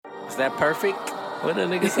Is that perfect? What the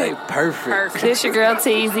nigga say? Perfect. This your girl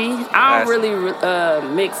Teezy. I don't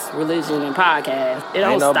really mix religion and podcast. It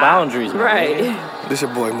don't Ain't no stop. boundaries, man. Right. This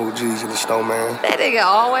your boy Moo G's in the Snowman. That nigga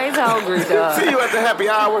always hungry, dog. See you at the happy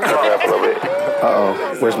hour.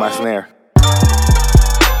 Uh-oh, where's my snare?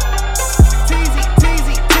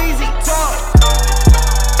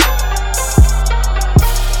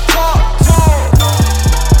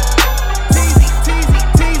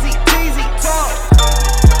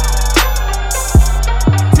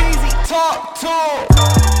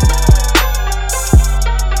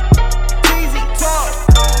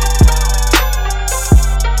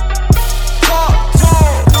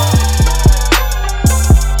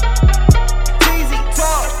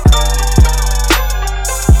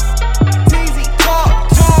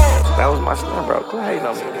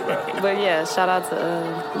 But yeah, shout out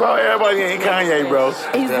to Bro, everybody ain't Kanye, bro.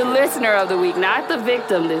 he's the listener of the week, not the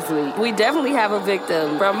victim this week. We definitely have a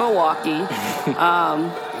victim from Milwaukee.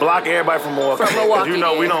 Block everybody from Milwaukee. From Milwaukee, You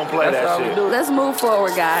know we yeah. don't play That's all that we shit. do. Let's move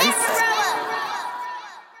forward, guys.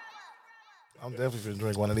 I'm definitely finna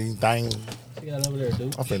drink one of these things. You got over there,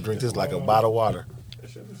 dude. I'm finna drink this like a bottle of water.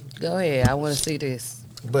 Go ahead. I want to see this.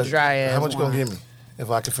 But Dry ass how much you gonna wine. give me if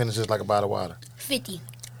I can finish this like a bottle of water? 50.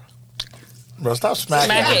 Bro, stop smacking.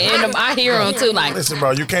 Smack it in them. I hear him too. Like, Listen,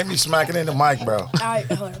 bro, you can't be smacking in the mic, bro. All right,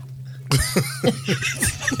 hold on.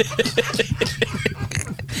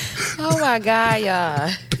 oh my God,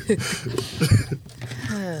 y'all.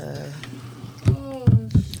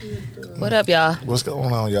 What up, y'all? What's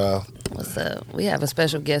going on, y'all? What's up? We have a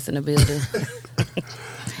special guest in the building.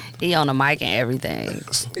 He on the mic and everything.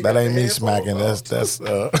 That ain't me smacking. That's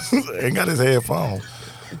ain't got his headphone.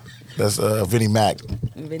 That's Vinnie Mac,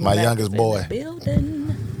 my youngest boy.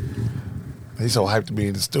 Building. He's so hyped to be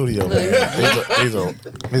in the studio. Man.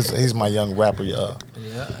 He's my young rapper, y'all.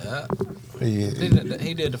 Yeah. He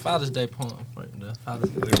He did the Father's Day poem. The Father's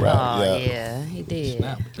Day. rap, Oh yeah. yeah, he did.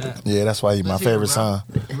 Snap with that. Yeah, that's why he's my Let's hear it, favorite bro. son.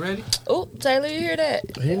 You ready? Oh, Taylor, you hear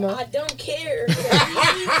that? He know. I don't care. You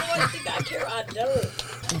think I care? I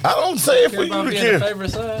don't. I don't say it for Care you about to being care. the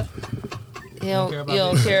favorite son? You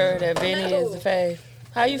don't care that Vinny is the fave.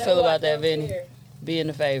 How you feel about that, Vinny? Being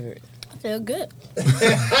the favorite. I feel good.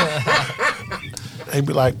 He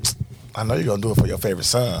be like, I know you're gonna do it for your favorite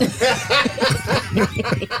son.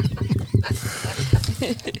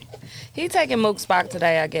 He taking Mook's spot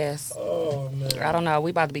today, I guess. Oh man. I don't know.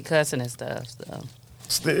 We about to be cussing and stuff. So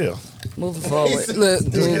Still. moving forward. Look,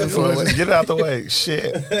 moving forward. Just get it out the way.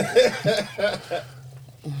 Shit. Is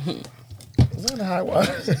that a hot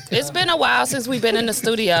water? It's been a while since we've been in the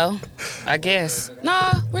studio. I guess.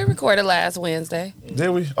 Nah, we recorded last Wednesday. Did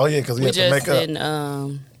we? Oh yeah, because we We had to just make up.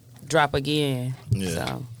 didn't drop again.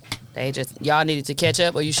 Yeah. So y'all needed to catch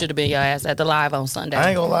up, or you should have been your ass at the live on Sunday. I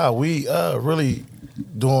ain't gonna lie, we really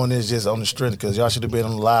doing this just on the strength because y'all should have been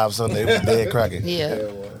on the live Sunday. It was dead cracking. Yeah.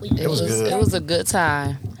 It was good. It was a good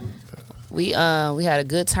time. We had a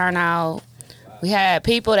good turnout. We had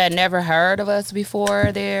people that never heard of us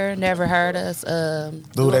before there, never heard us.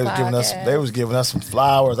 Dude, they was giving us some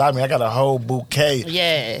flowers. I mean, I got a whole bouquet.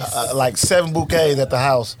 Yes. Like 7 bouquets at the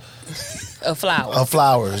house A flower. of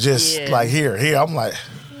flowers. Just Yeah. like here. I'm like,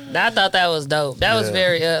 I thought that was dope. That was Yeah.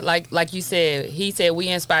 very like you said. He said we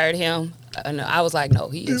inspired him, and I was like, no,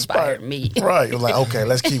 he inspired me. Right. It was like, okay,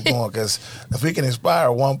 let's keep going because if we can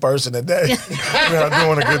inspire one person a day, we are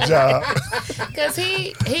doing a good job. Cause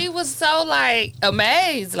he was so like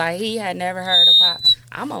amazed, like he had never heard of pop.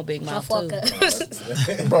 I'm on Big Mouth too.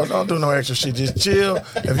 Bro, don't do no extra shit. Just chill.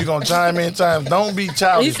 If you're going to chime in, don't be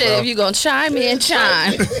childish, He said bro. if you gonna chime in,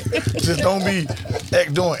 chime. Just don't be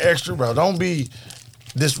doing extra, bro. Don't be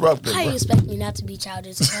disruptive, How you bro. expect me not to be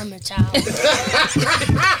childish? I'm a child.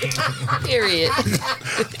 Period.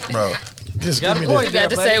 Bro, just Got give a me point. this. What you got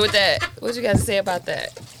to Yeah, say buddy. with that? What you got to say about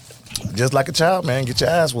that? Just like a child, man. Get your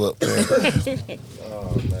ass whooped. Man.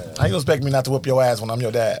 How you expect me not to whoop your ass when I'm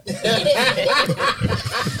your dad?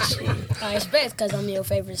 I expect because I'm your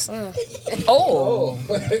favorite son. Oh,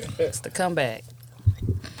 it's the comeback.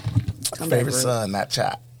 Favorite son, not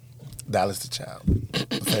child. Dallas the child.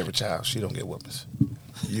 The favorite child. She don't get whoopings.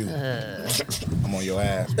 You. I'm on your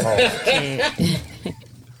ass.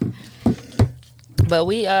 But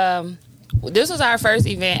we this was our first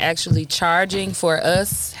event actually charging for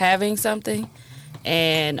us having something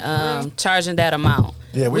and charging that amount.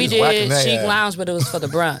 Yeah, we was did whacking that Chic ass. Lounge, but it was for the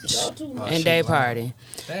brunch and day party.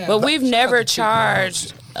 But we've never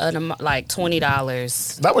charged like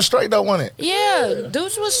 $20. That was straight though, wasn't it? Yeah,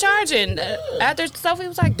 Deuce was charging. After Sophie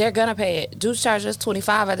was like, they're gonna pay it. Deuce charged us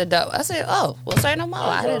 $25 at the door. I said, oh, well, say no more.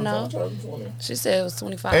 I didn't know. She said it was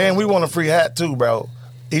 $25. And we want a free hat too, bro.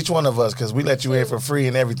 Each one of us, because we let you in for free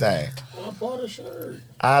and everything. I bought a shirt.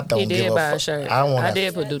 I don't He give did a buy a fuck. shirt. I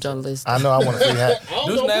did put Dooch on the list. I know I want a free hat.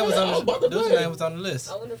 Dude's name was on the list.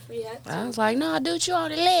 I want a free hat. I was like, no, Dooch, you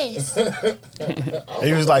on the list.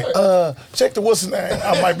 He was like, check the what's his name.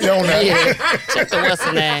 I might be on that. Yeah, check the what's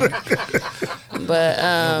the name.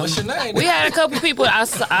 But What's your name? we had a couple people.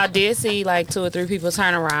 I did see like 2 or 3 people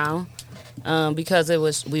turn around because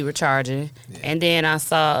we were charging, and then I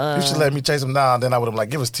saw. You should let me chase him down. Then I would have like,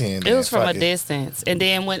 give us 10. It was from Fuck a distance, and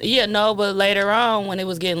then but later on when it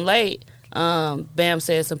was getting late, Bam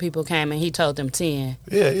said some people came and he told them 10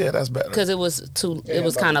 Yeah, that's better. because it was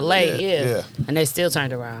kind of late. Yeah, and they still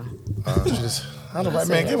turned around. I don't know, right,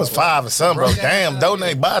 man. Give us 5 or something, bro. Damn,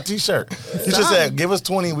 donate, buy a T-shirt. You just said, give us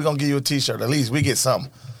 20, we're gonna give you a T-shirt. At least we get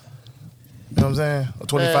something. You know what I'm saying? Or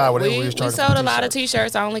 25, whatever we was We charging. sold for a lot of T-shirt.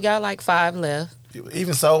 T-shirts. I only got like 5 left. You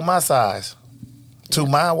even sold my size to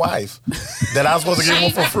my wife that I was supposed to give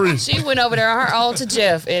one for free. She went over there on her own to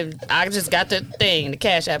Jeff, and I just got the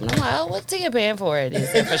Cash App, and I'm like, oh, what's Tia paying for it? He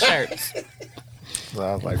said for shirts. So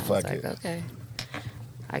I was like, fuck Like, it. okay.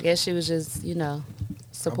 I guess she was just,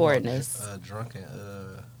 supporting us. Drunken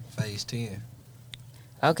phase 10.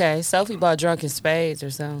 Okay, Sophie bought Drunken Spades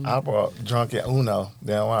or something. I bought drunk at Uno.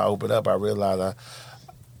 Then when I opened up, I realized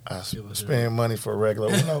I spent money for regular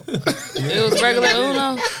Uno. It was regular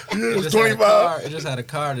Uno? It was 25. It just had a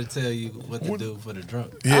card to tell you what to do for the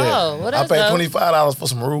drunk. Yeah. Oh, well, I that's paid dope. $25 for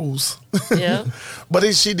some rules. Yeah.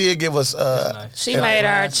 But she did give us, She made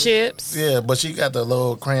our chips. yeah, but she got the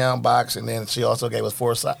little crayon box, and then she also gave us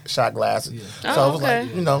 4 shot glasses. Yeah. So Oh, it was okay.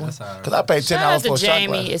 like, That's all right. because I paid $10 Shout out for to a shot Jamie.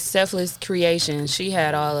 glass. It's Selfless Creation. She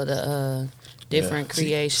had all of the different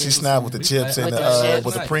creations. She snapped with the chips and With the chips.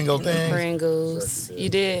 with the Pringle thing. Pringles. You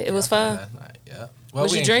did? It was fun? Last night, yeah. Well,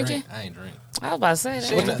 Was we you ain't drinking? I ain't drink. I was about to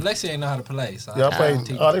say that. Lexi ain't know how to play. So Y'all I played,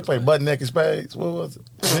 teach they her. played butt naked spades. What was it?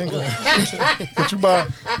 Jingle. What you buy?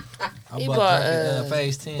 I He bought bought, drunken,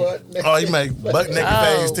 phase 10. Oh, you make butt naked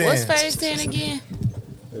phase 10. What's phase 10 again?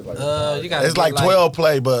 You gotta It's get like 12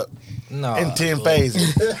 play, but no, in 10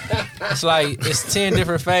 phases. It's like it's 10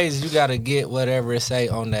 different phases. You gotta get whatever it say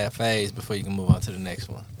on that phase before you can move on to the next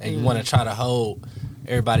one. And you want to try to hold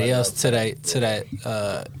everybody else to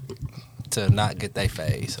that to not get their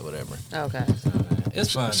phase or whatever. Okay.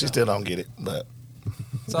 It's fun. She though. still don't get it, but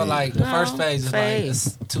So like the first phase is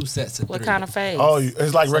phase. like it's 2 sets of 3. What kind of phase?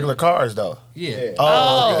 it's like regular cards though. Yeah.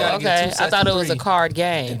 Oh, You gotta get 2 okay. sets I thought of it was a 3, card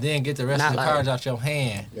game. and then get the rest Not of the like- cards out your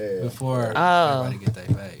hand before Oh. everybody get their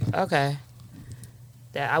phase. Okay.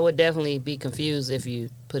 That I would definitely be confused if you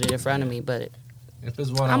put it in front of me, but If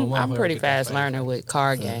it's one on one, I'm pretty fast learner with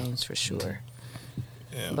card games for sure.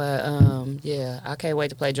 Yeah. But yeah, I can't wait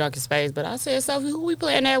to play Drunken Spades. But I said, Sophie, who we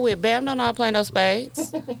playing that with? Bam don't know how to play no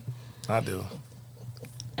spades I do.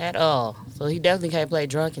 at all. So he definitely can't play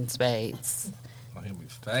Drunken Spades.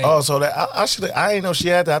 Oh, so that I didn't know she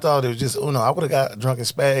had that. I thought it was just Uno. I would have got drunken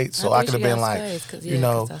spades, so I could have been like,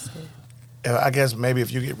 I guess maybe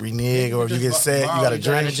if you get reneged or if you get set, you got to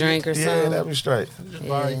drink. gotta drink or yeah, something. that'd be straight. Just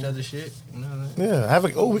borrow each other shit. You know what I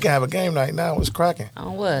mean? Yeah, we can have a game night now. It's cracking.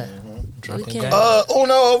 On what? Drunken We can't- game.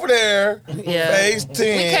 Uno over there. Yeah. Phase 10.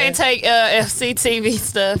 We can't take FCTV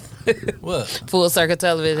stuff. What? Full Circle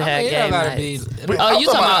Television I had mean, it game don't gotta nights. be. Oh, you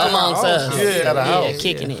talking about at my amongst house. us? Yeah, at a house.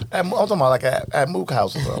 Kicking it. I'm talking about like at Mook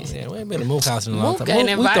House or something. Yeah, we ain't been to Mook House in a long Mook time. ain't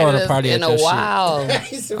We invited throwing a us party in at a your shit. while.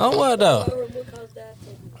 Oh, what though? Yeah.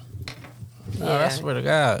 Oh, I swear to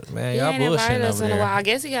God, man, He y'all ain't invited bullshitting us over in a while. there. I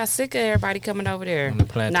guess he got sick of everybody coming over there, On the not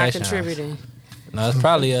plantation contributing. No, it's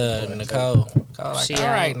probably Nicole. Like, She all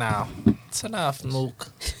out. right now, it's enough, Mook.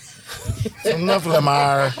 Enough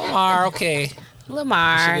Lamar. Omar, okay. She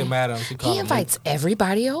Lamar. get mad at him. She call He him invites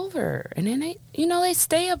everybody over, and then they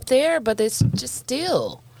stay up there, but it's just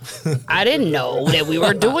still. I didn't know that we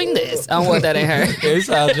were doing this. I don't want that in her. Mook. It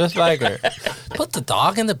sounds just like her. Put the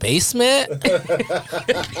dog in the basement.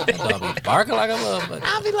 That dog be barking like a motherfucker.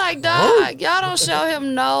 I'll be like, dog, y'all don't show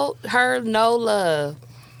him no love.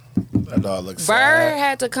 That dog looks Bird sad.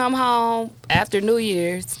 had to come home after New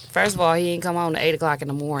Year's. First of all, he didn't come home at 8 o'clock in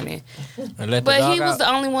the morning. And let the But dog he was out. the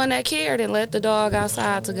only one that cared and let the dog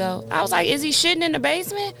outside to go. I was like, is he shitting in the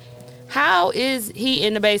basement? How is he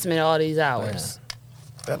in the basement all these hours?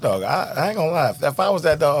 That dog, I ain't gonna lie. If I was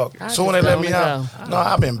that dog, I soon just they let don't me out. No,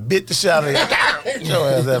 I've been bit the shit out of it. Your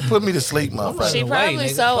ass up. Put me to sleep, motherfucker. She away, probably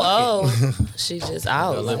nigga. so Fuck old. She just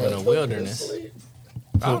out. I live in a wilderness.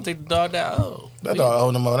 don't think the dog that old. That dog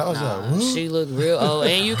old no more. That was she looked real old,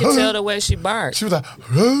 and you can tell the way she barked. She was like,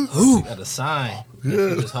 who? Got a sign.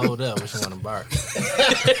 Yeah. Just hold up when she want to bark.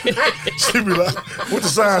 She be like, what the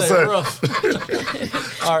sign say? Rough.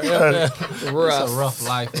 Rough. It's a rough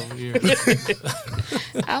life over here.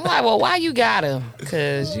 I'm like, well, why you got him?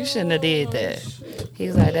 Because you shouldn't have did that.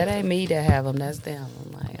 He's like, that ain't me that have him. That's them.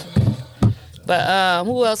 I'm like, okay. But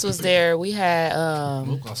who else was there? We had.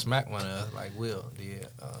 We're gonna smack one of us like Will did.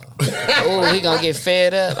 Oh, he gonna get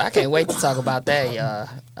fed up. I can't wait to talk about that, y'all.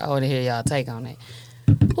 I want to hear y'all take on it.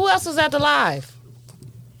 Who else was at the live?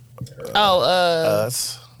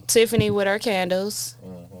 Us. Tiffany with her candles.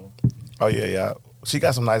 Oh yeah. She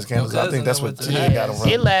got some nice candles. I think that's what cousin Tia got them from.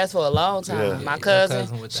 It lasts for a long time. Yeah. My cousin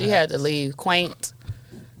cousin, with the she had to leave. Quaint.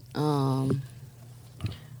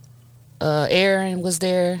 Erin was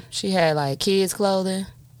there. She had like kids clothing.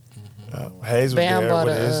 Hayes was Bam there bought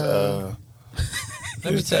with a, his.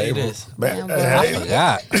 Let me tell you this. Hayes.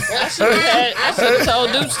 forgot. I should have told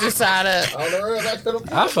Dooch to sign up.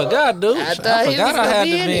 I forgot, dude. I I thought he was forgot I gonna had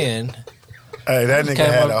be to in be it. in. Hey, that nigga Came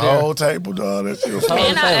had up a there. whole table, dog. That shit was fun.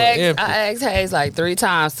 And I empty. asked Hayes like 3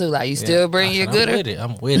 times too. Like, you still bring your gooder?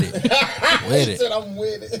 I'm with it. With it. I'm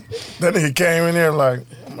with it. That nigga came in there like,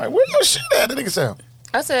 I'm like, where your shit at? That nigga said,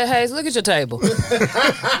 I said, Hayes, look at your table.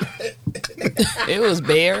 It was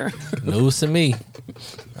bare. News to me.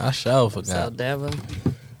 I sure So forgot. Devin,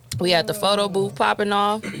 we had the photo booth popping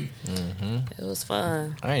off. It was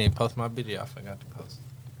fun. I ain't even post my video. I forgot to post.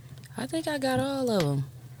 I think I got all of them.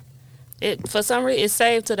 It for some reason it's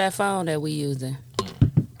saved to that phone that we using.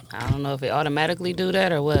 I don't know if it automatically do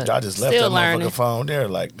that or what. I just left Still that learning. motherfucking phone there.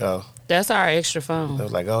 Like, go. That's our extra phone. They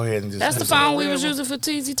was like, go ahead and just. That's the use it. phone we was using for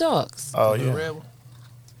TZ Talks. Oh The yeah. red one?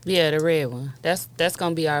 Yeah, the red one. That's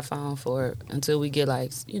gonna be our phone for it until we get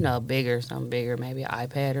like bigger, something bigger, maybe an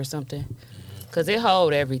iPad or something. Cause it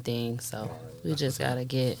hold everything, so we just gotta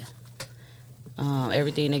get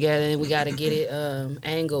everything together, and we gotta get it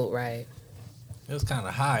angled right. It was kind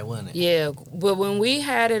of high, wasn't it? Yeah, but when we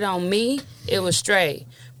had it on me, it was straight.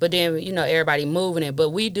 But then everybody moving it, but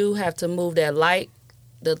we do have to move that light,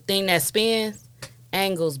 the thing that spins,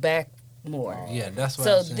 angles back more. Yeah, that's what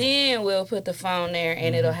So I'm saying. then we'll put the phone there,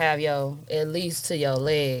 and it'll have at least to your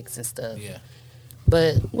legs and stuff. Yeah.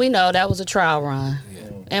 But we know that was a trial run.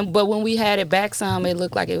 Yeah. But when we had it back some, it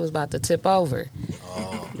looked like it was about to tip over.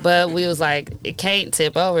 Oh. But we was like, it can't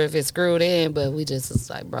tip over if it's screwed in. But we just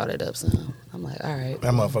brought it up some. I'm like, all right.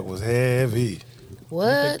 That motherfucker was heavy.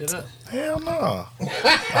 What? Picked it up. Hell no.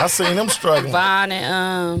 I seen them struggling. Vaughn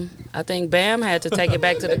and I think Bam had to take it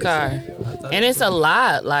back to the car. And it's a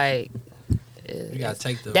lot. Like, You gotta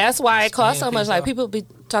take the. that's why it costs so skin much. piece Like, off. people be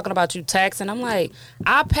talking about you taxing. I'm like,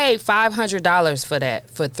 I paid $500 for that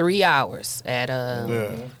for 3 hours at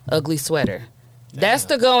Yeah. Ugly Sweater. That's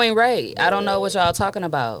the going rate. I don't know what y'all talking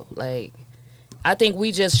about. Like, I think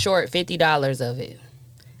we just short $50 of it.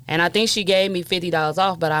 And I think she gave me $50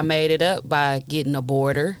 off, but I made it up by getting a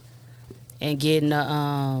border and getting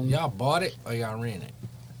a Y'all bought it or y'all rented it?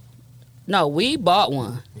 No, we bought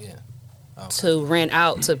one Yeah. to rent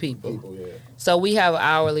out to people. So we have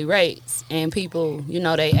hourly rates, and people,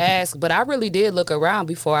 they ask. But I really did look around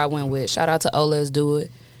before I went with. Shout out to Let's Do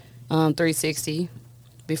It, 360.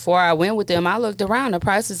 Before I went with them, I looked around. The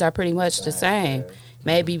prices are pretty much the same.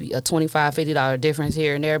 Maybe a $25, $50 difference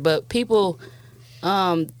here and there. But people,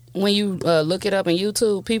 when you look it up on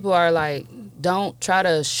YouTube, people are like, don't try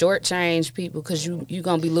to shortchange people because you're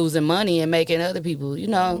going to be losing money and making other people,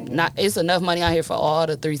 not. It's enough money out here for all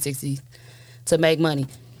the 360 to make money.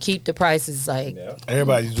 Keep the prices like.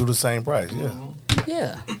 Everybody do the same price. Yeah.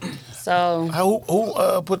 Yeah. So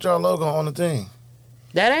Who put your logo on the thing?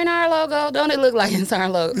 that ain't our logo. Don't it look like it's our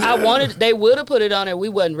logo? They would have put it on there. We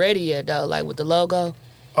wasn't ready yet though, like with the logo.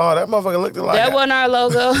 Oh, that motherfucker looked like That wasn't our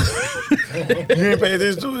logo. You ain't pay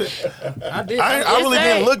attention to it. I did. I really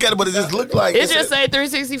didn't look at it, but it just looked like It just say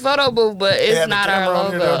 360 photo booth, but it it's had the not our camera on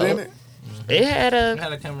logo. there, though, didn't it? It had I a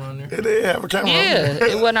had a camera on there. It did have a camera on yeah. there.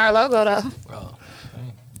 It wasn't our logo though. Oh.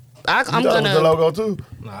 I'm You thought it was the gonna. logo too.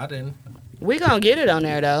 No, I didn't. We gonna get it on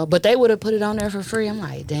there though, but they would have put it on there for free. I'm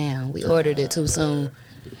like, damn, we ordered it too soon.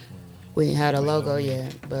 We ain't had a logo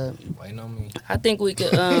yet, but Waiting on me. I think we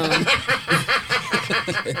could.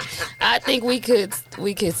 I think we could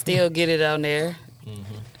still get it on there,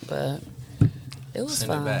 but it was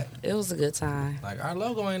Send it fun. back. It was a good time. Like, our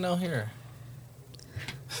logo ain't on here.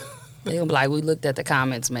 They gonna be like, we looked at the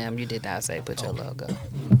comments, ma'am. You did not say put your logo.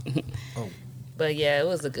 Oh. But yeah, it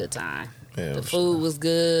was a good time. Yeah, The food was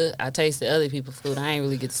good. I tasted other people's food. I ain't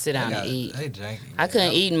really get to sit down and eat. They janky. I couldn't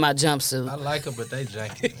man. eat in my I jumpsuit. like it, but they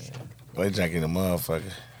janky. Man. They drinking the motherfucker.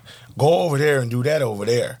 Go over there and do that over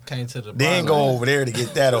there. Came to the Then bar go line. over there to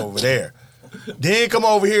get that over there. Then come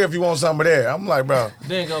over here if you want something there. I'm like, bro.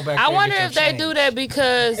 Then go back. I there wonder and if get your they change. do that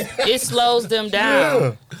because it slows them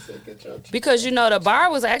down. Because the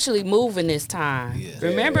bar was actually moving this time. Yeah.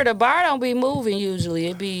 Remember, the bar don't be moving usually.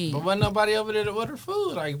 It be But wasn't nobody over there to order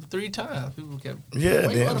food like 3 times. People kept. Yeah,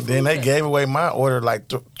 Where you order then food they at? gave away my order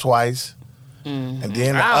like twice. And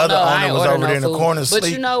then the I other don't know. I ain't owner was order over there in the food. corner But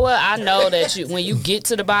sleep. you know what? I know that when you get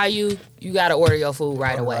to the bayou, you gotta order your food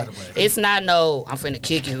right Order away. right away. It's not I'm finna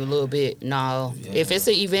kick you a little bit. No. If it's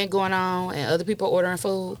an event going on and other people ordering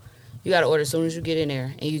food, you gotta order as soon as you get in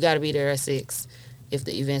there, and you gotta be there at 6. If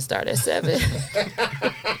the event start at 7.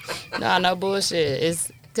 No bullshit.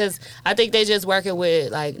 It's because I think they just working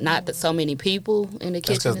with like not so many people in the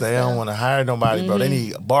kitchen. That's because and they stuff. don't want to hire nobody, bro. They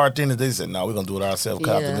need bartenders. They said, no, we're going to do it ourselves.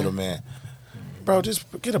 Cut out the Yeah. middleman. Bro, just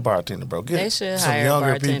get a bartender, bro. Get They should some hire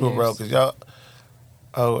younger people, bro, bartenders. because y'all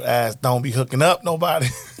old ass don't be hooking up nobody.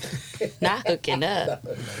 Not hooking up.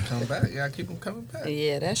 Come back. You gotta keep them coming back.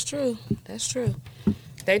 Yeah, that's true. That's true.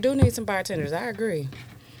 They do need some bartenders. I agree.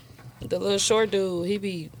 The little short dude, he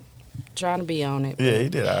be trying to be on it. Yeah, he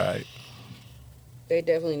did all right. They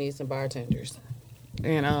definitely need some bartenders.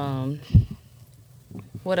 And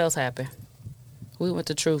what else happened? We went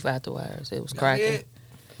to Truth afterwards. It was cracking.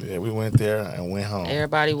 Yeah, we went there and went home.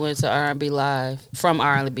 Everybody went to R&B Live. From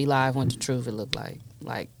R&B Live, went to Truth. It looked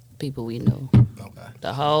like people we knew. Okay.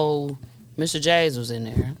 The whole Mr. J's was in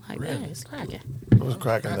there. I'm like, Really? man, it's cracking. It was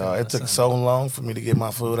cracking, dog. It took so long for me to get my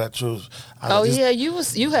food at Truth. Yeah,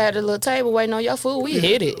 you had a little table waiting on your food. We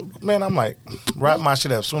hit it. Man, I'm like, wrap my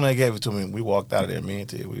shit up. Soon as they gave it to me, we walked out of there. Me and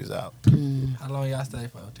T, we was out. How long y'all stay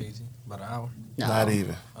for, TG? About an hour? No. Not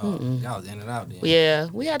even. Oh, y'all was in and out then. Yeah,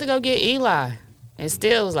 we had to go get Eli. And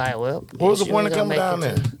still was like, well. What was the guess point you of ain't coming gonna down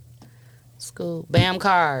make it there? to School. Bam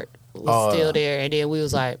Card was Oh, still there. And then we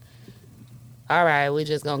was like, all right, we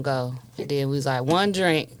just gonna go. And then we was like, one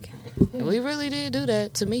drink. And we really did do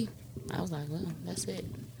that to me. I was like, well, that's it.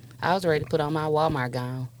 I was ready to put on my Walmart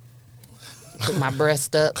gown. Put my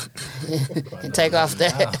breast up and take off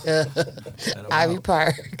that Ivy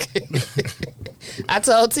Park. I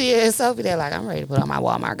told Tia and Sophie, they're like, I'm ready to put on my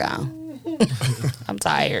Walmart gown. I'm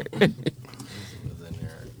tired. Was in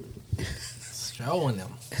there showing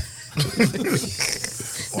them.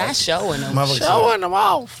 Not showing them. Motherfucker Showing them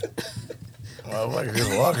off. Motherfucker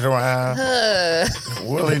just walking around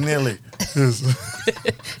willy nilly.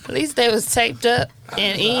 At least they was taped up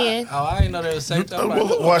and in. Oh, I didn't know they was saved up.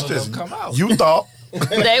 Watch this. Come out. You thought.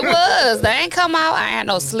 They was. They ain't come out. I had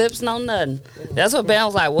no slips, no nothing. That's what Ben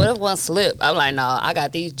was like, what if one slip? I'm like, no, I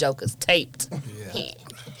got these jokers taped. Yeah.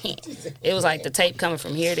 It was like the tape coming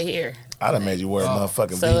from here to here. I done made you wear a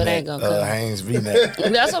motherfucking So it V-neck, ain't gonna come. Hanes V-neck.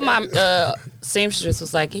 That's what my seamstress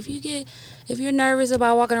was like. If you're nervous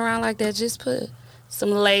about walking around like that, just put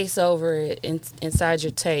some lace over it inside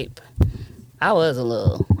your tape. I was a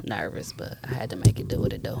little nervous, but I had to make it do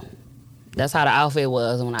what it do. That's how the outfit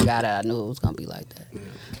was. When I got it, I knew it was gonna be like that.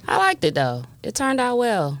 I liked it though. It turned out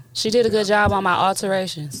well. She did a good job on my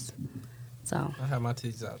alterations. So I have my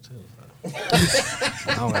teeth out too.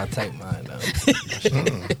 I don't gotta take mine though.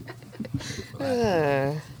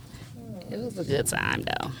 it was a good time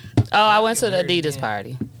though. Oh, I went to the Adidas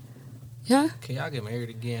party. Huh? Can y'all get married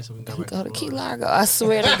again so we can go back Go to to Key Florida? Largo. I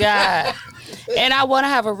swear to God. And I want to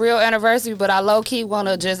have a real anniversary, but I low key want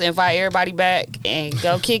to just invite everybody back and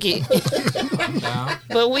go kick it. Nah.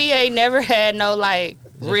 But we ain't never had no like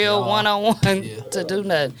real y'all. one-on-one Yeah. to do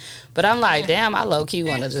nothing. But I'm like, damn, I low key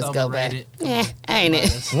want to just go back. Overrated. Yeah, ain't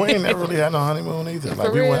it? We ain't never really had no honeymoon either. Like,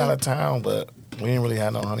 For we went real? out of town, but we ain't really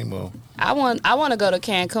had no honeymoon. I want to go to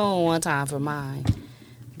Cancun one time for mine.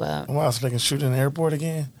 But Wow, so they can shoot in the airport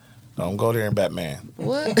again? Don't go there in Batman.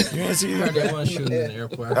 what? You ain't see I heard that? they wasn't shooting in the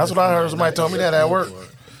airport. That's what I heard. Somebody told me that at work.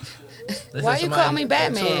 They Why said you somebody- call me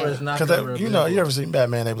Batman? tourists knocked Because, over a you know, you billboard. ever seen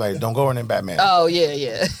Batman? They be like, don't go in there, Batman. Oh,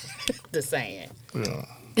 yeah. The saying. Yeah.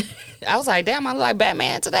 I was like, damn, I look like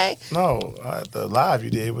Batman today. No, the live you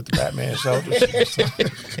did with the Batman shoulders.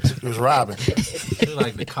 It was Robin. They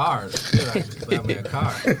like the cars. They like the Batman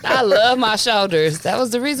car. I love my shoulders. That was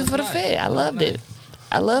the reason for the fit. I loved it.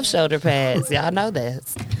 I love shoulder pads. Y'all know that.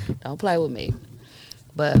 Don't play with me.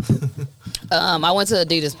 But I went to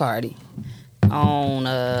Adidas party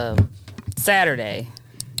on Saturday.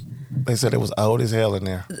 They said it was old as hell in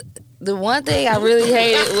there. The one thing I really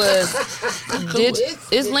hated was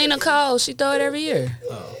it's Lena Cole. She throw it every year.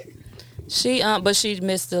 She but she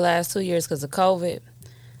missed the last 2 years because of COVID.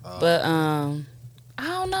 But I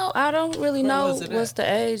don't know. I don't really Where know was it what's at?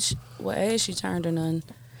 the age, what age she turned or none.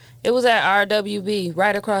 It was at RWB,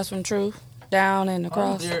 right across from Truth, down and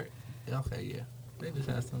across. Okay, yeah. They just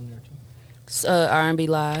had something there too. R&B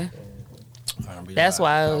Live. R&B That's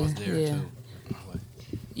Live. why. I was there Yeah. too.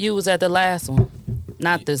 You was at the last one,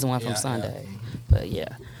 not this one from Yeah, Sunday, yeah. but yeah.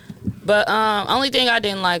 But only thing I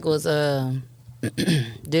didn't like was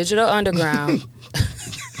Digital Underground.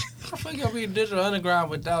 I think you'll be Digital Underground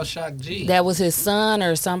without Shock G. That was his son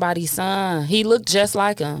or somebody's son. He looked just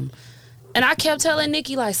like him. And I kept telling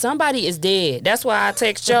Nikki, like, somebody is dead. That's why I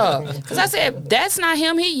text y'all. Because I said, that's not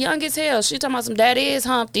him. He young as hell. She talking about some, that is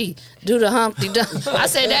Humpty. Do the Humpty. I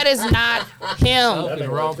said, that is not him. The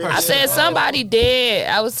wrong person. I said, somebody dead.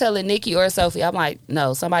 I was telling Nikki or Sophie, I'm like,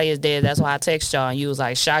 no, somebody is dead. That's why I text y'all. And you was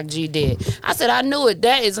like, Shock G dead. I said, I knew it.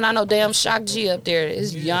 That is not no damn Shock G up there.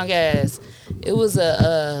 It's young ass. It was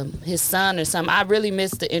his son or something. I really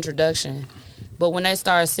missed the introduction. But when they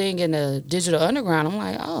started singing the Digital Underground, I'm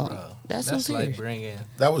like, oh. That's like here. bringing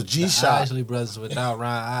That was the G-Shock. Isley Brothers without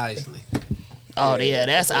Ron Isley. Oh, yeah,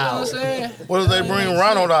 that's You know what I'm out. saying? What did they bring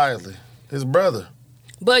Ronald Isley? His brother.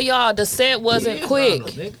 But, y'all, the set wasn't quick.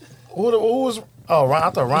 Who was? Oh, Ron. I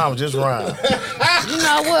thought Ron was just Ron. You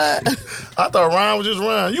know what? I thought Ron was just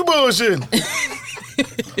Ron. You bullshitting.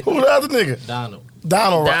 Who the other nigga?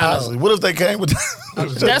 Donald Isley. What if they came with?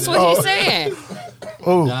 That's what he's saying.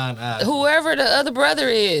 Who? Don Isley. Whoever the other brother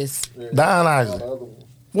is. Don Isley.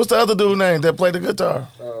 What's the other dude name that played the guitar?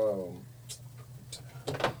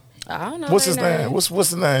 I don't know. What's their his name? What's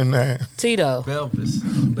the name? Tito. Belvis.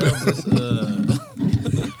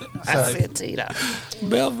 I said Tito.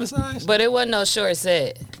 Belvis Isley. But it wasn't no short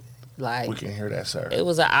set. Like, We can't hear that, sir. it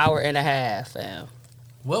was an hour and a half, fam.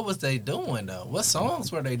 What was they doing though? What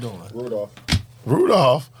songs were they doing?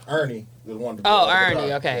 Rudolph. Ernie was one. Oh,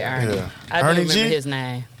 Ernie. Okay, Ernie. Yeah. I do Ernie remember G? his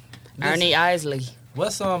name. Ernie Isley.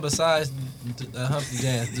 What song besides Humpty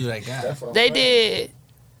Dance do they got? They did.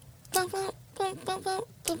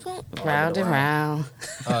 Round and round.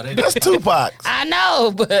 Oh, they That's Tupac. I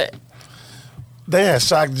know, but They had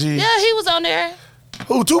Shock G. yeah, he was on there.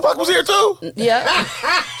 Who? Tupac was here too? Yeah.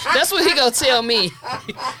 That's what he gonna tell me.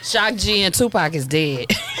 Shock G and Tupac is dead.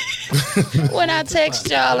 When I text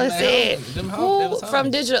y'all and said, who from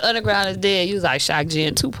Digital Underground is dead? You was like, Shock G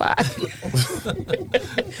and Tupac.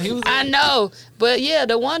 I know. But yeah,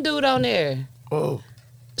 the one dude on there. Oh,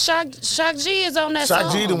 Shock G is on that Shock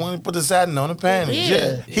song. G, the one who put the satin on the panties. Yeah.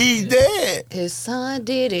 Yeah. He dead. His son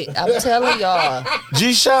did it. I'm telling y'all.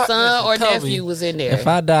 G Shock. Son or Kobe, nephew was in there. If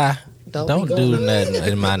I die, don't be do nothing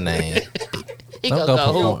in my name. He Don't gonna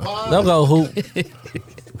go go hoop. hoop. Don't go hoop.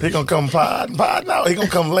 He gonna come pod now. He gonna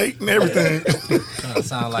come late and everything.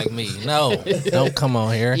 Sound like me. No, don't come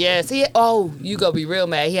on here. Yes, you gonna be real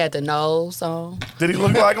mad. He had the nose on. Did he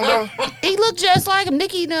look like him though? He looked just like him.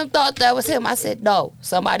 Nikki and them thought that was him. I said, no,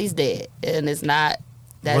 somebody's dead. And it's not.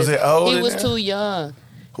 That Was is- it old He in was there? too young.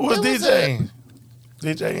 Who was It was DJing?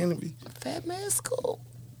 DJ Envy. Fat Man School.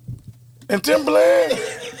 And Timberland.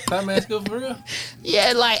 Fat Man School for real?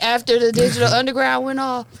 Yeah, like after the Digital Underground went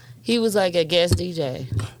off, he was like a guest DJ.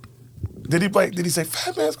 Did he play? Did he say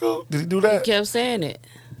Fat Man School? Did he do that? Kept saying it.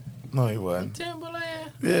 No, he wasn't.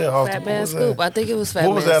 Timberland. Yeah, off Fat the, Man what was Scoop. that? I think it was Fat What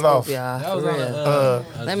Man was that Scoop, off? y'all. That was For on real.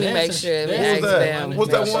 a Let me make sure it What was Ask that? them.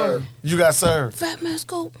 What's that one? You got served. Fat Man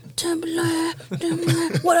Scoop, Timberland,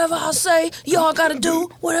 whatever I say, y'all gotta do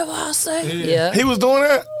whatever I say. Yeah. He was doing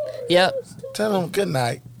that. Yep. Tell him good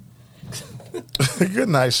night. Good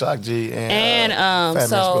night, Shock G And Fat Man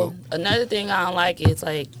so Scoop. another thing I don't like is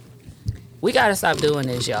like we gotta stop doing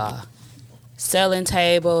this, y'all. Selling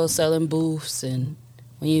tables, selling booths, and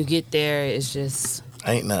when you get there, it's just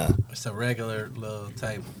Ain't none. It's a regular little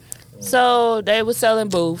table. so they were selling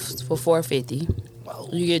booths for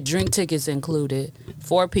 $4.50. You get drink tickets included.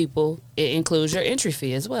 4 people. It includes your entry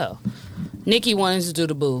fee as well. Nikki wanted to do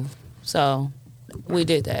the booth, so we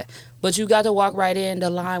did that. But you got to walk right in. The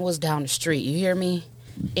line was down the street. You hear me?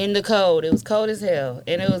 In the cold. It was cold as hell,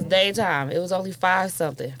 and it was daytime. It was only 5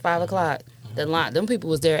 o'clock. The line, them people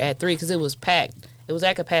was there at 3 because it was packed. It was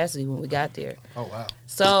at capacity when we got there. Oh wow.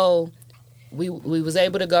 So we was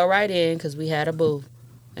able to go right in because we had a booth,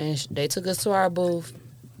 and they took us to our booth,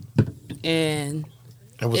 and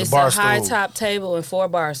It was it's a bar a high stool. top table and 4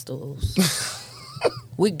 bar stools.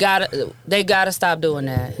 They gotta stop doing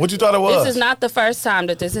that. What you thought it was? This is not the first time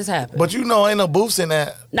that this has happened. But you know, ain't no booths in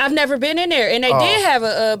that. I've never been in there, and they did have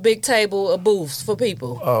a big table of booths for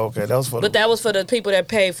people, Oh, okay. That was for. but that was for the people that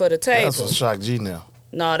paid for the table. That's for Shock G now.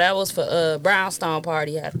 No, that was for Brownstone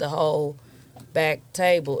party at the whole back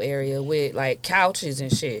table area with like couches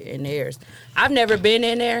and shit in theirs. I've never been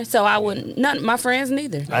in there, so I wouldn't. None my friends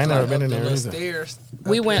neither. I ain't never been in Up the there little either. stairs.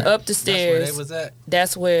 We went up the That's where stairs. they was at.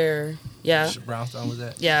 That's where, yeah, Brownstone was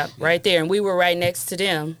at. yeah, right there, and we were right next to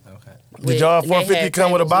them. Okay. Did y'all And they 450 had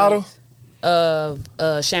come with a tables bottle? next. of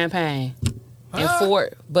champagne and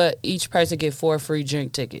 4, but each person get 4 free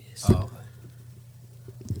drink tickets. Oh,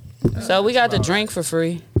 okay. So we got the drink for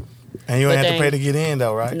free. And you ain't But have to pay they- to get in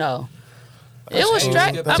though, right? No. It was cool.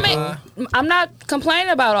 straight. That's I mean, I'm not complaining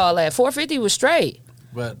about all that. $4.50 was straight.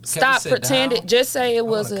 But Stop pretending. Just say it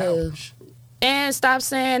was a. And stop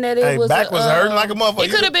saying that it Hey, was. back was hurting like a motherfucker.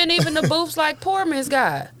 It could have been even the booths like Poor Man's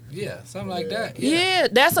got. Yeah, something like that. Yeah,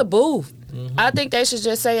 that's a booth. I think they should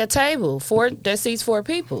just say a table that seats 4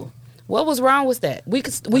 people. What was wrong with that? We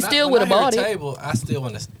still would have bought it. Table, I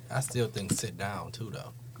still think sit down too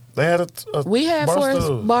though. They had a We had bar 4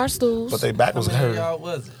 stool. bar stools. But they back How was many of hurting. y'all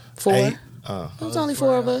was it? 4. 8. It was only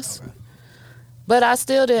 4 of us. Okay. But I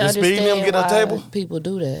still didn't Did Speed and them understand get a why table? people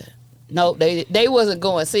do that. No, they wasn't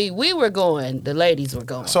going. See, we were going. The ladies were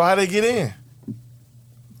going. So how they get in?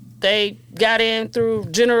 They got in through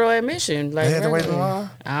general admission. Like They had to wait in regular. line?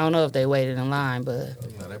 I don't know if they waited in line, but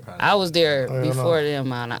No, they probably I was there don't before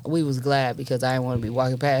them. And we was glad because I didn't want to be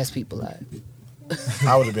walking past people like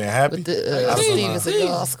I would have been happy. with the Steven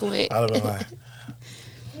Seagal squint. I'd have been like,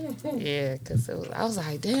 Yeah, because I was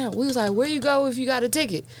like, damn. We was like, where you go if you got a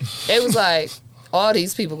ticket? It was like, all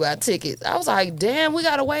these people got tickets. I was like, damn, we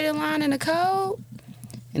got to wait in line in the cold?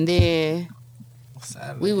 And then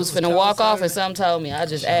Saturday. we was It finna cold walk off Saturday? and some told me. I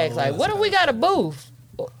just asked, like, what if we got a booth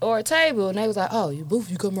or a table? And they was like, oh, your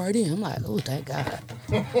booth, you come right in. I'm like, oh, thank God.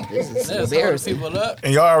 This is There's embarrassing. people up.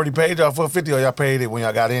 and y'all already paid y'all $4.50 or y'all paid it when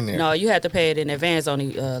y'all got in there? No, you had to pay it in advance on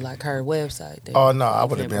the, like her website. There. Oh no, I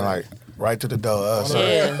would have been like right to the door. Sir,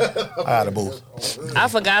 Yeah, I had a booth. I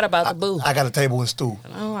forgot about the booth. I got a table and stool.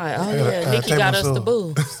 I'm like, oh got a- yeah, Nikki table got us stool. the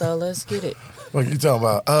booth, so let's get it. What you talking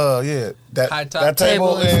about? Yeah, High top. that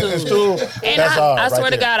table and stool. And That's all. I swear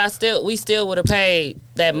right to there. God, we still would have paid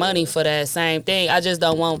that money for that same thing. I just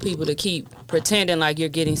don't want people to keep pretending like you're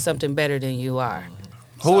getting something better than you are.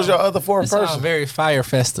 Who was your other 4th It sounds person? very Fire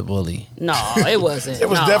Festival-y. No, it wasn't. It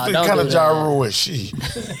was No, definitely don't kind of do Ja that. Rule and she.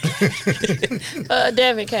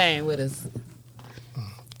 Devin came with us.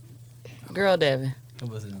 Girl Devin, It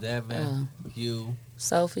was Devin, you,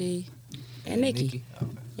 Sophie, and Nikki.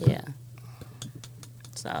 Okay. Yeah.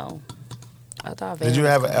 So, I thought. Did you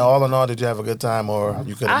have all in all? Did you have a good time or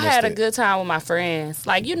you could have I missed had a it? good time with my friends.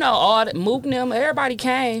 Like, you know, all the Mook and them, everybody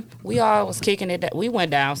came. We all was kicking it. We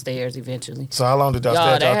went downstairs eventually. So how long did y'all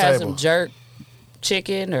Y'all, stay they at had y'all some table? jerk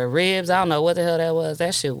chicken or ribs. I don't know what the hell that was.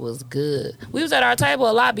 That shit was good. We was at our table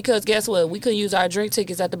a lot because guess what? We couldn't use our drink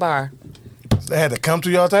tickets at the bar. They had to come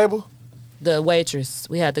to y'all table, The waitress.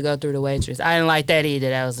 We had to go through the waitress. I didn't like that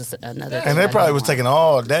either. That was just another thing. and they I probably didn't was like. taking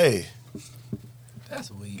all day. That's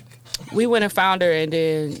weak. We went and found her, and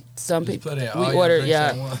then some You people. put in We all your ordered,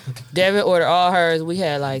 drinks in yeah. one. Devin ordered all hers. We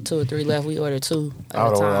had like 2 or 3 left. We ordered 2 at I a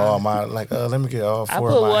would order all time. my let me get all 4 I of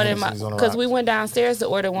put my one in my Hennessy's on the because we rocks. went downstairs to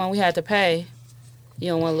order one. We had to pay. You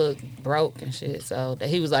don't want to look broke and shit. So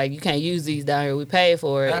he was like, "You can't use these down here. We paid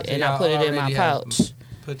for it," After and I y'all put it in my already had pouch.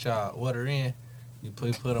 Put y'all order in. You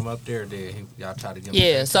put them up there. Then y'all try to get.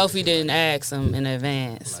 Yeah, Sophie didn't ask them in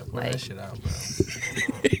advance. Like, pour Like, that shit out, bro.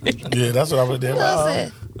 Yeah, that's what I would have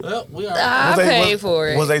did. Well, we are. I paid for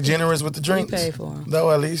it. Was they generous with the We drinks? paid for 'em. No,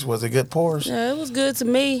 at least was it good pours? Yeah, it was good to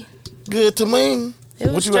me. Good to me. It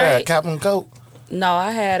was What you straight. had? Captain Coke. No,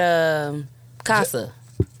 I had Casa.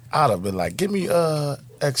 I'd have been like, give me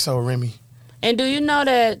XO Remy. And do you know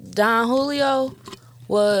that Don Julio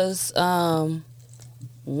was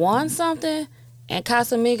 1 something and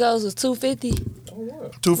Casamigos was $2.50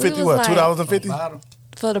 $2.50 was what? like- $2.50? Bottle.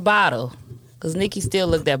 for the bottle? Because Nikki still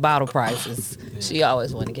looked at bottle prices. She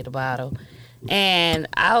always wanted to get a bottle. And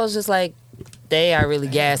I was just like, they are really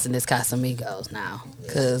gassing this Casamigos now.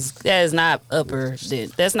 Because that is not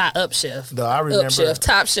that's not up shelf. No, I remember Up shelf,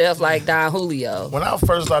 top shelf like Don Julio. when I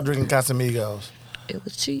first started drinking Casamigos. It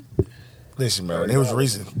was cheap. Listen, bro, it was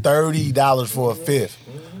recent. $30 for a fifth.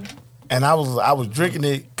 And I was drinking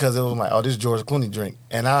it because it was like, oh, this George Clooney drink.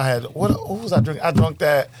 And I had, who was I drinking? I drunk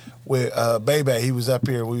that with Bebe. He was up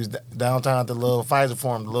here. We was downtown at the little Pfizer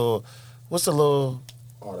Forum, what's the little?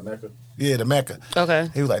 Oh, the Mecca. Yeah, the Mecca. Okay.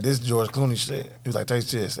 He was like, this is George Clooney shit. He was like,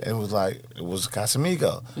 taste this. And it was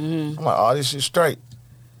Casamigo. I'm like, oh, this shit straight.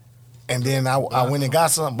 And then I went and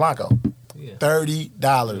got some Blanco. Yeah.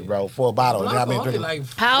 $30, bro, for a bottle. And then I've been Only drinking.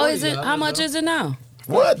 like How is it? $40, How much though. is it now?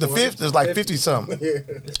 What? The fifth is like 50 something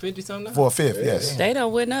It's 50 something. now? for a fifth. Yes, They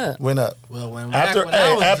done went up. went up. Well, when After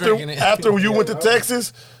I was drinking it, after you went to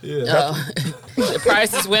Texas, The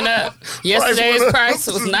prices went up. Yesterday's went up. price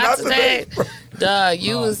was not today. today. Dog,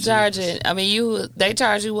 you was charging. I mean, they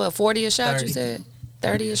charge you what, 40 a shot? 30. You said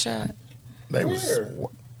 30 a shot they was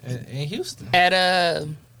in Houston. at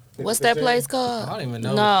What's that place called? I don't even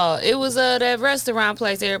know. No, it was that restaurant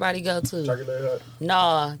place everybody go to. Turkey Leg Hut.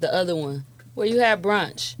 No, the other one where you have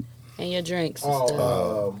brunch and your drinks and stuff.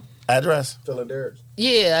 Oh, Address? Phil and Derek's.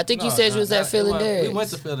 Yeah, I think you said you was at Phil and Derrick's. We went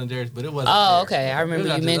to Phil and Derrick's, but it wasn't. Oh, there. okay. I remember We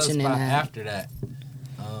was you at this other mentioning spot that. After that,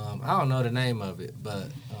 I don't know the name of it, but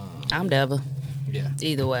I'm Deva. yeah.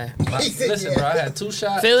 Either way. Listen, bro, I had 2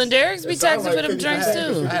 shots. Phil and Derrick's be It sounds texting for them 50, drinks I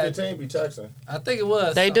too. had- 15 be texting. I think it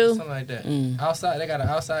was. They do? Something like that. Mm. Outside, they got an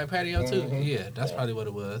outside patio too. Yeah, that's probably what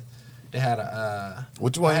it was. They had a.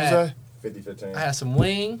 Which one you I say? 50-15. I had some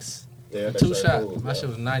wings. Yeah, that 2 shit shots. cool, My bro. shit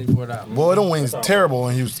was $94. Boy, them wings terrible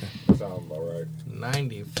in Houston. Sounds about right.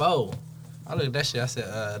 94. I looked at that shit. I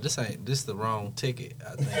said, this the wrong ticket.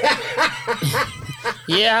 I think.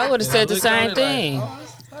 Yeah, I would have And I said the looked on same it thing. Like,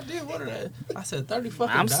 I did order that. I said $30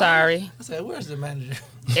 fucking. I'm sorry. I said, where's the manager?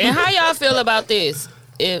 And how y'all feel about this?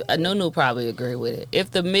 If Nunu probably agree with it.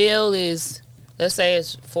 If the meal is, let's say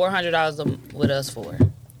it's $400 with us for,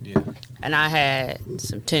 Yeah. and I had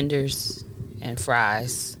some tenders and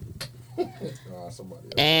fries, Somebody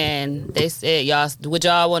else. and they said y'all would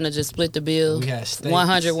y'all want to just split the bill? We had steaks.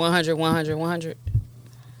 100, 100, 100, 100.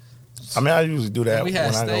 I mean, I usually do that We when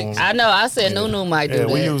had I steaks. go. I know. I said Yeah. Nunu might do Yeah, that.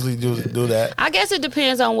 we usually do that. I guess it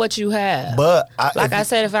depends on what you have. But Like I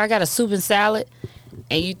said, if I got a soup and salad,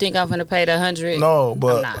 and you think I'm gonna pay the 100, no, I'm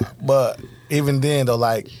but not. even then though,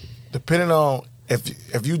 like depending on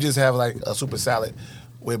if you just have like a super salad,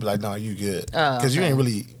 we'd be like, no, you good, Oh, because you okay. ain't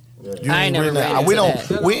really. You I ain't never ran into we don't.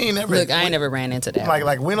 that. We ain't never. Look, I ain't never ran into that.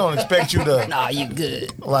 Like we don't expect you to. Nah, you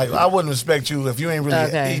good. Like I wouldn't expect you if you ain't really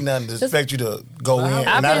Okay. eating nothing to expect you to go in. I've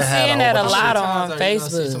and been I done had seeing whole that a bunch of lot shit. on Times are you gonna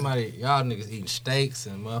see Facebook. somebody, y'all niggas eating steaks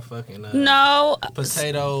and motherfucking No,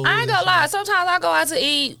 potatoes. I ain't gonna lie. Sometimes I go out to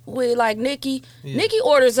eat with like Nikki. Yeah. Nikki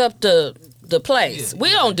orders up the place. Yeah.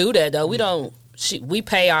 We don't do that though. We don't. We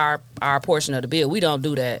pay our portion of the bill. We don't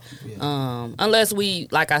do that unless we,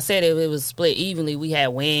 like I said, if it was split evenly. We had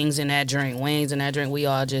wings in that drink. We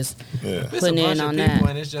all just Yeah. It's putting a in bunch on of people that.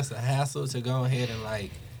 and it's just a hassle to go ahead and like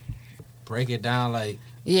break it down like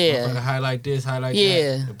Yeah, highlight this, highlight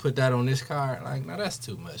Yeah. that, and put that on this card. Like, no, that's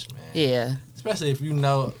too much, man. yeah. Especially if you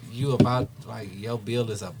know you about like your bill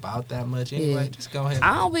is about that much anyway. Yeah. Just go ahead.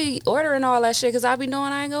 I don't be ordering all that shit because I be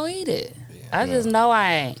knowing I ain't gonna eat it. Yeah. I just know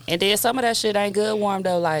I ain't. And then some of that shit ain't good warmed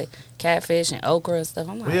up, like catfish and okra and stuff.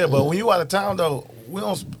 I'm like, Yeah, but "Ugh." when you out of town though, we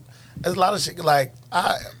don't. There's a lot of shit like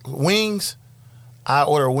wings. I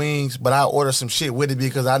order wings, but I order some shit with it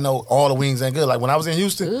because I know all the wings ain't good. Like when I was in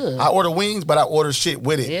Houston, Ugh. I order wings, but I order shit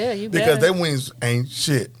with it. Yeah, you because better. them wings ain't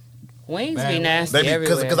shit. Wings Bad be nasty They be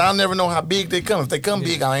everywhere. because I never know how big they come. If they come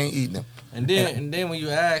big, I ain't eating them. And then when you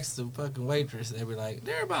ask the fucking waitress, they be like,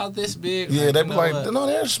 they're about this big. Yeah, like, they you be know like, what? no,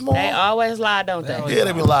 they're small. They always lie, don't They they? always Yeah,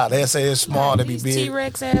 they be lying. They say it's small, they be These big.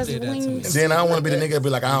 T-Rex ass Did that to me. And wings. then I don't want to be the nigga that be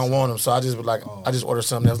like, I don't want them, so I just be like, I just order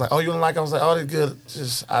something. I was like, oh, you don't like? 'em? I was like, oh, they're good.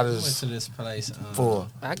 I Went just to this place. full.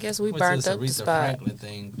 I guess we Went burnt to up the this Aretha spot. Franklin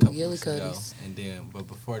thing a couple Gilly weeks ago, Cuddies. and then but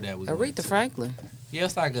before that we went Aretha to- Franklin. Yeah,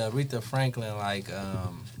 it's like a Aretha Franklin like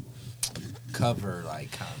cover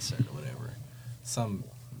like concert or whatever. Some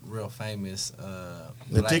real famous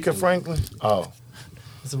black Natika dude. Franklin. Oh,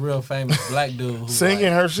 It's a real famous black dude who singing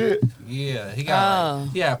like, her shit. Yeah, he got Oh.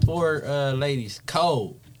 he had 4 ladies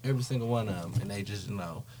cold, every single one of them, and they just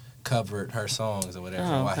covered her songs or whatever.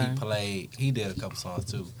 Oh, While okay. he played, he did a couple songs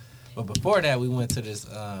too. But before that, we went to this.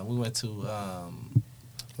 We went to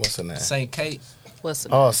What's her name? St. Kate. What's the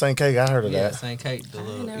Oh, St. Cake. I heard of Yeah, that. St. Kate. The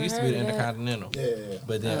little never it used to be the heard of that. Intercontinental. Yeah.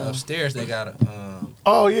 But then Oh. upstairs they got a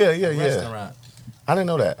Oh yeah, yeah, yeah. restaurant. I didn't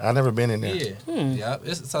know that. I never been in there. Yeah,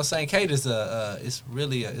 yeah. So St. Kate is it's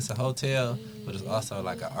really it's a hotel, but it's also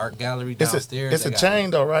like an art gallery It's downstairs. it's They a got-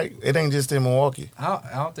 chain though, right? It ain't just in Milwaukee. I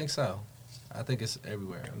don't think so. I think it's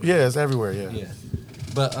everywhere. Yeah, it's everywhere. Yeah. Yeah.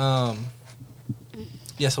 But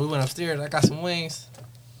yeah. So we went upstairs. I got some wings.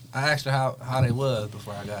 I asked her how they was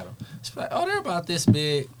before I got them. She's like, "Oh, they're about this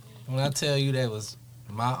big." When I tell you that was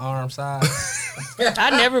my arm size, I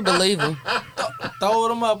never believe him. throw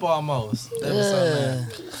them up almost. That was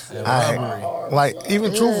so bad. I Rubbery. like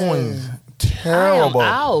even Truth Wings. I am Terrible.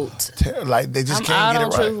 out. Like they just I'm can't out get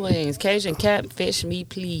on it right. Truth Wings. Cajun catfish me,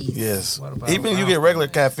 please. Yes. What about Even you Brown? get regular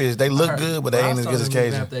catfish, they I look heard- good, but they ain't as good as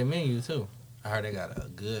Cajun. They menu too. I heard they got a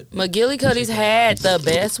good. McGillicuddy's had the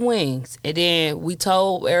best wings, and then we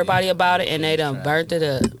told everybody about it, and they done burnt it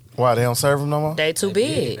up. Why they don't serve them no more? They too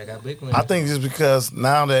big. They got big ones. I think just because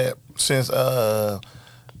now that since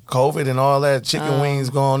COVID and all that, chicken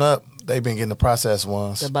wings going up, They've been getting the processed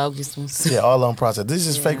ones. The bogus ones. Yeah, all of them processed. These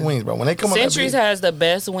is fake wings, bro. When they come Centuries up, has the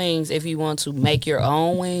best wings. If you want to make your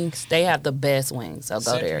own wings, they have the best wings. So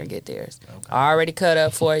go there and get theirs. Okay. Already cut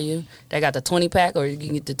up for you. They got the 20-pack or you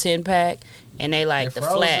can get the 10-pack, and they like They're the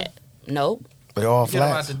frozen? flat. Nope. they all Get them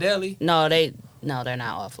out flat. the deli. No, they're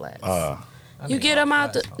not all flats. I You need get all them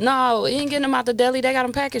out the flats. no, you ain't getting them out the deli. They got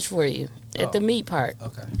them packaged for you at the meat part.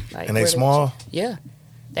 Okay. Like And they where small. Yeah,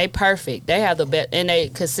 they perfect. They have the best and they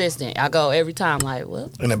consistent. I go every time. Like,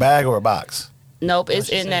 well, In a bag or a box? nope, it's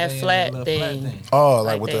She in said that they in flat little thing. Oh,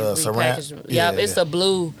 like with they the saran. repackaged- Yep, it's a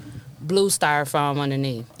blue styrofoam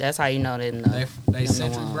underneath. That's how you know they know. They them the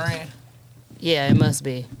Century ones. brand. Yeah, it must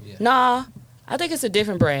be. Yeah. Nah, I think it's a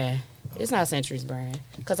different brand. It's not Century's brand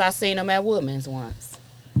because I seen them at Woodman's once.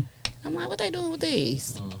 I'm like, what they doing with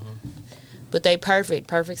these? But they perfect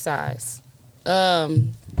size.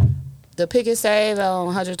 The Pick and Save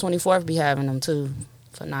on 124th be having them too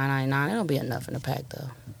for $9.99. It don't be enough in the pack though.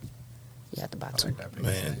 You have to buy two.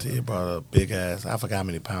 Man, T brought a big ass. I forgot how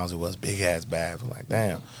many pounds it was. Big ass bags. I'm like,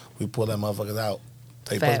 damn. We pull that motherfuckers out.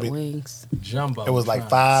 They supposed Fat to be. wings. Jumbo. It was like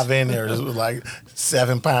 5 in there. It was like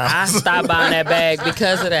 7 I pounds. stopped buying that bag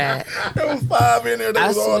because of that. There was 5 in there. That I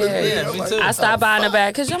was all this swear. big. Yeah, I'm me like, too. I stopped buying the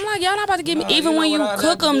bag because I'm like, y'all not about to give me. Nah, Even you when know you what I cook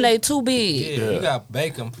have to them, do? they too big. Yeah, you got to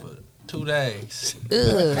bake them for 2 days. Ugh.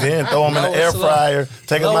 Then throw them in the Low air and slow. fryer,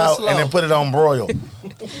 take them Low and out, slow. and then put it on broil.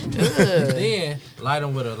 Then light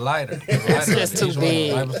them with a lighter. That's just too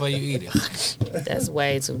big. Right before you eat it. That's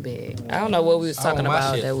way too big. I don't know what we was I talking want my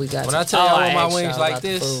about shit. that we got. When to, I tell you I want my asked wings y'all like about the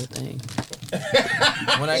this, food thing.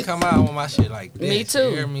 When they come out, I want my shit like this. Me You too.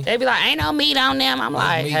 hear me? They be like, ain't no meat on them. I'm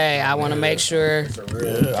like, meat. hey, I want to make sure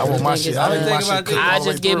Yeah, I want my Everything shit. is I want done. my Think about shit this. cooked I all the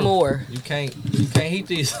way just get through. more. You can't heat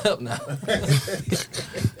these up now.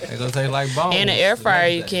 They gonna taste like bones. In the air fryer,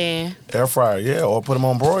 you Next can. day. Air fryer, yeah, or put them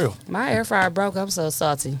on broil. My air fryer broke. I'm so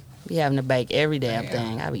salty. Be having to bake every damn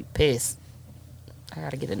thing. I be pissed. I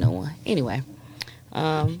gotta get a new one. Anyway,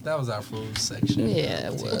 That was our food section.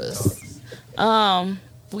 yeah, it was.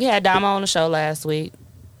 We had Damo on the show last week.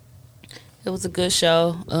 It was a good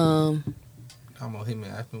show. I'm gonna hit me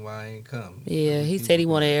ask me why I ain't come. Yeah, he said he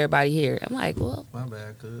wanted everybody here. I'm like, well, My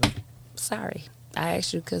bad, cuz. sorry. I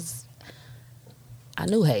asked you because I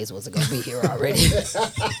knew Hayes wasn't going to be here already.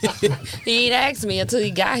 He ain't asked me until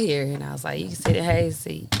he got here. And I was like, you can sit in Hayes'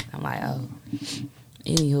 seat. I'm like, oh.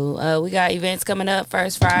 Anywho, we got events coming up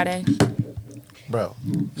first Friday. Bro,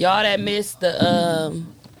 Y'all that missed the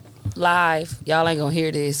live, y'all ain't going to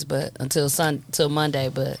hear this but till Monday,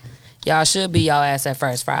 but y'all should be y'all ass at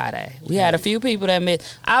first Friday. We had a few people that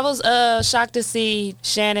missed. I was shocked to see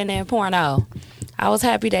Shannon and Porno. I was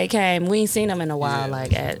happy they came. We ain't seen them in a while, Yeah.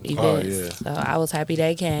 like at events. yeah. So I was happy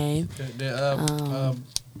they came.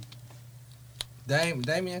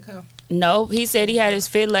 Damien come? Nope, he said he had his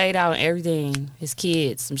fit laid out and everything. His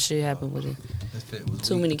kids, some shit happened with it. This fit was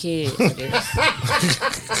Too weak. many kids. I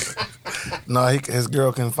guess. no, his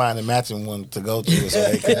girl couldn't find a matching one to go to, so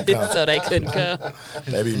they couldn't come. So they couldn't come.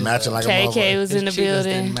 They be matching like a KK motherfucker. was His in the cheetahs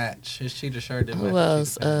building. didn't match. His cheetah shirt didn't match. Who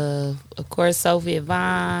else? Of course, Sophie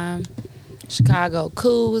Vine. Chicago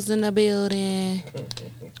Cool was in the building.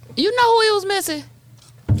 You know who he was missing?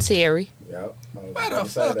 Terry. Yep. Why the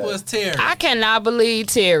fuck was Terry? I cannot believe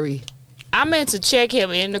Terry. I meant to check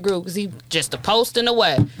him in the group because he just a posting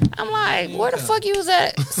away. I'm like, where the fuck you was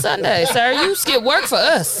at Sunday, sir? You skip work for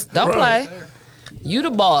us. Don't play. You the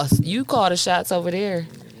boss. You call the shots over there.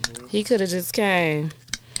 He could have just came.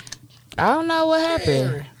 I don't know what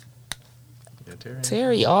happened.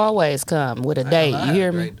 Terry always come with a date. You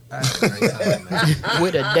hear me? I had a great time, man.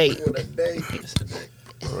 With a date.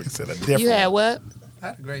 You had what? I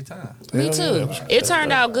had a great time. Me too. It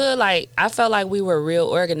turned out good. Like I felt like we were real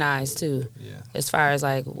organized too. Yeah. As far as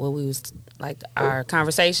like what we was like our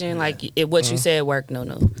conversation, like what you said worked. No,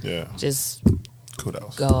 Yeah, just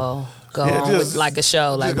kudos. go Yeah, on just- with like a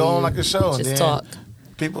show. Like Just go on we like a show. and Just then talk.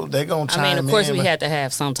 People, they gonna chime I mean, of course, in. we had to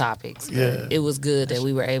have some topics. But Yeah. it was good that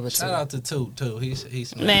we were able Shout to. out to Toot, too.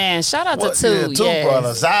 He's Man, shout out What? to Two. Yeah, Two yes. brought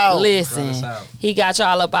us out. Listen, Brought us out. he got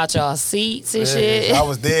y'all up out y'all seats and Yeah, shit. I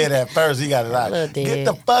was dead at first. He got it out. Little Get dead.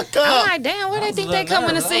 the fuck I'm up. like, damn, where they was think a they little coming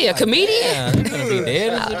to nervous. see? A I was like, comedian? Yeah, they're gonna be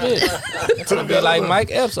dead as a bitch. It's gonna be like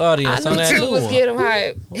Mike Epps' audience I on knew that Two new was one. getting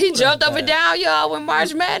hype. He jumped up and down, y'all, when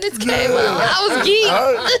March Madness came up. I was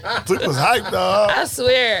geeked. Took was hype, dog. I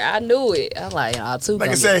swear, I knew it. I'm like, oh, Two They gonna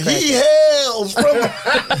nigga said he hails from.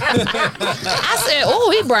 I said, "Oh,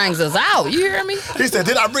 he brings us out." You hear me? He said,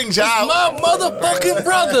 "Did I bring you out?" My motherfucking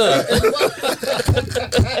brother.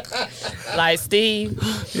 Like Steve.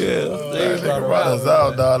 Yeah, that nigga brought us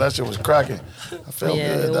out, dog. That shit was cracking. I felt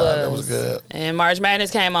good, it dog. That was good. And March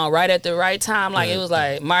Madness came on right at the right time. Like it was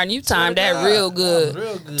like, Martin, you timed that real good.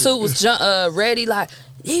 Real good. Two was ready. Like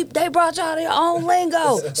they brought y'all their own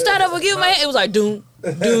lingo. Stand up and give man. It was like doom.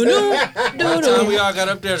 By the time we all got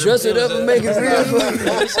up there, Dress it up and make it real.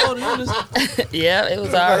 Yeah, it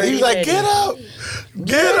was already. He was like, ready. "Get up,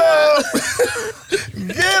 get up,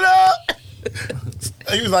 get up."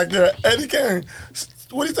 He was like, "There, Eddie Kane."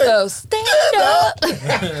 What do you say? So stand up. Is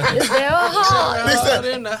there a heart? They said,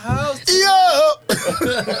 in the house. "Yup."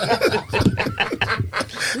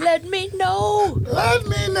 Let me know. Let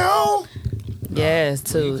me know. Yes,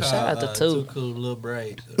 Two. Shout out to Too Two. cool, little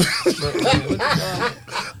braid.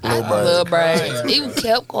 Little braids. He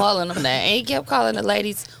kept calling them that. And he kept calling the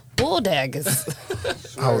ladies bull daggers.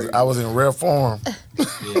 I was in rare form.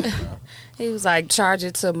 He was like, charge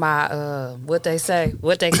it to my, what they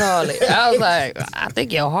call it. I was like, I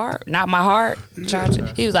think your heart, not my heart. Charge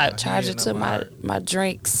it. He was like, charge it to my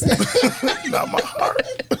drinks. Not my heart.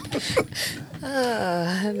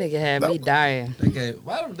 That nigga had me dying.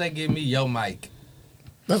 Why don't they give me your mic?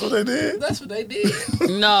 That's what they did. That's what they did.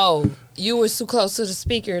 No, you were too close to the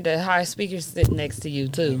speaker. The high speaker sitting next to you,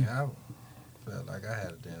 too. I felt like I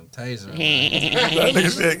had a damn taser. That nigga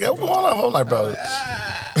said, "Come on up." I'm like, bro.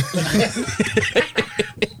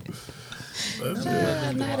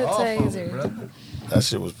 Not a taser. That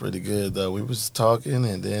shit was pretty good though. We was talking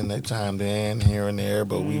and then they chimed in here and there,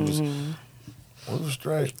 but we was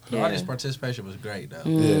straight. The audience participation was great, though.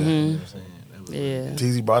 Yeah. You know what I'm saying? It was Yeah.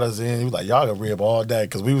 TZ brought us in. He was like, "Y'all can rib all day,"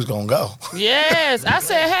 because we was gonna go. Yes. I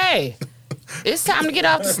said, hey, it's time to get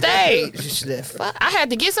off the stage. She said, fuck. I had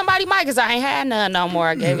to get somebody mic because I ain't had none no more.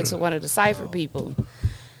 I gave it to one of the Cypher people.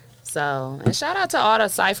 So, and shout out to all the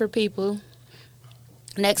Cypher people.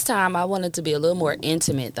 Next time, I want it to be a little more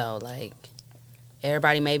intimate, though. Like,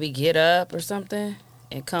 everybody maybe get up or something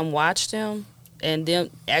and come watch them. And them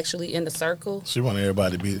actually in the circle. She wanted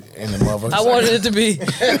everybody to be in the motherfucker. I wanted it to be good,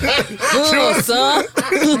 son.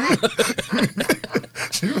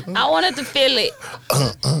 I wanted to feel it.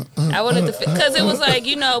 I wanted to feel, because it was like,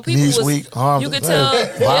 you know, people Knees was, weak, arms you could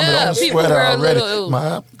tired. tell, Vomit on yeah, the people were sweater a already. little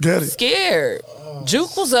Mom, get it. scared.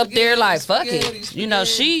 Juke was up there like, fuck it. You know,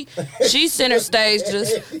 she center stage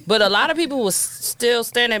just, but a lot of people was still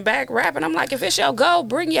standing back rapping. I'm like, if it's your go,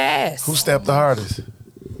 bring your ass. Who stepped the hardest?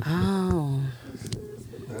 Oh.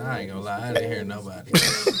 I ain't gonna lie, I didn't hear nobody.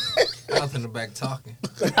 I was in the back talking.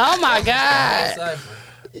 Oh my God. Cypher.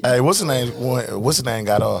 Hey, what's the name? What's the name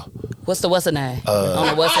got off? What's the name? On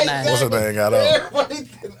the what's the name? What's the name got off?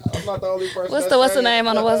 I'm not the only person. What's the name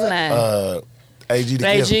on the what's the name? AG the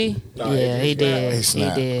AG? Kid. Yeah, he did. He He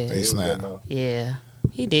snapped. did. He snapped. Yeah,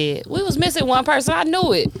 he did. We was missing one person. I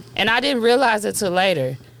knew it, and I didn't realize it till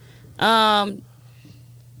later. Polo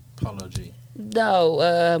G.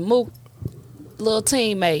 No, Mook, little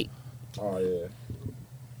teammate, Oh yeah.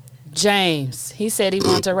 James. He said he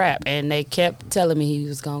wanted to rap, and they kept telling me he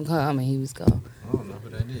was gonna come and he was gonna. I don't know who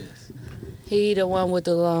that is. He the one with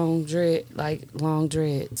the long dreads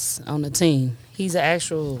on the team. He's an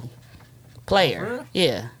actual player. Oh, for real?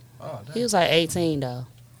 Yeah, Oh, he damn. was like 18 though,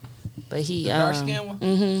 but he The dark skin one?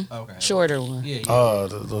 Mm-hmm. Okay. Shorter one. Yeah, yeah. Oh,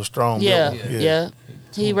 the little strong. Yeah, built one. yeah.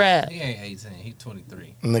 He rap. He ain't 18. He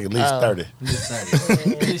 23. Nigga, at least Oh. 30. He's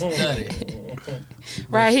 30. He's 30.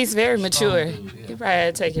 Right, he's very mature. dude, yeah. He probably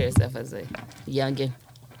had to take care of himself as a youngin.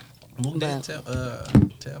 Mook But-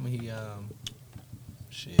 did tell me he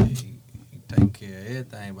taking care of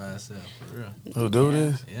everything by himself for real. Who do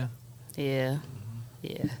this? Yeah, Yeah,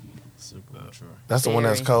 yeah. super mature. That's the one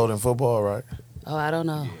that's Very. cold in football, right? Oh, I don't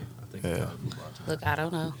know. Yeah, I think Yeah. he called football too. Look, I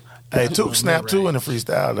don't know. Hey, Took snapped too in the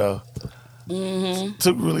freestyle, though. Mm-hmm.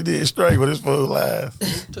 Took really did straight with his full laugh.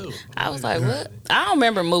 Too. I was like, what? I don't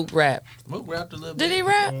remember Mook rap. Mook rapped a little Did bit. he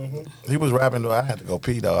rap? He was rapping, though. I had to go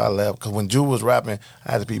pee, though. I left. Because when Jew was rapping,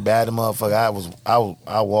 I had to pee bad as motherfucker.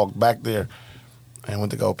 I walked back there and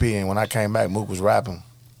went to go pee. And when I came back, Mook was rapping.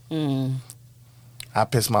 Mm. I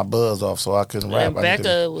pissed my buzz off, so I couldn't rap. And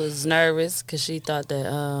Becca was nervous because she thought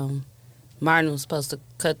that Martin was supposed to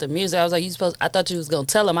cut the music. I was like, I thought you was going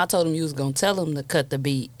to tell him. I told him you was going to tell him to cut the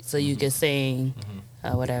beat so you could sing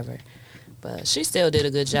or whatever. But she still did a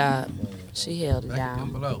good job. She held it Back down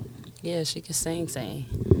down. below. Yeah, she could sing.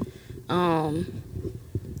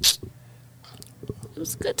 It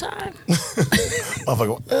was a good time.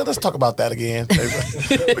 Motherfucker, let's talk about that again.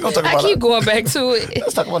 We're gonna talk I about keep going back to it.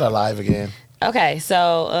 Let's talk about our live again. Okay,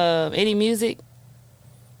 so any music?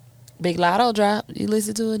 Big Lotto drop. You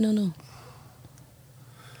listen to it, no.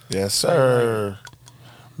 Yes, sir.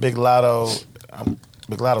 Big Lotto.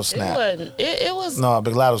 Big Lotto snap. It was. No,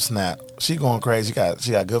 Big Lotto snap. She going crazy.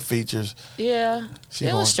 She got good features. Yeah. She It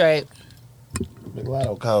going- was straight. Big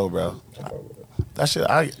Lotto cold, bro. That shit.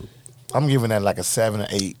 I'm giving that like a 7 or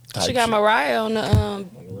 8. Type She got shit. Mariah on the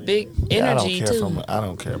Big Yeah, Energy too. I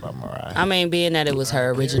don't care about Mariah. I mean, being that it was her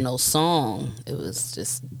original song, it was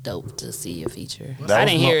just dope to see a feature. That I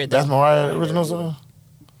was didn't hear it though. That's Mariah's original song.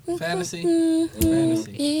 Fantasy. Mm-hmm.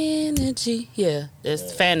 Fantasy. Energy, yeah,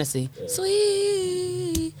 it's fantasy.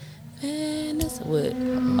 Sweet fantasy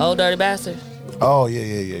with Old Dirty Bastard. Oh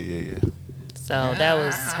yeah. So that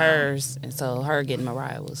was hers, and so her getting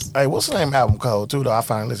Mariah was Hey, what's the name album cold too? Though I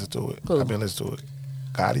finally listened to it. Who? I've been listening to it.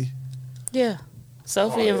 Gotti. yeah.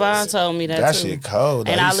 Sophie and Vaughn told me that, That too. shit cold.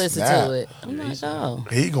 And though. I He listened snap. to it. I'm like, oh,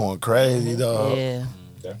 He going crazy, dog. yeah,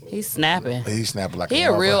 he's snapping. He snapping like He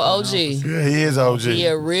a real motherfucker. OG. Yeah, he is OG. He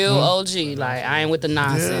a real OG. Like I ain't with the Yeah.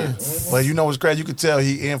 nonsense. Well, you know what's crazy? You could tell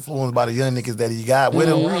he influenced by the young niggas that he got with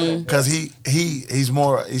him, cause he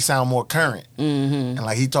sound more current, and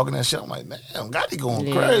like he talking that shit. I'm like, damn, Gotti going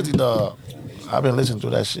Yeah. crazy, dog. I've been listening to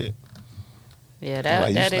that shit. Yeah,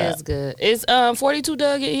 Like, that you is snap. good. Is 42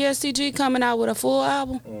 Doug and ESTG coming out with a full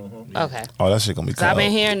album? Okay. Oh, that shit gonna be So I've cold.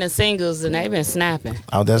 been hearing the singles and they've been snapping.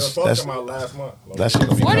 Oh, that's Talking about last month. that shit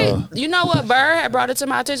gonna be 40, cold. you know what? Bird had brought it to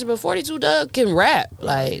my attention, but 42 Doug can rap.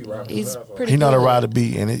 Like he's pretty. He know how to good. ride a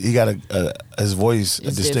beat, and he got his voice, a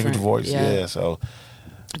It's distinctive different, voice. yeah. Yeah, so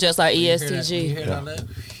just like You hear that? You ESTG. hear all that?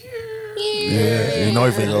 yeah, you know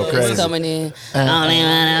he finna go He's crazy. coming in. Only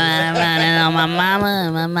on my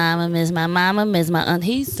mama, miss my mama, miss my aunt.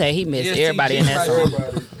 He say he missed everybody in that song.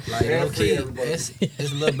 Like low key,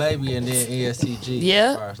 it's Lil Baby and then ESTG.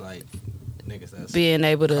 Yeah. As far as like niggas that's Being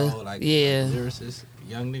able to, cold, like yeah. lyricists,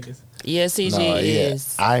 young niggas. ESTG No, yeah.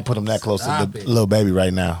 is. I ain't put him that close Stop to it. the little baby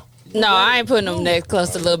right now. No, I ain't putting him next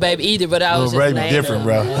close to Lil Baby either, but I was Little just baby naming different, him.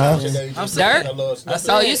 bro. Huh? I'm saying, I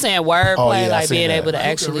said, Oh, you saying wordplay, Oh, yeah, I like seen being that. able to You can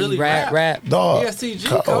actually really rap. Dog. ESTG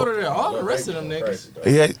cold. colder than all the rest of them niggas.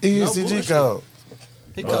 Yeah, No ESTG bullshit. code.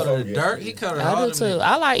 He colder than Dirt. He colder than I all do them too. niggas.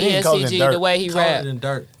 I like He ain't colder than ESTG Dirk. the way he Colder rap. than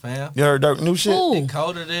Dirt, fam. You heard Dirk new shit? Ooh. He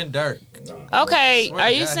colder than Dirt. Okay, Swear are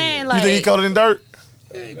to you God, saying You like think he colder than Dirk?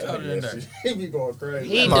 Yeah, he colder than Dirt. He be going crazy.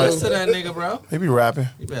 he No, Listen do to that nigga, bro. He be rapping.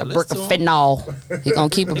 You better a brick listen of to him. fentanyl? He gonna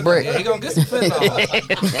keep a Yeah, brick. he gonna get some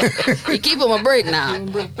fentanyl. He keep him a brick now.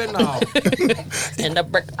 Fentanyl. And the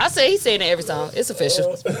brick. I say he's saying it every song. It's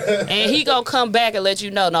official. And he gonna come back and let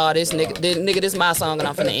you know, no, this nigga, this my song, and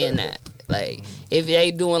I'm finna end that. Like if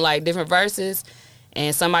they doing like different verses,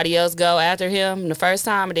 and somebody else go after him the first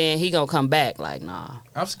time, then he gonna come back. Like nah.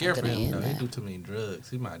 I'm scared for Gonna him, end though. He that. do too many drugs.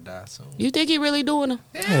 He might die soon. You think he really doing them?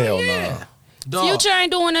 Hell no. Dog, Future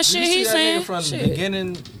ain't doing that you shit. see He's that saying nigga from the shit.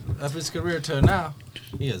 beginning of his career till now,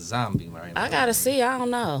 he a zombie right now. I gotta see. I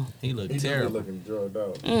don't know. He look He just be terrible. looking drugged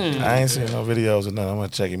out. I ain't seen no videos or nothing. I'm gonna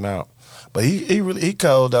check him out. But he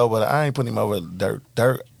cold though, but I ain't putting him over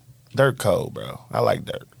Dirt cold, bro. I like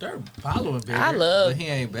Dirt. Dirt following bigger, I love- but he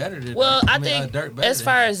ain't better than Well, Dirt. I mean, think Dirt better as than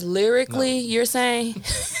far him. as lyrically, you're saying,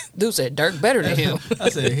 dude said Dirk better than him. I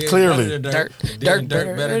said he Clearly. better than Dirk, Then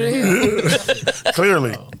Dirk better than him.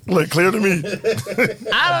 Clearly. Look clear to me.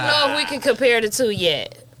 I don't know if we can compare the two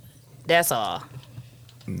yet. That's all.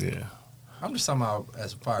 Yeah. I'm just talking about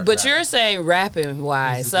as far as But rap. you're saying rapping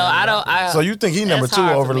wise, so I don't. So you think he number That's 2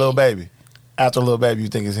 hard over for Lil me. Baby? After Lil Baby, you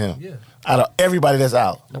think it's him? Yeah. Out of everybody that's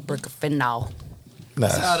out. a brick of fentanyl. It's Nah.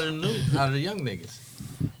 out of the new, out of the young niggas.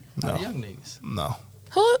 Out No. of young niggas. No.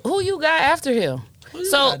 Who you got after him? Who you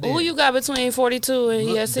So got who there? you got between 42 and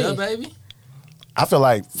Look, ESC? Duh, baby. I feel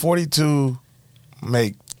like 42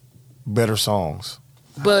 make better songs.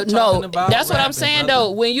 But I'm no, talking about that's what I'm rapping, saying brother.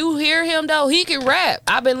 though. When you hear him though, he can rap.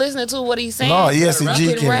 I've been listening to what he's saying. No, He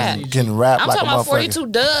ESCG can rap. can rap I'm like talking a about motherfucker. 42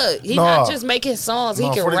 Doug. He No. not just making songs. He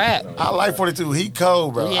No, can 40 rap. I like 42. He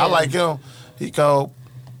cold, bro. Yeah. I like him. He cold.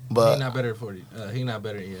 He But not better than 40. He not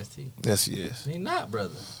better than EST. yes, he is. He not,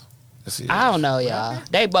 brother. Yes, he is. I don't know, y'all.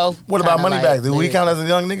 They both. What about kinda Moneybagg? like Do he lyrics. count as a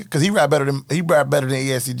young nigga? Because he rap better than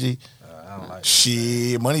ESCG. I don't like.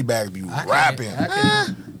 Shit, Moneybagg be I can't- rapping. I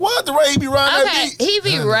can't- What the way he be riding Okay, that beat? he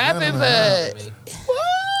be rapping, but I mean,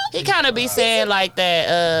 he kind of be saying like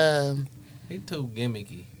that. he too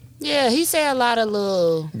gimmicky. Yeah, he say a lot of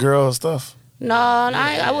little. Girl stuff. No,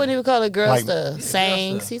 I wouldn't even call it girl Like- stuff.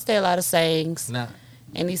 Sayings. stuff. He say a lot of sayings, Nah.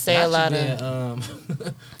 and he say a lot of.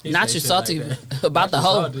 he Not say you shit salty like that. about the Not you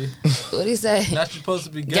hoe. salty. What he say? Not you supposed to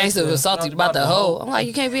be Gangster was salty about the hoe. I'm like,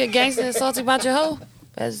 you can't be a gangster and salty about your hoe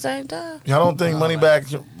at the same time. Y'all don't think Moneybagg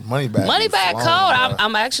Moneybagg be Cold. flowing, bro.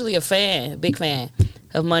 I'm actually a fan, big fan.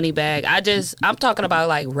 of Moneybag. I'm talking about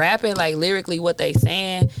like rapping, like lyrically what they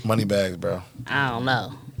saying. Money bags, bro. I don't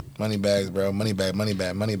know. Money bags, bro. Money bag, money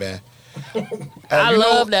bag, money bag. I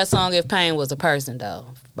love that song If Pain Was a Person though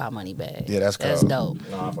by Moneybag. Yeah, that's That's cool. dope.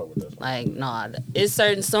 Nah, I fuck with this. Like, nah, it's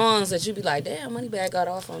certain songs that you be like, damn, Moneybag got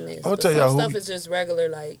off on this. I'ma But tell y'all some who- stuff is just regular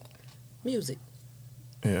like music.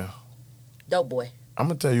 Yeah. Dope boy. I'm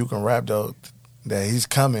gonna tell you who can rap though. That he's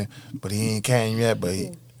coming, but he ain't came yet. But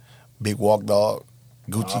he, Big Walk Dog,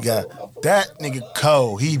 Gucci guy. That nigga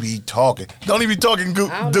cold. He be talking. Don't he be talking, I don't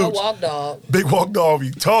know dude? Walk Dog. Big Walk Dog be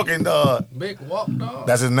talking, dog. Big walk, dog.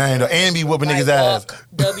 That's his name though. And be whooping Like niggas ass. Walk,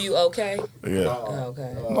 W-O-K. Yeah. Oh,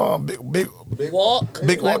 okay. No, big Walk.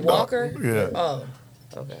 Big like Walk Dog. Walker. Yeah. Oh.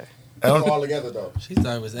 Okay. I don't- All together though. She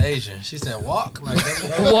thought it was Asian. She said walk. Like,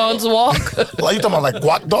 that's One's Walk. Like you talking about like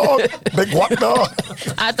Guac Dog? Big Guac Dog?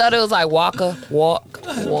 I thought it was like Walker. Walk.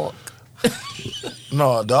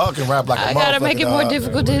 No, dog can rap like a I gotta make it more dog.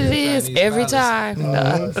 difficult than it is every time.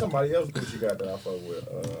 Somebody else Gucci got that I fuck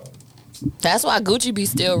with. That's why Gucci be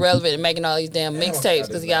still relevant and making all these damn mixtapes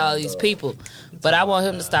because he got all these people. But I want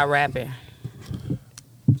him to stop rapping.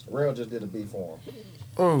 Rail just did a beat for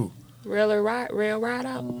him. Ooh. Rail Ride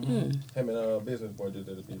Out? Him and Business Boy just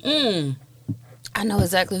did a beat for him. I know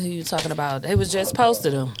exactly who you're talking about. They was just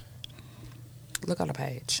posted him. Look on the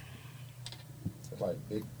page. It's like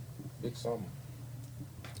big something.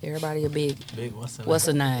 Everybody a big. big. What's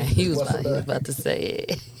the name? He was What's the name? about to say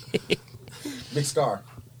it. Big Scar.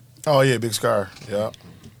 Oh yeah, Big Scar. Yeah.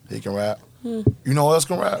 He can rap. You know who else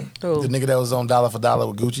can rap? Who? The nigga that was on Dollar for Dollar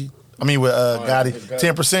with Gucci. I mean with Gotti. his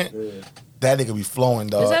Gotti. 10%. Yeah. That nigga be flowing,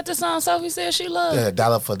 dog. Is that the song Sophie said she loved? Yeah,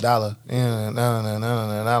 dollar for dollar. Yeah,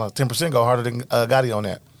 no. 10% go harder than Gotti on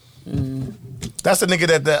that. That's the nigga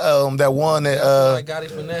that one that Like Gotti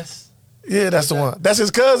Finesse. yeah, that's the one. That's his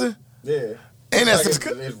cousin. Yeah. And that's It's his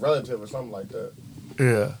like his relative or something like that.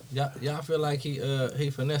 Yeah. Y'all feel like he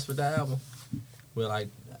finessed with that album? With like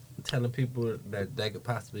telling people that they could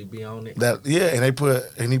possibly be on it. That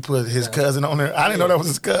and he put his cousin on there. I didn't know that was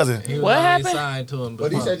his cousin. He was What already happened? signed to him,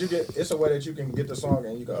 But he before. said it's a way that you can get the song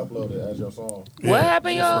and you can upload it as your song. What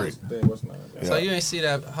happened, y'all? Then what's not? So you ain't see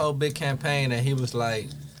that whole big campaign that he was like,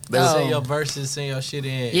 Oh. send your verses, send your shit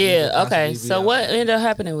in. Yeah, okay. Possibly be So on what it. ended up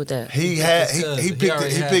happening with that? He already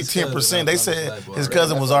had picked his 10%. cousin They on said Playboy. his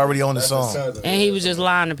cousin was already on the That's his song. cousin. And he was just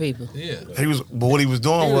lying to people. Yeah. But what he was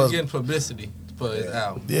doing He was was getting publicity for his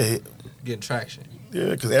album, yeah, getting traction.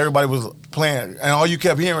 because everybody was playing, and all you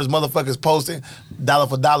kept hearing was motherfuckers posting dollar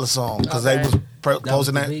for dollar song because they Okay. was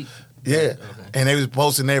posting the that. beat? Yeah, and they was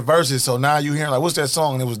posting their verses. So now you hearing like, what's that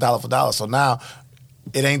song? And it was dollar for dollar. So now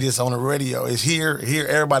it ain't just on the radio. It's here.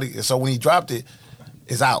 Everybody. So when he dropped it,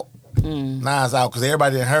 it's out. Now it's out because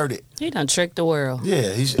everybody done heard it. He done tricked the world.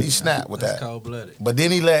 Yeah, he snapped with That's that. cold blooded. But then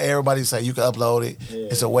he let everybody say you can upload it.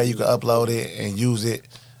 It's a way you can upload it and use it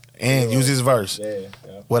and use his verse Yeah.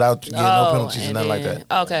 without getting no penalties and nothing like then-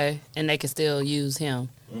 that. Okay, and they can still use him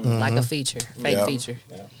like a feature, fake Yeah. feature.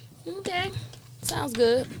 Okay, sounds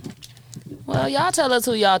good. Well, y'all tell us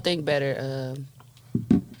who y'all think better,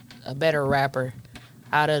 a better rapper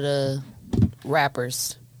out of the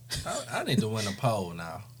rappers. I need to win a poll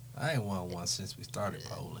now. I ain't won one since we started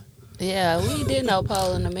polling. Yeah, we did no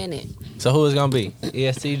poll in a minute. So who is gonna be?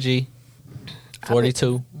 ESTG,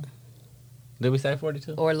 42. Did we say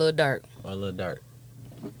 42? Or Lil Durk. Or Lil Durk?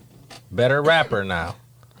 Better rapper now.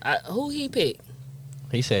 Who he picked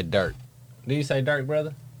He said Durk. Did you say Durk,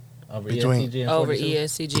 brother? Over Between- ESTG and over 42?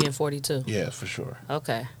 ESTG and 42? Yeah, for sure.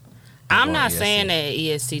 Okay. I'm going not ESTG. saying that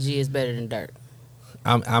ESTG is better than Durk.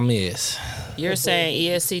 I'm is. You're saying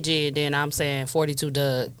ESTG, and then I'm saying 42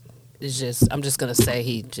 Doug is just. I'm just gonna say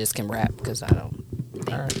he just can rap because I don't.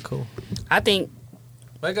 All right, cool. I think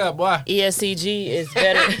Wake up, boy. ESTG is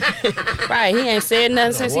better. Right? He ain't said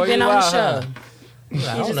nothing since he Where been you on the at, show. huh? I just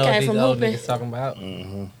don't know came what these from old hooping. niggas talking about.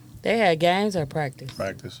 They had games or practice.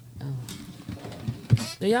 Practice.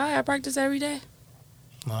 Do y'all have practice every day?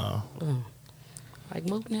 No. Like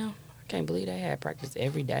Mook now? I can't believe they had practice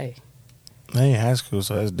every day. They ain't high school,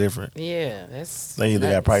 so that's different. Yeah, that's. They either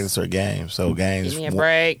got nuts. practice or games. So games Give me a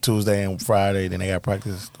break. Tuesday and Friday, then they got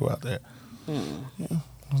practice throughout there. Yeah,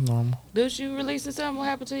 that's normal. Dude, you releasing something? What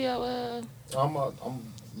happened to your? I'm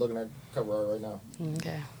looking at cover art right now.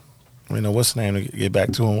 Okay. We know what's the name to get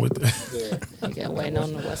back to him with. Yeah. You got waiting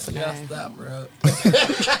on the what's the Yeah, name? stop, bro.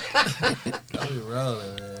 Don't be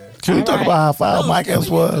rolling, man. Can we talk about how foul Mike Epps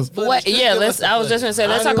was? What? Yeah, let's. I was just gonna say,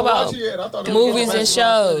 let's talk about movies and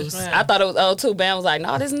shows. I thought it was old too. Bam was like,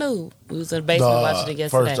 no, this new. We was in the basement watching it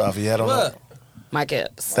yesterday. First off, he had on What? Mike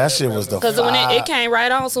Epps. That shit was the Because when fire. it came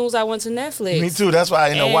right on as soon as I went to Netflix. Me too. That's why I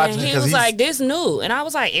ended up And watching it. he Because was like, this new. And I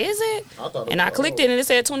was like, is it? And I clicked it and it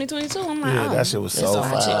said 2022. I'm like, yeah, oh, that shit was that's so on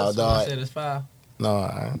my chest. foul, You dog. said it's 5. No,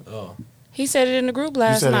 I, Oh, He said it in the group you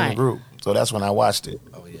last said it in night. the group. So that's when I watched it.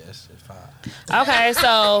 oh yeah, it's 5. Okay,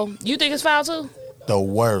 so you think it's foul too? The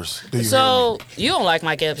worst. Do you So you don't like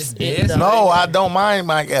Mike Epps? Yes. though. hear me? No, I don't mind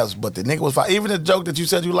Mike Epps, but the nigga was foul. Even the joke that you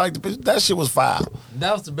said you liked, that shit was foul.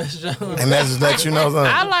 That was the best joke. And that's just let you know something.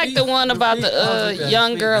 I like the one about I the was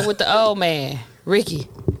young girl with the old man, Ricky.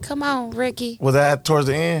 Come on, Ricky. Was that towards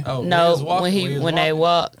the end? Oh, No, was walking, when he was they walking.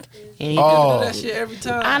 walk and he Oh. Do that shit every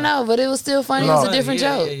time. I know, but it was still funny. It was a different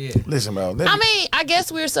yeah, joke. Yeah, yeah. Listen, bro. I mean, I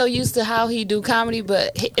guess we're so used to how he do comedy,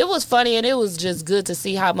 but it was funny and it was just good to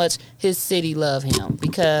see how much his city love him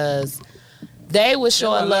because they was They wasn't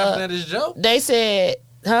showing laughing love. at his joke. They said,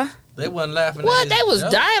 huh? They wasn't laughing What? at his They was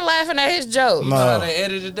joke. dying laughing at his joke. You know how they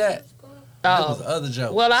edited that? That was Oh, other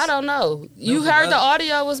jokes. well, I don't know. You was heard the other-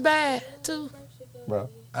 audio was bad too.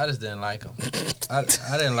 I just didn't like him. I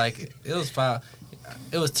didn't like it. It was foul.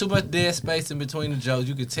 It was too much dead space in between the jokes.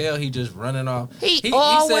 You could tell he just running off. He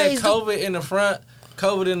always said COVID in the front,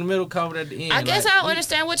 COVID in the middle, COVID at the end. I guess Like, I don't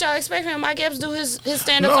understand what y'all expect from him. Mike Epps do his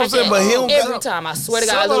stand up No, I'm like saying, that but he don't every got- time. I swear to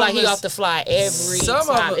God, Some it look of like them he is- off the fly every Some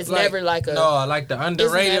of time. them, It's never like a. No, like the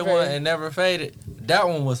underrated never- one and never faded. That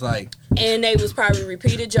one was like, And they was probably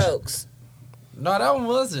repeated jokes. no, that one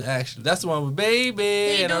wasn't actually. That's the one with baby.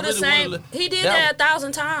 He and do I the really same. wanna- He did that that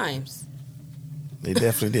 1,000 times. They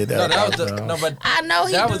definitely did No, that. that was the, bro. no, but I know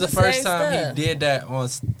he that do was the same first time stuff. he did that on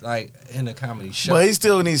like in a comedy show. But he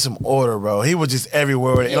still needs some order, bro. He was just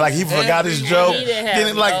everywhere. with it. Like he forgot his joke. He didn't Then have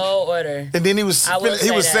it, like, no order. and then he was I will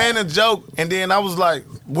say saying a joke, and then I was like,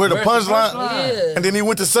 "Where the Where's the punchline?" punchline? Yeah. And then he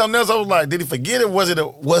went to something else. I was like, "Did he forget it?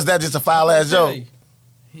 Was that just a foul ass joke?"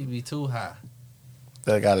 He be too high.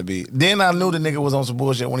 That gotta be. Then I knew the nigga was on some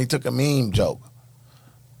bullshit when he took a meme joke.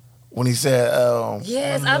 When he said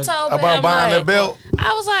Yes, I told about him, buying like, the belt.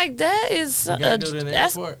 I was like, that is. gotta do it in the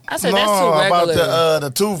That's, airport. I said, that's too about regular. the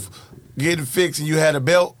tooth getting fixed and you had a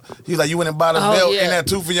belt. He was like, you went and bought a belt and that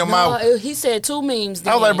tooth in your mouth. He said 2 memes.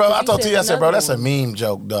 I was like, bro, then, I 'cause told he you, I said, bro, another that's a one. meme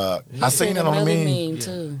joke, dog. I He seen said that on the another meme.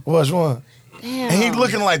 too. Which one? Damn. And he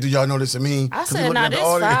looking like, do y'all know this a meme? I 'Cause he said, looking nah, at the this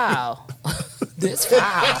audience. foul. This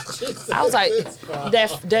foul. I was like,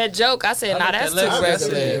 that joke. I said, nah, that's too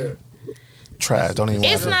regular. Trash. Don't even.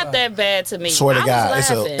 It's watch it. not that bad to me. Swear to I God, was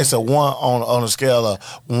laughing. it's a 1 on a scale of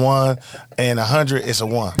 1 and 100. It's a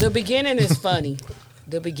 1. The beginning is funny.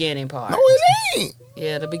 The beginning part. No, it ain't.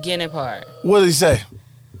 Yeah, the beginning part. What did he say?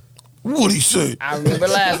 What did he say? I remember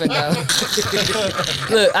laughing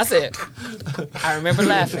though. Look, I said, I remember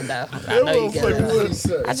laughing though. I know you get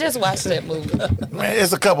it. I just watched that movie. Man,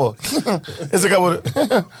 it's a couple. It's a couple.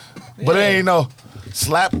 But it ain't no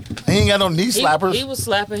slap. He ain't got no knee slappers. He was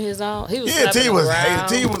slapping his own. He was Yeah, slapping T was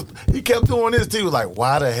around. he kept doing this. T was like,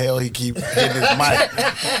 why the hell he keep hitting his mic?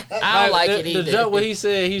 I don't like the, it either. The joke where he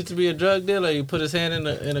said he used to be a drug dealer, he put his hand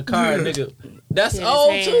in a car, nigga. That's Hit his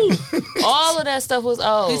old hand. too. All of that stuff was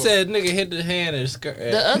old. He said nigga hit the hand and skirt.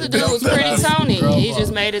 the other dude was Pretty Tony. He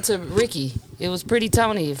just made it to Ricky. It was Pretty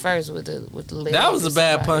Tony at first with the leg. That was a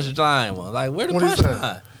bad punchline one. Like where the What he said?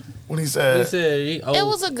 punchline? When he He said, said he owed, It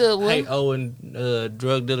was a good one. hate owing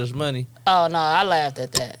drug dealers money. Oh no, I laughed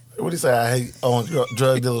at that. what he say? I hate on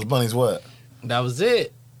drug dealers' money's what? That was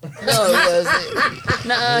it. No, it wasn't.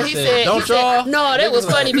 Nuh-uh, he said. "Don't he said- y'all?" No, that was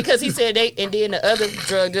funny because he said they, and then the other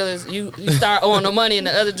drug dealers, you start owing the money, and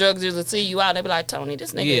the other drug dealers will see you out. They be like, Tony,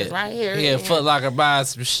 this nigga is right here. Yeah, Foot Locker buying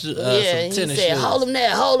some, Yeah, some and he tennis said, shoes. hold him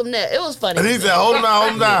there, hold him there. It was funny. And he said, hold him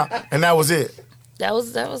down, and that was it. That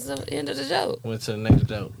was the end of the joke. Went to the next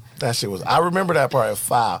joke. That shit was. I remember that part at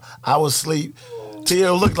 5. I was asleep.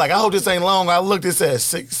 Tia looked like, I hope this ain't long. I looked. It said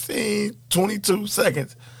 16, 22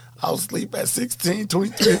 seconds. I was asleep at 16,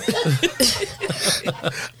 23.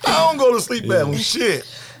 I don't go to sleep at shit.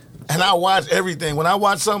 And I watch everything. When I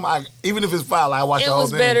watch something, even if it's foul, I watch It the whole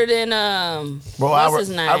was thing. better than Bro, what's his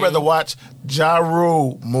name? I'd rather watch Ja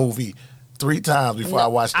Rule movie 3 times before I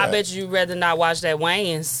watch that. I bet you'd rather not watch that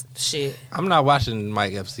Wayne's shit. I'm not watching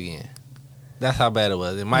Mike Epps again. That's how bad it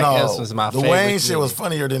was. And Mike no, Epps was my the favorite. Wayne shit nigga. was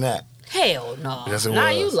funnier than that. Hell no. Yes, it Nah,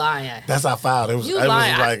 was. you lying. That's how foul it was. You It was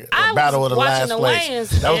lying. like I a battle was of the watching last the place.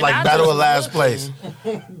 Wayans, That was and like I battle just of last looking. place.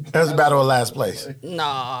 That was battle of last place.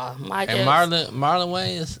 Nah, Mike And Epps. Marlon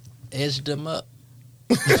Wayans edged him up.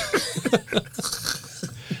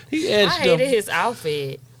 He I edged hated him. his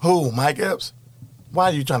outfit. Who? Mike Epps? Why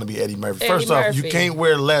are you trying to be Eddie Murphy? Eddie First off, Murphy. you can't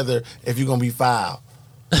wear leather if you're gonna be foul.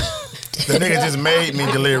 The nigga just made me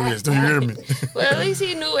delirious. Do you hear me? Well, at least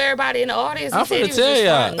he knew everybody in the audience. He I'm said finna he was tell just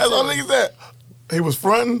y'all. fronting, That's too. all niggas said. He was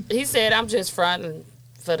fronting. He said, I'm just fronting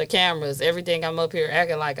for the cameras. Everything I'm up here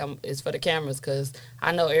acting like is for the cameras because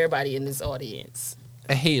I know everybody in this audience.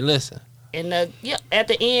 Hey, listen. And at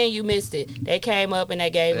the end, you missed it. They came up and they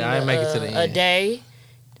gave him I didn't make it to the a end. day.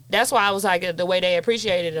 That's why I was like, the way they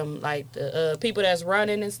appreciated him, like the people that's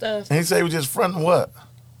running and stuff. And he said he was just fronting what?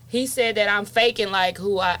 He said that I'm faking like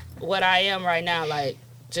what I am right now, like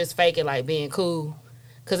just faking like being cool.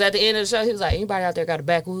 Cause at the end of the show, he was like, anybody out there got a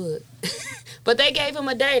backwood? But they gave him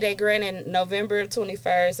a day. They granted November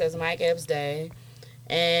 21st as Mike Epps Day,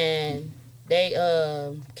 and they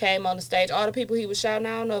came on the stage. All the people he was shouting,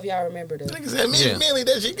 I don't know if y'all remember this. Nigga said, Millie, Yeah. Millie,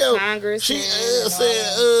 there she go. Congress. She and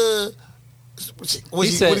said, what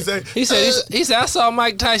he say? He said, I saw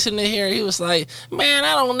Mike Tyson in here. He was like, man,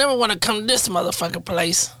 I don't never want to come to this motherfucking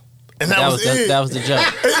place. And that was it. That was the joke.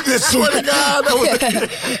 He just swear to God, that was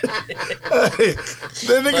hey,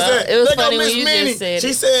 the nigga said, it was "There go funny when Miss you Minnie." just said She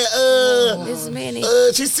it. said, Miss Minnie.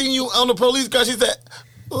 she seen you on the police car. She said,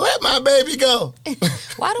 let my baby go.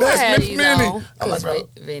 Why do I That's have Miss these Minnie. on? I'm like, Because bro.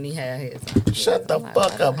 Vinny had his. Shut the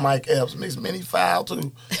fuck up, Mike Epps. Miss Minnie foul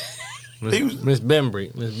too. He was- Miss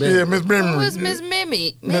Bembry. Miss Bembry. Yeah, Miss Bimmery. Who was Miss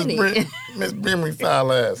Mimi? Miss Minnie. Miss Bimmery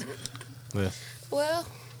foul ass. Well,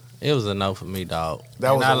 It was enough for me, dog.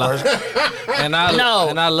 That was the worst. And I No.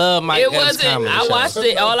 and I love Mike it Epps' wasn't. comedy I show. watched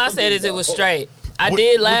it. All I said is it was straight. I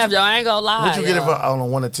did laugh, though. I ain't gonna lie. What'd you get it y'all. for on a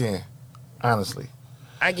 1 to 10? Honestly.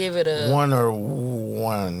 I give it a. 1 or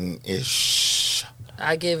 1-ish.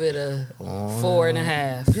 I give it a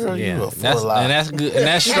 4.5. Girl, you Yeah, a full lie. and that's good, and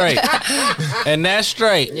that's straight, and that's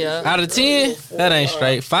straight. Yeah. Out of 10, that ain't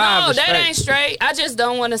straight. 5 No, is that straight. ain't straight. I just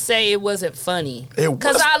don't want to say it wasn't funny. It was.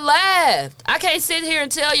 Because I laughed. I can't sit here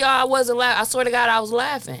and tell y'all I wasn't laughing. I swear to God, I was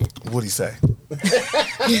laughing. What'd he say?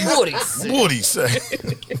 What he said. What'd he say?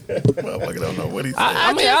 Motherfucker don't know what he said.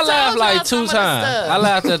 I mean, just I laughed told like y'all 2 some of the times. stuff. I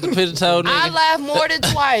laughed at the pit toe I nigga. laughed more than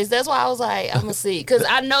twice. That's why I was like, I'm going to see. Because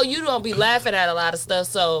I know you don't be laughing at a lot of stuff,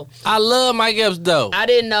 so I love Mike Epps though. I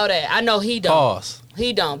didn't know that. I know he don't. Pause.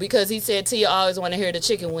 He don't because he said Tia always want to hear the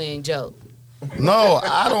chicken wing joke. No,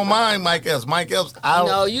 I don't mind Mike Epps. Mike Epps, I don't.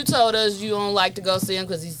 No, you told us you don't like to go see him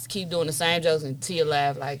because he keep doing the same jokes and Tia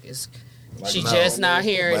laugh like it's she no. just not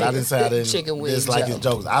hearing But it. I didn't say I didn't chicken wing dislike his joke.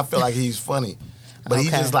 jokes. I feel like he's funny. But he's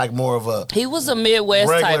Okay. just like more of a He was a Midwest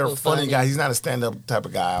type regular of funny guy. He's not a stand-up type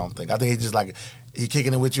of guy, I don't think. I think he's just like, he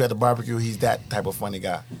kicking it with you at the barbecue. He's that type of funny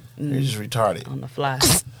guy. He's just retarded. on the fly.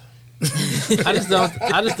 I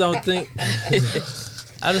just don't think.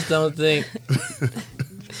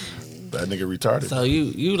 That nigga retarded. So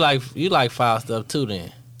you like foul stuff too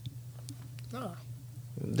then? No.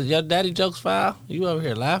 Your daddy jokes foul? You over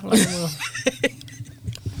here laughing like one?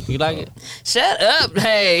 You like it? Shut up,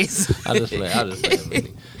 Hayes. I just play.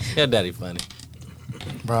 Your daddy funny.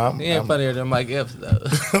 Bro, He ain't funnier than Mike Epps though.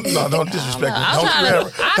 No, don't disrespect him. I'm trying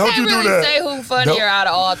Don't to. I you can't do really that. say who funnier Don't- out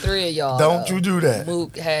of all three of y'all. Don't though. you do that.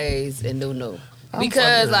 Mook, Hayes, and Nunu. I'm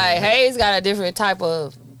Because funnier like than Hayes got a different type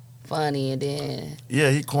of funny, and then Yeah,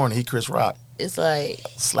 he corny. He Chris Rock. it's like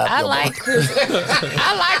Slap I your like butt. Chris.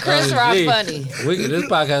 I like Chris Rock Gee, funny. This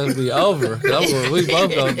podcast will be over. We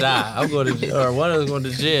both gonna die. I'm going to, or one of us going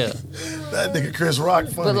to jail. That nigga Chris Rock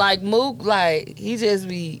funny. But like Mook, like he just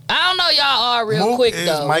be. I don't know. Y'all are real Mook quick is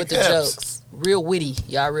though Mike with the Epps. jokes. Real witty.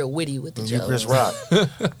 Y'all real witty with the you jokes. Chris Rock.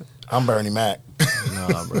 I'm Bernie Mac. No,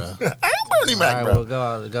 bro. I'm Bernie All Mac, right, bro.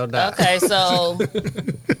 well, go die. Okay, so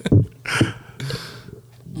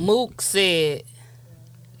Mook said,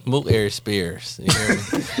 Mook Eric Spears. You hear me?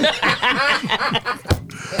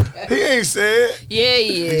 He ain't said. "Yeah,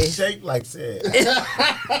 He yeah." shaped like said.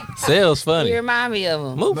 Sales You funny. remind me of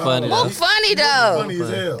him. Mook funny though. Mook funny though. Funny as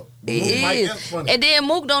hell. He Mike is. Epps funny. And then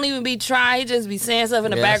Mook don't even be trying. He just be saying stuff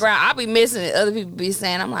in the Yes. background. I be missing it. Other people be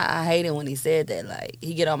saying, I'm like, I hate it when he said that. Like,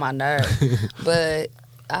 he get on my nerve. But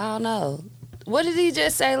I don't know. What did he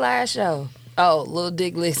just say last show? Oh, Lil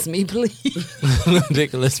Dick list me, please.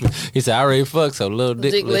 Dick list me. He said, I already fucked, so little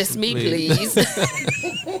dick, List me, please.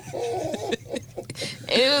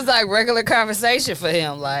 It was like regular conversation for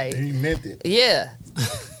him. Like, He meant it. yeah.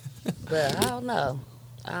 But I don't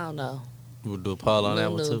know. We'll do a poll on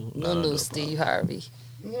that one too. No new Steve Harvey.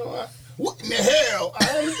 You know what? What in the hell?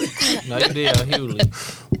 No, you did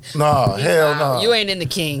Hewley. No, hell no. You ain't in the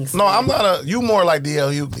Kings. No, I'm not a. You more like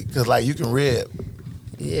DL Hughley because like you can rib.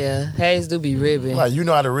 Yeah, Hayes do be ribbing. Like you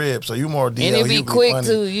know how to rib, so you more DL And it be Hughley quick funny.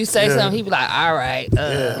 too. You say Yeah. something, he be like, "All right."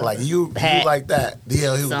 Yeah, like you Pat. like that.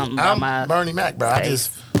 DL Hughley. Something about my I'm Bernie Mac, bro. I face.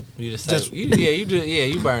 just You just say, Just- you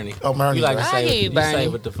Bernie. Oh, Bernie. You like to I say, hear you, you say Bernie.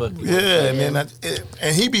 what the fuck you yeah, and then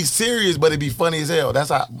and he be serious, but it be funny as hell. That's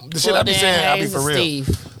how the shit I be saying. I be Hayes for and real.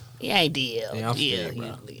 Steve. He ain't deal. Yeah, I'm Yeah, scared,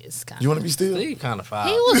 bro. he is kind You want to be still? He kind of foul.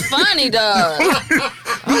 He was funny though.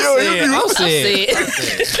 I'm Sid.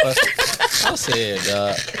 I'm saying,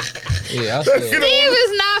 dog. Yeah, I'm saying. Steve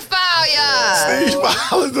is not foul, y'all. Steve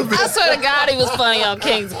Miles the I best. swear to God, he was funny on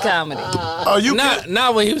Kings of Comedy. Oh, you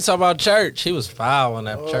Not when he was talking about church. He was foul on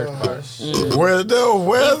that church part. Where's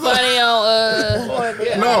the? Funny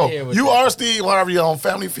on No, you are Steve Harvey on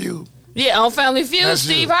Family Feud. on Family Feud. That's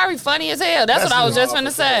Steve you. Harvey funny as hell. That's what I was you. just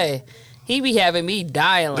finna say. He be having me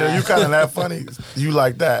dying Yeah, you laughing. kind of that funny. You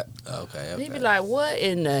like that? Okay. He be like, "What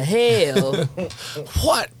in the hell?"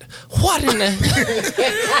 What? What in the?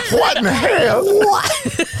 What in the hell?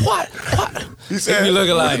 What? He He said. be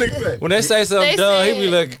looking what the like nigga say? when they say something They dumb, he be said-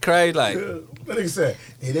 looking crazy like. What nigga said?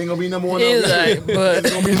 It ain't gonna be number one. He's on like, but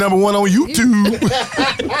It's gonna be number one on YouTube.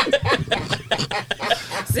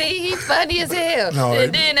 see, he funny as hell. No,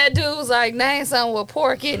 And then that dude was like, "Name something with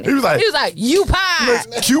pork in it." He was like- "You pie."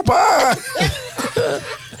 Coupon.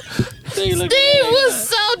 Steve Steve was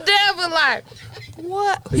so devil like,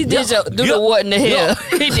 what? He did the what in the hell.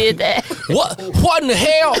 He did that. What? What in the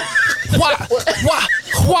hell?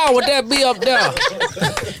 Why would that be up there?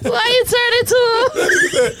 Why you turn it to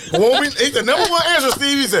him? Won't be. It's the number one answer,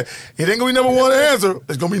 Steve. He said it ain't gonna be number one answer.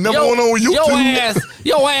 It's gonna be number one on YouTube.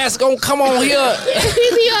 Your ass gonna come on here. He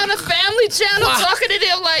be on a family channel Why? talking to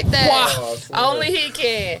them like that. Why? Only he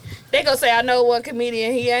can. They gonna say, I know one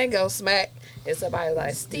comedian he ain't gonna smack. And somebody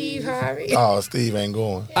like Steve Harvey. Oh, Steve ain't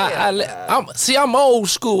going. I'm old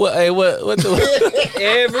school. Hey, what the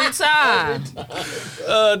Every time.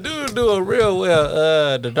 dude doing real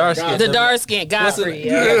well. The dark skin. The dark skin, What's it? Godfrey.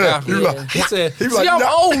 Yeah, He was like, he said, he was "See, like, I'm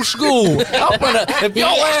no." old school. If your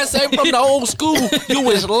ass ain't from the old school, you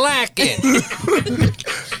was lacking."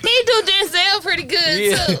 He do Denzel pretty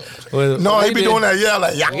good too. Well, No, he be did- doing that. Yeah,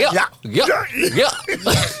 like Yeah.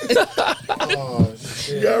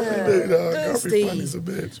 Every day, dog. Godfrey Steve. funny as a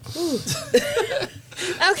bitch.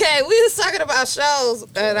 Okay, we was talking about shows,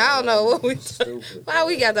 and I don't know why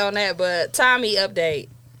we got on that, but Tommy update.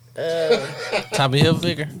 Tommy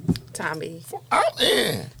Hilfiger. Tommy. I'm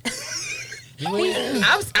in.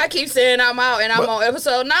 I keep saying I'm out, and I'm on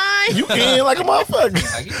episode 9. You in like a motherfucker.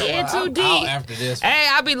 In too I'm deep. out after this. Hey,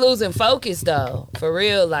 I be losing focus though, for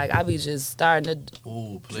real. Like I be just starting to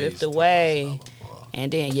Ooh, please. drift away,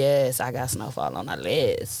 and then yes, I got Snowfall on the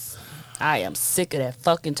list. I am sick of that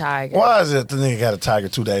fucking tiger. Why is it the nigga got a tiger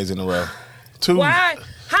 2 days in a row? Why?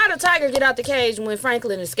 How did Tiger get out the cage when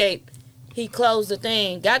Franklin escaped? He closed the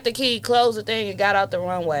thing, got the key, closed the thing, and got out the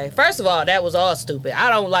runway. First of all, that was all stupid. I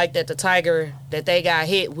don't like that the tiger, that they got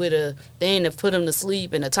hit with a thing to put him to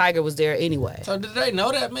sleep, and the tiger was there anyway. So did they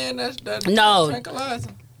know that man? That No.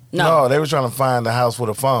 tranquilizer. No. No, they was trying to find the house with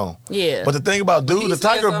a phone. Yeah. But the thing about dude, He the said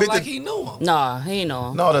tiger something bit like the he knew him. Nah, he ain't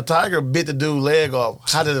know. no, the tiger bit the dude leg off.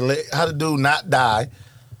 How did the dude not die?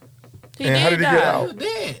 He And did how did he die. get He out? was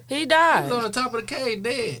dead. He He was died. on the top of the cage,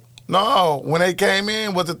 dead. No, when they came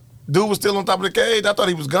in, was the dude was still on top of the cage? I thought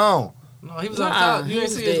he was gone. No, he was on Nah, top. he You didn't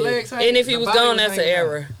was see his dead. legs hanging? And if he The was body gone, that's an hanging down.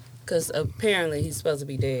 error. Because apparently he's supposed to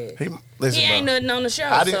be dead. Listen, He ain't bro. nothing on the show,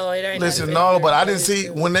 I so it ain't didn't listen. nothing. No, but I didn't see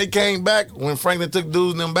when they came back. When Franklin took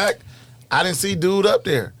dudes and them back, I didn't see dude up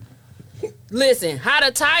there. Listen, how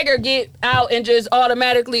the tiger get out and just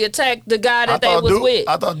automatically attack the guy that they was with?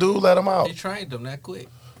 I thought dude let him out. He trained him that quick.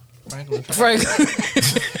 Franklin trained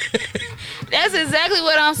Frank. That's exactly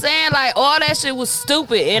what I'm saying. Like all that shit was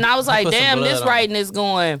stupid, and I was like, put some "Damn, blood this on writing is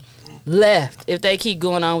going left if they keep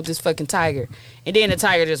going on with this fucking tiger." And then the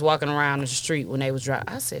tiger just walking around the street when they was driving.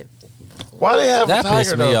 I said, Why they have That a tiger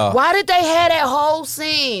pissed me though? off. "Why did they have that whole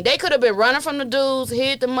scene? They could have been running from the dudes,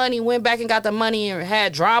 hid the money, went back and got the money, and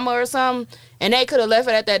had drama or something. And they could have left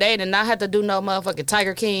it at that day and not had to do no motherfucking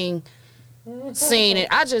Tiger King scene. And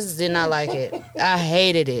I just did not like it. I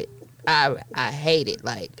hated it. I hate it.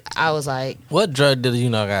 Like I was like What drug dealer you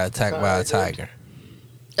know got attacked by a tiger?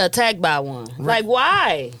 attacked by one. Like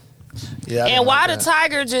why? Yeah, I And didn't why like the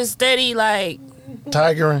tiger just steady like that.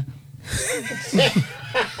 Tigering?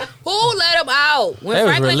 who let him out when They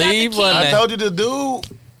was Franklin got the relieved, key? wasn't I they? told you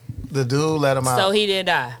the dude let him out. So he didn't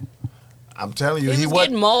die. I'm telling you, He was wasn't-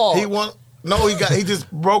 getting mauled. He won. No, he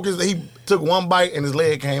just broke his. He took one bite and his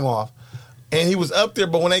leg came off, and he was up there.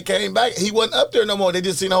 But when they came back, he wasn't up there no more. They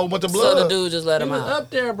just seen a whole bunch of blood. So the dude just let He him was out. up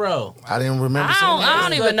there, bro. I didn't remember I seeing that.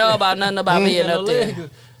 don't even know about nothing about being up there.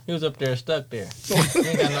 He was up there stuck there. He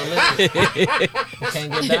ain't got no legs. He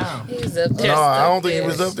can't get down. He's up there. No, I stuck don't think he there.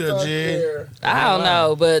 was up there, G. I don't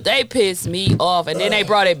know, but they pissed me off, and then they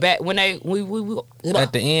brought it back when At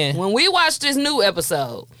the end. when we watched this new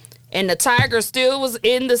episode, and the tiger still was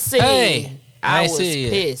in the scene. Hey, I I ain't was see it.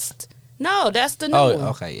 pissed. No, that's the new Oh, one.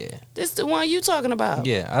 okay, yeah. This the one you talking about.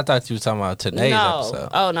 Yeah, I thought you were talking about today's no. episode.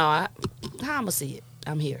 Oh no. How I'ma see it?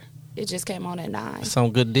 I'm here. It just came on at 9.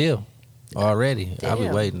 Some good deal already. I'll be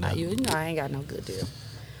Damn. waiting. Now. You know I ain't got no good deal.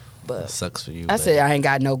 But Sucks for you. I buddy. said I ain't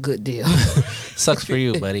got no good deal. Sucks for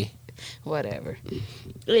you, buddy. Whatever.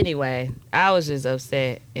 Anyway, I was just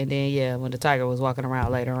upset. And then, when the tiger was walking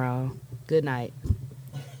around later on, good night.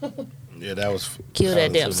 Yeah, that was Kill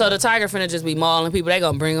that damn. was- So the tiger finna just be mauling people. They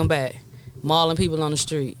gonna bring them back. Mauling people on the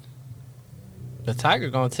street. The tiger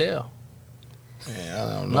gonna tell. Man,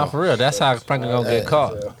 I don't No, know. for real. That's how Franklin gonna get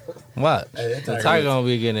caught. What? Hey, that The tiger tiger is- gonna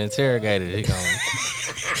be getting interrogated. He gonna.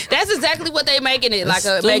 That's exactly what they making it. That's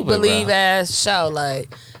like a stupid, make-believe bro. ass show.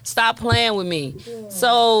 Like, stop playing with me.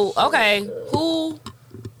 So, okay, who...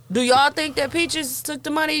 Do y'all think that Peaches took the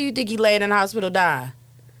money? Or you think he laid in the hospital dying?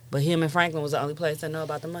 But him and Franklin was the only place that know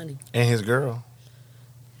about the money. And his girl.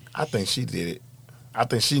 I think she did it. I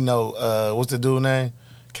think she know what's the dude name?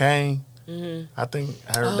 Kane. Mm-hmm. I think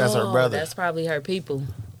that's her brother. That's probably her people.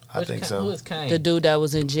 I think Who so. is Kane? The dude that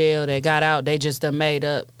was in jail that got out, they just done made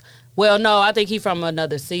up. Well, no, I think he from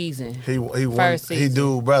another season. He won, First he season.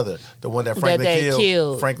 dude brother, the one that Franklin they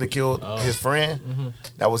killed. Franklin killed his friend.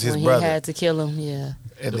 That was his When brother. he had to kill him, yeah.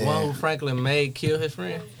 And The then, one who Franklin made kill his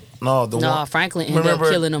friend. no, the No, one Franklin ended Remember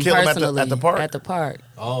up killing him kill him at the- personally at the park? At the park.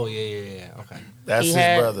 Oh yeah. Okay. that's he his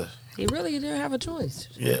had- brother. He really didn't have a choice.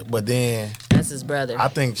 Yeah, but then That's his brother. I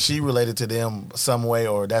think she related to them some way,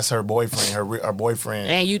 or that's her boyfriend, her boyfriend.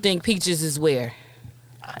 And you think Peaches is where?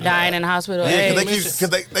 Dying in the hospital? Yeah, AIDS? because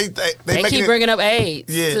they They making keep it- bringing up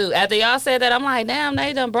AIDS Yeah. too. After y'all said that, I'm like, damn,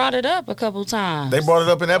 they done brought it up a couple times. They brought it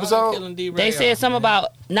up in the episode. Killing D. They Ray said off, something man.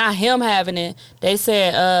 about not him having it. They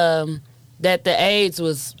said that the AIDS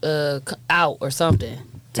was out or something,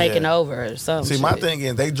 taking Yeah. over or something. See, my thing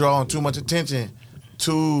is they drawing too much attention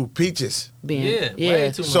to Peaches. Yeah, yeah.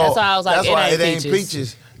 way too much. So That's why I was like, that's it why ain't it ain't Peaches.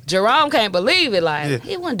 Peaches. Jerome can't believe it. Like Yeah.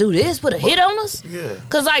 he wouldn't do this, put a hit on us. Yeah.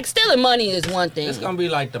 Cause like stealing money is one thing, It's gonna be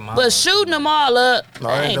like the mom. but shooting them all up, No,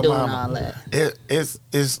 they it ain't ain't the doing mama. all that.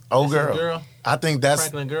 It's old girl. girl, I think that's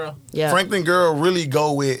Franklin girl. Yeah. Franklin girl really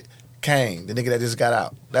go with Kane, the nigga that just got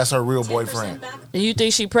out. That's her real boyfriend. Do you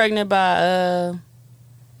think she pregnant by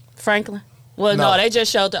Franklin? Well, no, No. they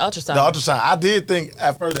just showed the ultrasound. The ultrasound. I did think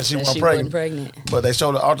at first that she that wasn't she pregnant, wasn't pregnant. but they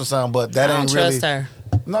showed the ultrasound. But that I don't ain't really. trust her.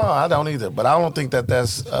 No, I don't either. But I don't think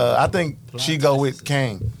that's. I think she go with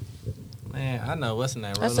Kane. Man, I know what's the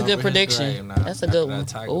name. That's a Rolling good over his grave prediction. now. That's a After good that one.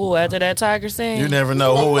 tiger. Ooh, after that tiger scene. You never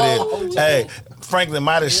know who it is. Hey, Franklin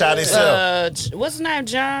might have shot himself. What's his name?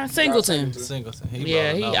 John Singleton. Singleton.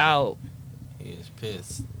 Yeah, he balling out. He is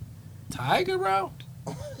pissed. Tiger, bro.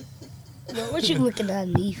 What you looking at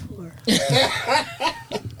me for?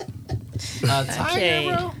 Tiger,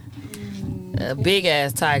 can't. bro. A big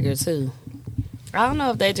ass tiger too. I don't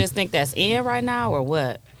know if they just think that's in right now or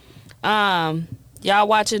what. Y'all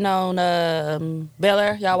watching on Bel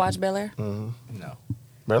Air? Y'all watch Bel Air? No,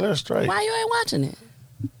 Bel Air straight. Why you ain't watching it?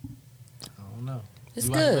 I don't know. It's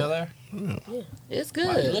You watch good. Bel Air? It's Why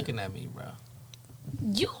you good. looking at me, bro?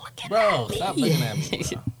 You looking Bro, stop looking at me,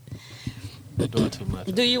 bro. You're doing too much.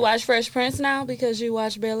 Do you watch Fresh Prince now because you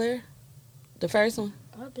watch Bel Air? The first one?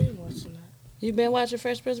 I've been watching that. You been watching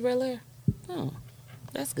Fresh Prince Bel Air? Oh,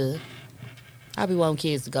 that's good. I be wanting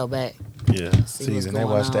kids to go back. Yeah, See what's season. They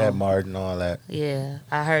going watched that on. Martin, all that. Yeah,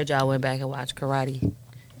 I heard y'all went back and watched Karate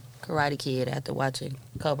Kid after watching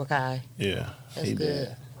Cobra Kai. Yeah, That's he good.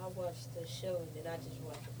 did. I watched the show and then I just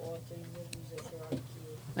watched all 3 movies of Karate Kid.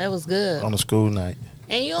 That was good. On a school night.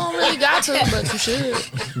 And you don't really got to, but you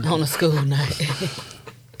should on a school night.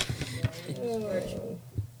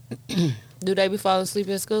 Do they be falling asleep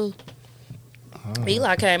at school?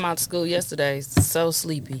 Eli came out to school yesterday, so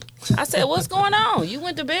sleepy. I said, "What's going on? You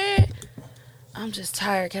went to bed?" I'm just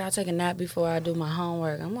tired. Can I take a nap before I do my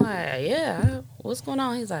homework? I'm like, "Yeah." What's going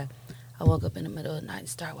on? He's like, "I woke up in the middle of the night and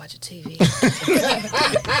started watching TV."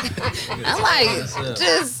 I'm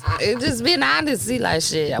like, just being honest. He like,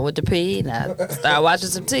 shit. I went to pee and I started watching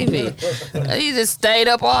some TV. He just stayed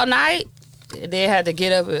up all night. They had to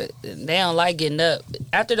get up. They don't like getting up.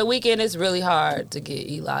 After the weekend, it's really hard to get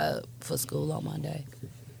Eli up for school on Monday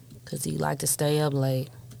because he like to stay up late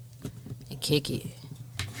and kick it.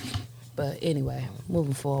 But anyway,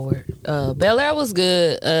 moving forward. Bel Air was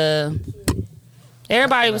good.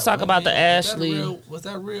 Everybody was talking about the Ashley. Was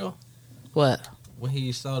that real? What? When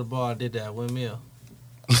he saw the ball and did that windmill.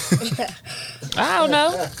 I don't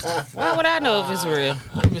know. Why would I know if it's real?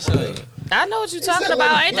 Let me show you. I know what you're talking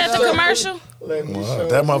about. Ain't that the commercial? Well,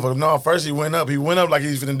 that motherfucker. No, first he went up. He went up like he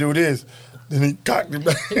was finna do this. Then he cocked it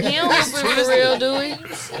back. He don't hoop for real, do he?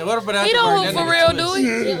 And what about He don't hoop for real, do he?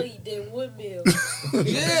 Hell, he did windmill.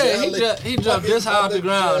 Yeah, he jumped this high off the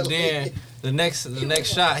ground. Then the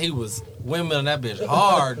next shot, he was windmilling that bitch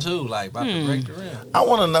hard too, like about to break the rim. I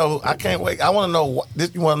want to know. I can't wait. I want to know.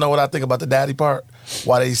 You want to know what I think about the daddy part?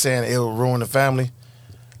 Why they saying it will ruin the family?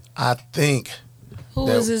 I think. Who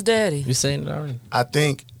That- was his daddy? You saying it already? I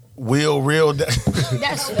think real.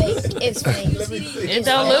 That's fake. It's fake. It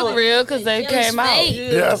don't look real because they came out.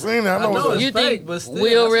 Yeah, I seen that. I know. it's You fake, think but still,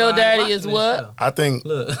 Will that's Real why I Daddy watching is this what? show. I think.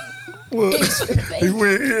 Look, Look, he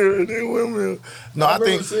went here and then windmill. No, I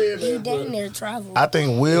think. You damn near travel. I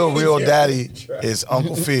think real daddy is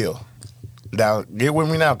Uncle Phil. Now, get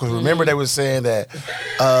with me now, because remember they were saying that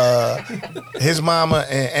his mama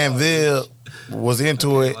and Vil was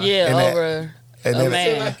into it. Yeah, and that- over and a then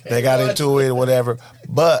man. they got into it or whatever.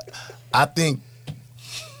 But I think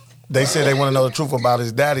they said they want to know the truth about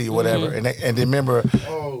his daddy or whatever. And then remember,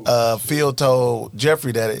 Phil told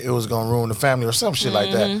Jeffrey that it was going to ruin the family or some shit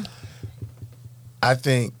like that. I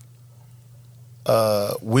think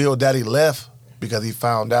Will Daddy left because he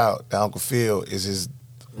found out that Uncle Phil is his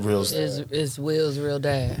real. Is Will's real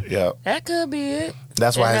dad. Yeah, That could be it.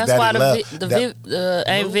 that's why And his daddy left.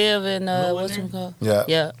 Ain't Viv and what's him called? Yeah.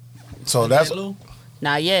 Yeah, So that's Lou?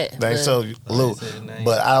 not yet. they but so Lou, say his name.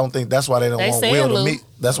 but I don't think that's why they don't They want said Will to Lou. meet.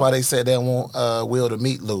 That's why they said they don't want Will to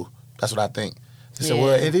meet Lou. That's what I think. They said, Yeah.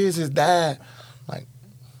 well, it is his dad.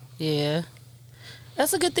 Yeah,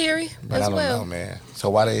 that's a good theory But as I don't well, know, man.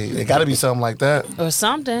 So why it got to be something like that? or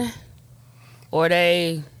something, or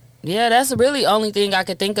they. Yeah, that's the really only thing I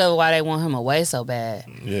could think of why they want him away so bad.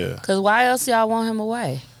 Yeah. Cause why else y'all want him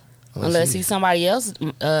away? Unless he's somebody else's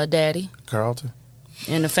daddy Carlton.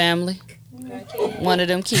 in the family, one of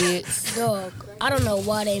them kids, Dog, I don't know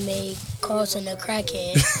why they made Carlton a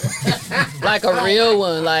crackhead. like a real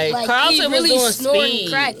one. Like Like, Carlton he really was doing snorting speed.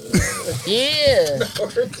 crack. Yeah.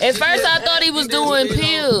 At first I thought he was doing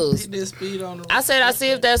pills. He did speed on the. I said I see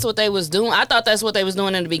if that's what they was doing. I thought that's what they was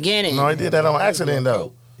doing in the beginning. No, he did that on accident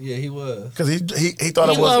though, Yeah, he was. because he thought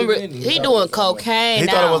it was He doing cocaine. he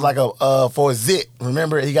now. thought it was like a for a zit.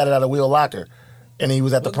 Remember, he got it out of Will Locker, and he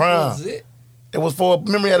was at the prom. Was it? It was for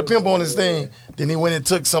remember he had a pimple on his thing. Then he went and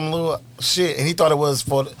took some little shit, and he thought it was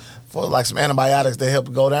for like some antibiotics that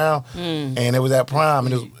helped go down. And it was at prom,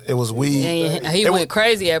 and it was weed. And he It went was-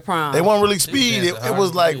 crazy at prom. They weren't really speed. danced It hard was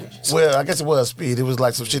as like, a bitch. well, I guess it was speed. It was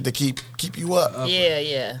like some shit to keep you up.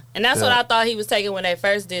 Yeah. And that's what Yeah. I thought he was taking when they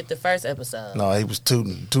first did the first episode. No, he was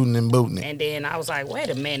tooting and booting it. And then I was like, wait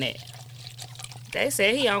a minute. They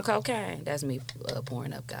said he on cocaine. That's me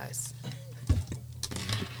pouring up, guys.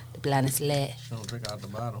 The blindest lad. Don't drink out the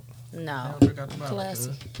bottle. No. Don't drink out the bottle.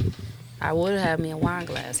 Classy. cuz. I would have me a wine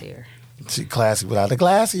glass here. She classy without the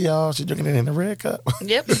glassy, y'all. She drinking it in the red cup.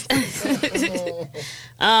 Yep.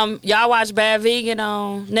 Y'all watch Bad Vegan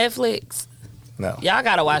on Netflix? No, Y'all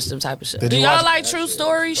gotta watch them type of shows. Did Do you y'all watch- like true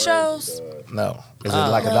story shows? no. Is it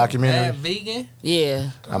like a documentary? Bad vegan. Yeah.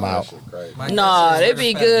 I'm out. Mike No, Tyson they said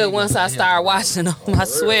be fat good vegan. once I Yeah. start watching them. I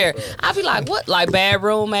swear. I be like, what? Like Bad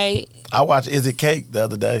Roommate? I watched Is It Cake the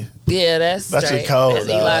other day. Yeah, that's That shit straight. cold, That's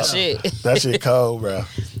Eli dog. shit. That shit cold, bro.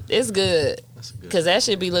 It's good. That's good. Cause that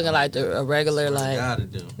should be looking like a regular What you like. gotta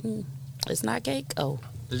do. It's not cake. Oh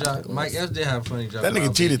Did y'all, Mike Epps did have a funny joke. That nigga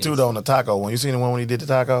about cheated vegans. too though on the taco one. You seen the one when he did the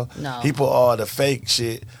taco? No. He put all the fake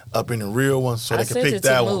shit up in the real one so I they could sent pick it to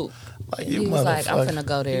that one. Mook. Like He you was like, I'm motherfucker. finna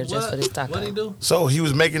go there just for this taco. What'd he do? So he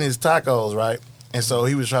was making his tacos, right? And so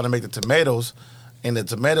he was trying to make the tomatoes. And the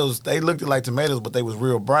tomatoes, they looked like tomatoes, but they was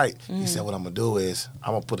real bright. He said, what I'm going to do is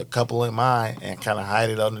I'm going to put a couple in mine and kind of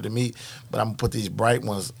hide it under the meat. But I'm going to put these bright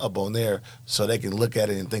ones up on there so they can look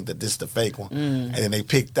at it and think that this is the fake one. And then they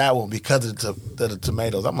picked that one because of the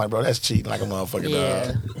tomatoes. I'm like, bro, that's cheating like a motherfucker.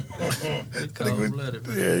 Yeah. He cold-blooded.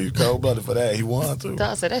 Yeah, you cold-blooded for that. He won, too.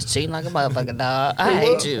 I said that's cheating like a motherfucking dog. I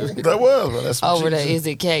hate you. That was, bro. That's what Over she there, said. is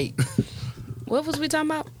it cake? What was we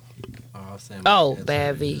talking about? Oh, I was saying Oh, Mike Epps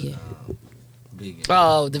Bad was, vegan. Vegan.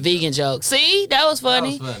 Oh, the vegan joke. See, that was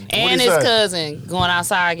funny. That was funny. And What'd he his say? cousin going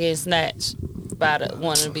outside getting snatched by the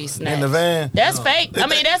wanting to be snatched. In the van. That's fake. I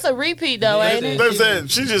mean, that's a repeat though, ain't it? They said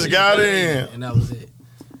she just got in. And that was it.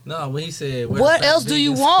 No, when he said, where What the fat else do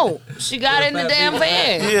you vegans- want? She got Where in the the fat damn vegans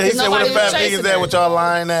van. at? Yeah, he said, where Nobody the was fat chasing niggas at her. with y'all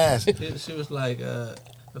lying ass? She was like, I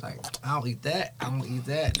don't eat that. I don't eat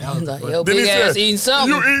that. That was Like, funny. yo, Then big he ass said, eating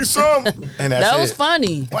something. You eat something. And that's That was it.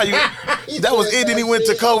 funny. Why you? That was it. Then he went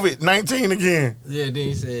to COVID-19 again. Yeah, then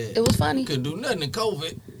he said, It was funny. couldn't do nothing in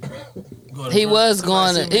COVID. Go to He grocery- was somebody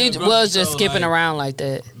going seen to, me in he the grocery was just store, skipping like, around like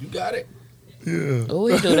that. You got it? Yeah. Oh,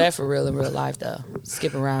 he do that for real in real life though.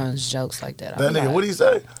 Skip around his jokes like that. That I'm nigga, like, what he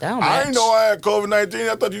say? that don't I match. ain't know I had COVID-19.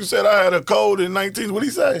 I thought you said I had a cold in 19. What he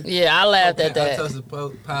say? Yeah, I laughed at I that. tested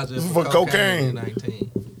positive For cocaine. in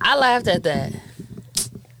 19. I laughed at that.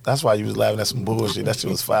 That's why you was laughing at some bullshit. That shit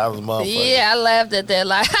was foul as a motherfucker. Yeah, I laughed at that.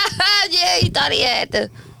 Like, yeah, he thought he had to.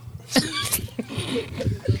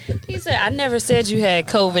 He said, I never said you had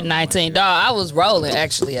COVID-19. Dog, I was rolling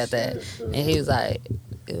actually at that. And he was like,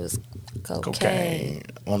 it was cocaine.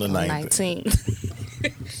 On the 19th.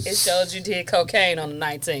 19th. It showed you did cocaine on the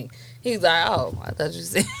 19th. He was like, oh, I thought you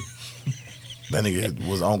said. That nigga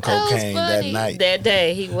was on That was cocaine that funny. night. That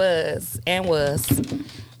day he was. It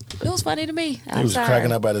was funny to me. He was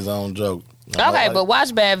cracking up at his own joke. Okay, but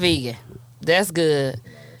watch Bad Vegan. That's good.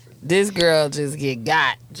 This girl just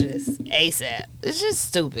got just ASAP. It's just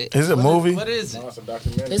stupid. Is it a movie? What is it? It's a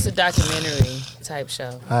documentary. It's a documentary type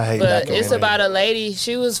show. I hate But documentaries. it's about a lady.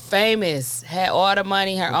 She was famous, had all the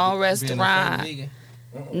money, her own Being a fake restaurant. vegan?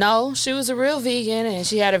 No, she was a real vegan, and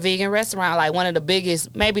she had a vegan restaurant, like one of the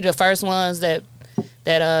biggest, maybe the first ones that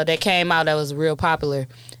came out that was real popular,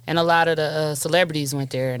 and a lot of the celebrities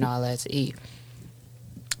went there and all that to eat.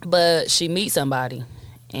 But she meets somebody,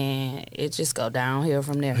 and it just go downhill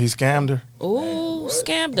from there. He scammed her. Ooh,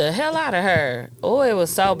 scammed the hell out of her. Oh, it was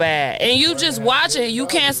so bad. And you just watch it. You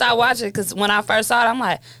can't stop watching because when I first saw it, I'm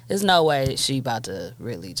like, there's no way she about to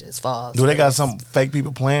really just fall. Do they got some fake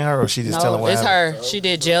people playing her, or she just telling No, what it's happened? her. She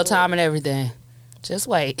did jail time and everything. Just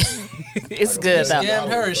wait. It's good though. Scammed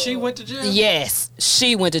her. She went to jail. Yes,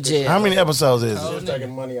 she went to jail. How many episodes is She it? was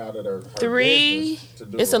taking money out of her 3. business to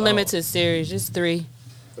do It's it a all. limited series. It's 3.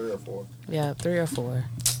 3 or 4. Yeah, 3 or 4.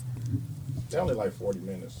 They only like 40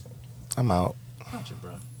 minutes. I'm out. Watch it,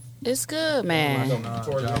 bro. It's good, man.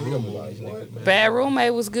 Towards the end, you'll be like, what? Bad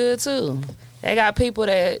Roommate was good too. They got people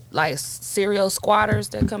that like serial squatters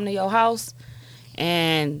that come to your house,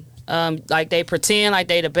 and like they pretend like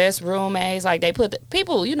they the best roommates. Like they put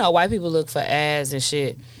people, you know, white people look for ads and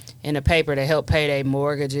shit in the paper to help pay their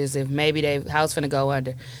mortgages if maybe their house finna go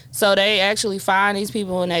under. So they actually find these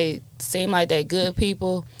people and they seem like they good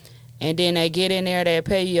people. And then they get in there, they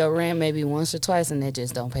pay you your rent maybe once or twice, and they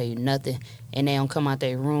just don't pay you nothing. And they don't come out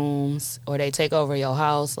their rooms, or they take over your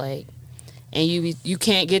house, like, and you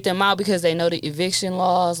can't get them out because they know the eviction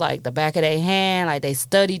laws, like the back of their hand, like they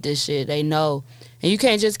studied this shit, they know, and you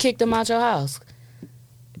can't just kick them out your house.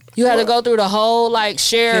 You have to go through the whole like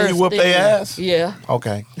sheriff. Can you whoop their ass? Yeah,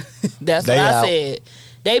 Okay. that's They what I out. said.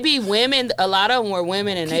 They be women. A lot of them were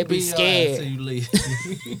women, and they be Beat your ass till scared. you leave.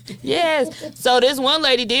 Yes. So this one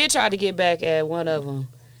lady did try to get back at one of them.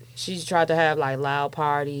 She tried to have like loud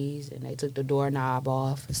parties, and they took the doorknob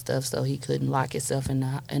off and stuff, so he couldn't lock himself in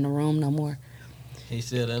the room no more. He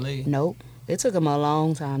still didn't leave. Nope. It took him a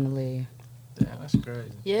long time to leave. Damn, that's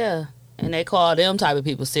crazy. Yeah. And they call them type of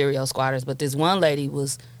people serial squatters, but this one lady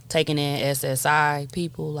was taking in SSI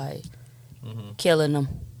people, like killing them.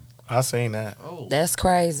 I seen that. Oh, That's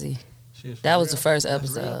crazy. shit, for That was real? the first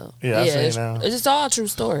That's real? episode. Yeah, I seen it's, that. it's just all true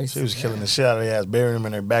stories. She was killing the shit out of their ass, burying them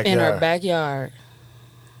in their backyard. In her backyard.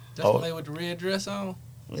 That's Oh. the lady with the red dress on?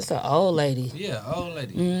 It's an old lady. Yeah, old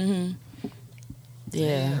lady. Mm-hmm.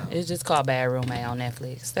 Yeah, Damn. it's just called Bad Roommate on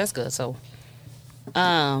Netflix. That's good. So,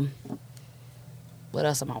 what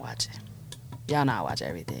else am I watching? Y'all know I watch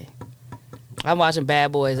everything. I'm watching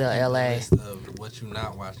Bad Boys of L.A. List of what you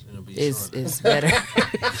not watching, it'll be shorter. It's better.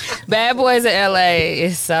 Bad Boys of L.A.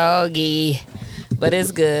 is soggy, but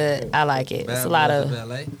it's good. I like it. Bad It's a lot Boys of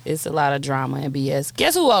LA. it's a lot of drama and BS.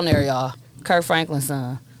 Guess who on there, y'all? Kirk Franklin's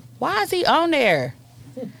son. Why is he on there?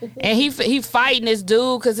 And he fighting this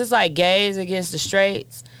dude because it's like gays against the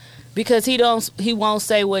straights because he won't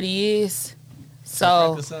say what he is. So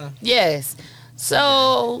Franklin's son. yes.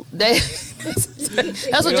 So they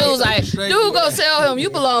that's what dude was like. Dude gonna tell him you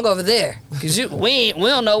belong over there because we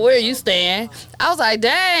don't know where you stand. I was like,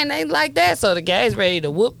 dang, they like that. So the gays ready to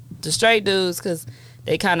whoop the straight dudes because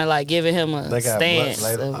they kind of like giving him a They got stance.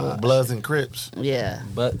 of, Bloods and Crips. yeah,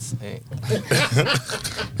 Butts. and-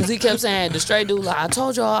 because he kept saying the straight dude like, I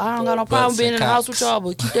told y'all I don't got no problem Butts being and in the house cocks. with y'all,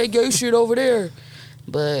 but keep that gay shit over there.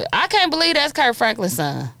 But I can't believe that's Kirk Franklin's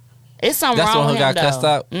son. It's something That's the wrong one with who him got cussed though.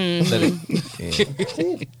 out?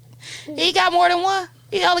 Mhm. Yeah. He got more than one.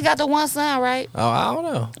 He only got the one son, right? Oh, I don't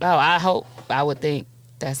know. Oh, I would think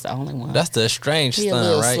that's the only one. That's the estranged he a son,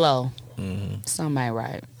 little right? slow. Mhm. Something ain't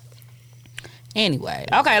right. Anyway,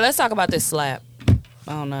 okay, let's talk about this slap.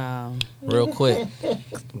 Real quick.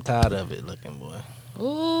 I'm tired of it looking, boy.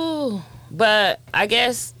 Ooh, but I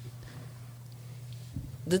guess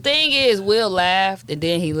the thing is, Will laughed and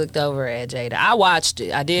then he looked over at Jada. I watched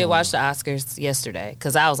it. I did watch the Oscars yesterday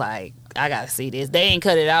because I was like, I gotta see this. They ain't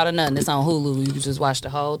cut it out or nothing. It's on Hulu. You can just watch the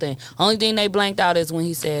whole thing. Only thing they blanked out is when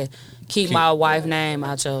he said, "Keep my wife name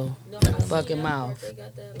out your fucking mouth." They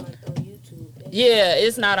got that like on YouTube. Yeah,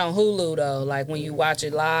 it's not on Hulu though. Like when you watch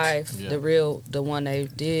it live, the one they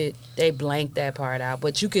did, they blanked that part out.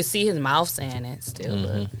 But you could see his mouth saying it still.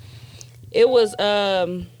 But it was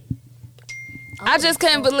I just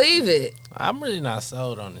couldn't believe it. I'm really not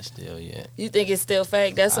sold on it still yet. You think it's still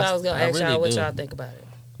fake? That's what I was gonna ask really y'all. What do. y'all think about it?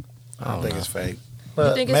 I don't think it's fake.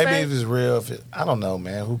 But think it's maybe fake? if it's real, I don't know,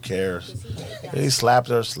 man. Who cares? He slapped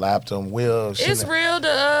her, slapped him. Will, It's real.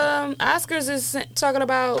 The Oscars is talking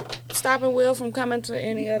about stopping Will from coming to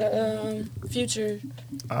any of the future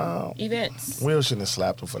events. Will shouldn't have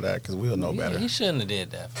slapped him for that because Will know better. He shouldn't have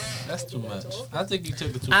did that. That's too much. I think he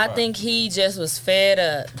took it too I far. think he just was fed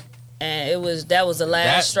up, and that was the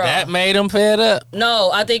last straw. That made him fed up. No,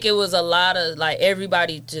 I think it was a lot of like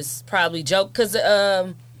everybody just probably joked because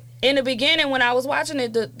in the beginning when I was watching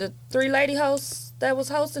it, the three lady hosts that was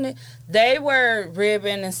hosting it, they were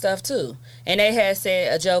ribbing and stuff too, and they had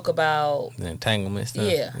said a joke about The entanglement stuff.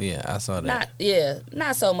 Yeah, I saw that.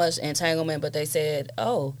 not so much entanglement, but they said,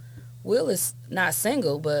 oh, Will is not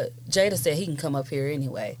single, but Jada said he can come up here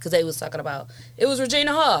anyway because they was talking about it was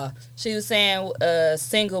Regina Hall. She was saying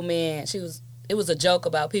single men. It was a joke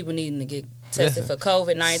about people needing to get tested for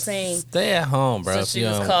COVID-19. Stay at home, bro. So if she you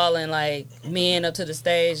was don't- calling like men up to the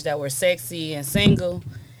stage that were sexy and single.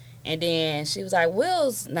 And then she was like,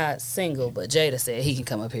 Will's not single, but Jada said he can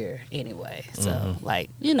come up here anyway. So, like,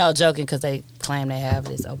 joking because they claim they have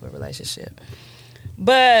this open relationship.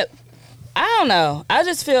 But I don't know. I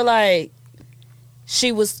just feel like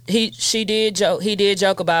he did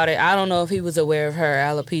joke about it. I don't know if he was aware of her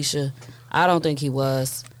alopecia. I don't think he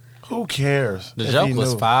was. Who cares? The if joke he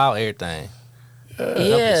was knew? foul, everything.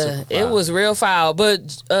 Yeah, super it foul. was real foul.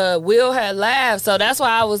 But Will had laughed, so that's why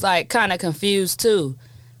I was like kind of confused too.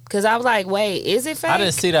 Cause I was like, wait, is it fake? I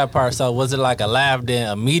didn't see that part. So was it like a laugh,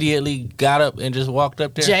 then immediately got up and just walked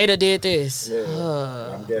up there? Jada did this.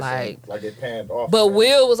 I'm guessing like it panned off. But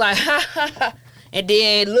Will was like, ha ha ha, and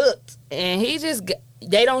then looked, and he just.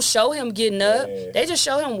 They don't show him getting up. Yeah. They just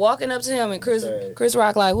show him walking up to him, and Chris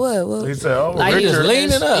Rock like, what? He said, "Oh, Like he was Richard."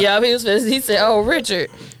 leaning up. Yeah, he said, oh, Richard.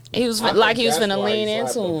 He was like he was That's finna why lean he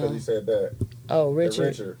into slapped him, 'cause him. He said that. Oh, The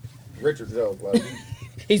Richard. Richard joke. Like,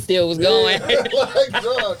 He still was going. like,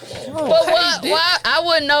 dog, come on. But what? Why? I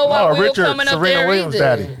wouldn't know why Oh, Will Richard, coming up Serena there Williams'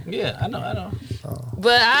 either. daddy. Yeah, I know.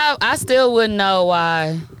 But I still wouldn't know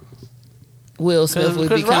why Will Smith would be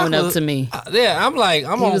Chris Rock coming up was- to me. Yeah, I'm like,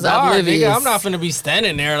 I'm He on was guard, oblivious. nigga. I'm not finna be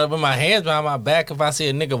standing there with my hands behind my back if I see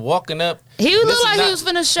a nigga walking up. He This looked is like not- he was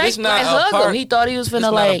finna this shake, not like a hug part- him. He thought he was It's finna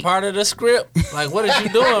not like. a part of the script. Like, what is you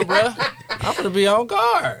doing, bro? I'm finna be on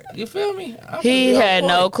guard. You feel me? I'm finna He be on had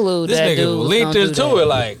no point. clue This that nigga dude was leaned gonna do into that. it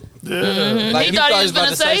like, like He thought he was about finna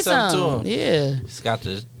to say something to something. him. Yeah. He's got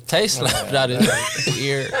the taste slapped out his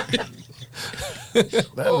ear.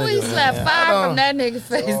 That Oh, he nigga, slapped man, fire from that nigga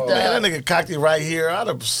face. Man, that dog. nigga cocked it right here. I'd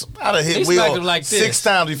have He hit smacked Will him like this. 6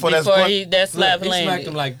 times before Before that's that slap Look, he smacked landed.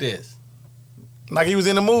 him like this. like he was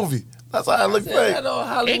in a movie. That's how I look Yeah, fake. that old It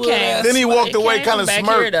Hollywood came. ass. Then he walked away came kind of back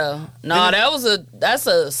here smirked. though. No, that's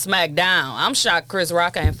a smack down. I'm shocked Chris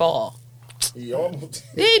Rock ain't fall. He almost.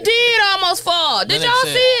 He did almost fall. Did Then y'all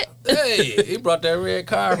they see it? said, Hey, he brought that red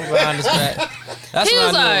car from behind his back. That's He when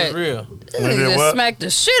was I knew it like- was real. When he He did just what? smacked the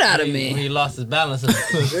shit out of When me. he lost his balance.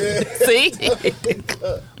 See?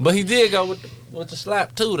 But he did go with the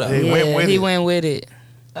slap too, though. He went with he it. went with it.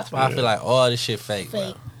 That's why I feel like all this shit fake, bro.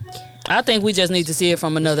 Fake. I think we just need to see it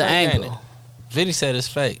from another Fake, ain't angle. Vinny said it's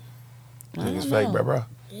fake. I think it's fake, bro.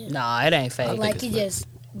 Nah, it ain't fake. Like he just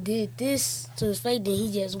did this to his face, then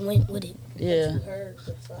he just went with it. Yeah. Heard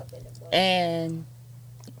the slap in the butt. And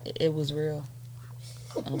it was real.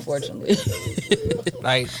 Unfortunately.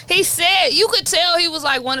 Like, He said you could tell he was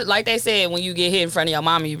like like they said, when you get hit in front of your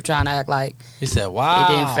mama, you trying to act like he said, wow.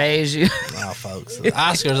 it didn't phase you. Nah, folks.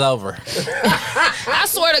 Oscar's over. I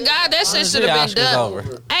swear to God, that shit should have been Oscar's done. over.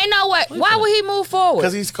 Ain't no way. Why would he move forward?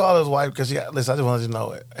 Because he's called his wife. Because listen, I just wanted you to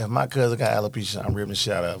know it. If my cousin got alopecia, I'm ripping the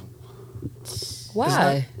shit out of him.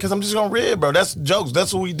 Why? Because I'm just gonna rib, bro. That's jokes.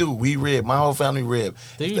 That's what we do. We rib. My whole family rib.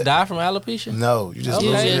 Did you die from alopecia? No, you just You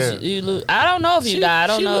You lose your just, hair. you lose. I don't know if you She- died. I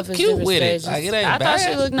don't she know look if it's cute different with it. stages. Like, it ain't I thought she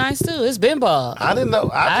bad. looked nice too. It's been bald. I didn't know.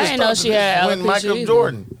 I just didn't know thought she this had when alopecia Michael either.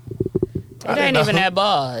 Jordan. It ain't even that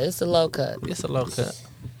bald. It's a low cut. It's a low cut.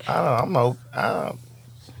 I'm no. I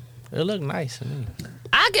It looked nice to me.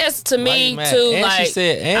 I guess to Why me you mad? too, And she like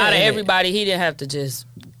said- and out of in it- everybody, he didn't have to just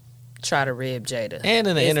try to rib Jada. And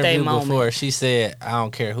in the It's they interview moment. before, she said, I don't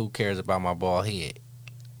care who cares about my bald head.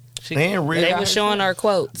 And Rick, They were showing her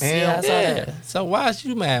quotes. And- Yeah, I saw that. Yeah. So why is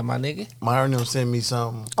you mad, my nigga? Myron them sent me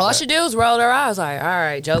something. All she did was roll her eyes like, all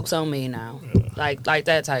right, joke's on me now. Like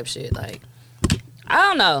that type shit. Like, I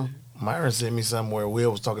don't know. Myron sent me something where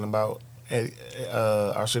Will was talking about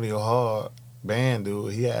Arsenio Hall band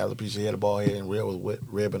dude. He had alopecia, he had a bald head, and Will was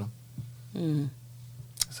ribbing him. Mm.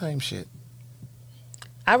 Same shit.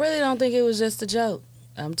 I really don't think it was just a joke.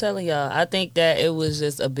 I'm telling y'all. I think that it was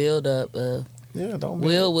just a build up. Yeah, don't be.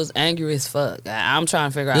 Will was angry as fuck. I'm trying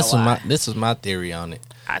to figure out why. This was my theory on it.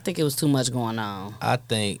 I think it was too much going on. I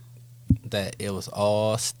think that it was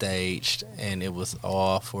all staged and it was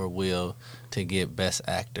all for Will to get Best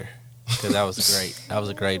Actor because that was great. That was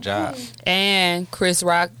a great job. And Chris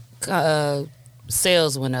Rock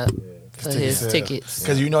sales went up for his tickets.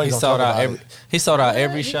 Because you know He sold out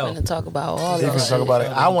every He's show. gonna talk about all He that can shit. talk about it.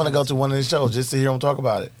 I want to go to one of his shows just to hear him talk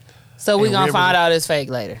about it. So we And gonna River- find out it's fake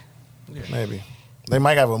later. Maybe they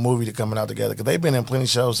might have a movie to coming out together because they've been in plenty of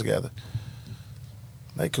shows together.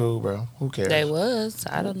 They cool, bro. Who cares? They was.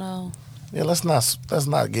 I don't know. Yeah, let's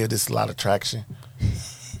not give this a lot of traction.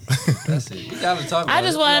 That's it. You gotta talk about I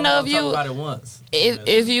just it. want to You know don't if talk you about it once.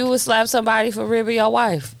 if you would slap somebody for ribbing your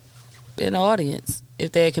wife in the audience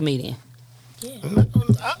if they're a comedian.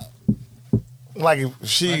 Like if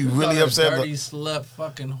she Like, really call her upset, dirty slut,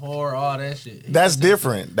 fucking whore, all that shit. that's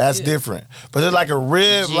different. That's Yeah. different. But it's like a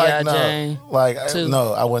rib, G.I. like Jane, no, like too.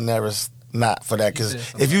 no, I would never not for that because said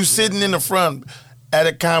something if you sitting in the front at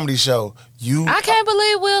a comedy show, I can't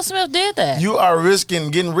believe Will Smith did that. you are risking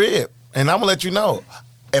getting ribbed, and I'm gonna let you know.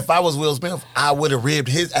 If I was Will Smith, I would have ribbed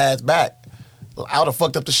his ass back. I would have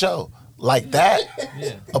fucked up the show like that,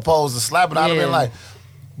 Yeah. opposed to slapping. I'd have Yeah. been like,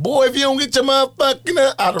 boy, if you don't get your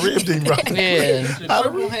motherfucking, I'd have ribbed him, bro. Yeah.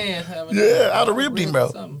 Purple hand having Yeah, I'd have ribbed him, bro.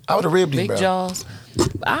 Something. I would have ribbed him, Big bro. jaws.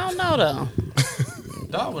 I don't know though.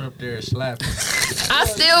 Dog went up there and slapped him. I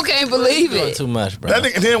still can't believe Doing it. too much, bro. That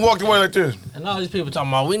nigga then walked away like this. And all these people talking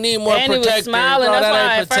about we need more And he protectors. was smiling. Bro, That's that why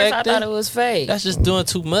ain't at first I protecting. thought it was fake. That's just doing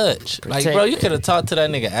too much. Like, bro, you could have talked to that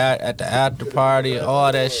nigga at the after party,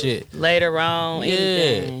 all that shit. Later on, Yeah.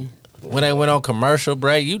 anything. When they went on commercial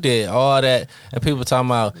break, you did all that, and people talking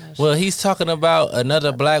about, well, he's talking about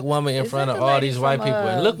another black woman in Is front that of the all lady these white from, people.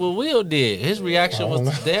 And look what Will did. His reaction was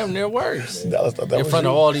damn near worse That was in front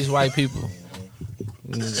of all these white people.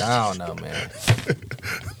 I don't know, man.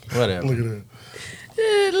 Whatever. Look at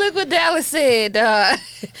that. Look what Dallas said.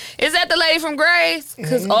 Is that the lady from Grace?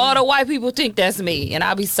 Because all the white people think that's me. And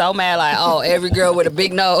I'll be so mad like, oh, every girl with a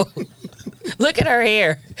big nose. Look at her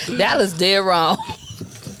hair. Dallas dead wrong.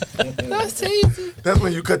 That's easy. That's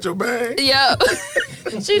when you cut your bang. Yo.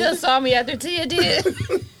 She done saw me after Tia did.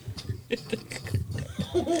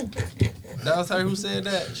 That was her who said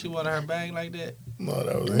that? She wanted her bang like that? No,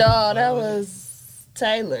 that was No, that was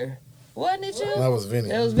Taylor. Wasn't it you? That was Vinny.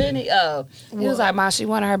 It was Vinny. Oh, he was like, "Ma, she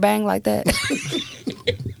wanted her bang like that."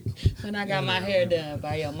 When I got my hair done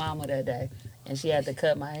by your mama that day, and she had to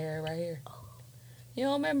cut my hair right here. You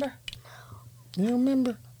don't remember? You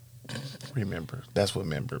remember? Remember. That's what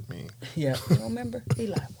member mean. Yeah. You don't remember? He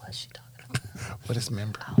like, what's she talking about? What is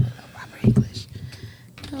member? I don't know proper English.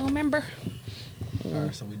 You don't remember? All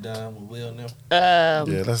right, so we done with Will now?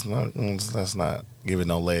 Yeah, let's not give it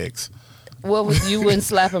no legs. What was you wouldn't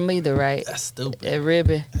slap him either, right? That's stupid. That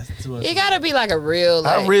ribbon. That's too much. It gotta be like a real.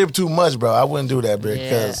 Like, I rib too much, bro. I wouldn't do that, bro. yeah.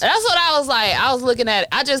 Because That's what I was like. I was looking at it.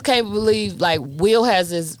 I just can't believe like Will has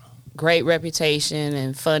this great reputation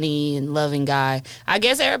and funny and loving guy. I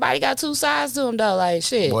guess everybody got two sides to him though. Like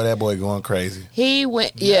shit. boy, that boy going crazy. He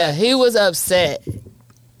went. Yeah, he was upset.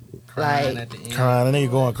 Crying Like at the end. Crying, that nigga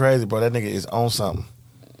going crazy, bro. That nigga is on something.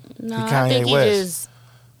 no, He I Kanye think he West. just.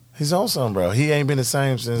 He's on something, bro. He ain't been the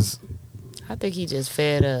same since I think he just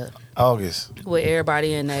fed up August. with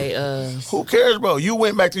everybody in they. Who cares, bro? You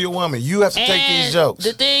went back to your woman. You have to take these jokes.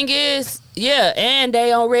 The thing is, yeah, and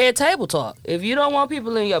they on Red Table Talk. If you don't want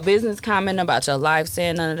people in your business commenting about your life,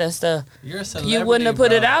 saying none of that stuff, You're a celebrity, you wouldn't have put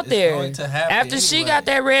bro. it out It's there. going to happen After she anyway. got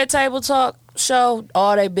that Red Table Talk show,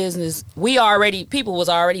 all their business, people was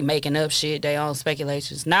already making up shit, their own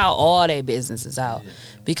speculations. Now all their business is out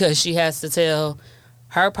because she has to tell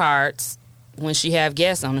her parts when she have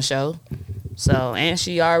guests on the show. So, and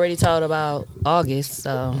she already told about August,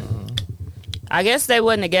 so I guess they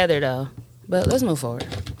wasn't together though. But let's move forward.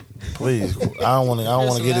 Please, I don't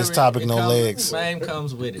want to get this topic no legs. Fame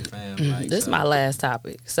comes with it, fam. Like, This is so. my last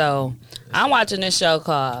topic. So, I'm watching this show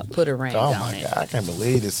called Put a Ring Oh on my It. god, I can't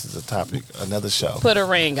believe this is a topic. Another show. Put a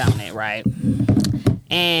ring on it, right?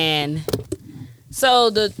 And so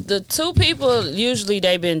the two people usually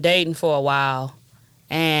they've been dating for a while,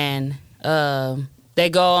 and they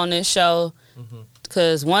go on this show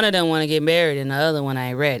because one of them want to get married and the other one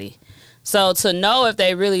ain't ready. So to know if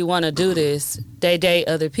they really want to do this, they date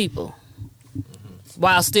other people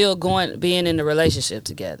while still being in the relationship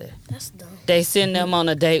together. That's dumb. They send them on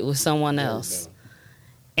a date with someone else,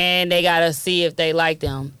 and they gotta see if they like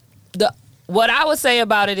them. What I would say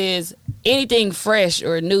about it is anything fresh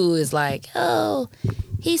or new is like, oh,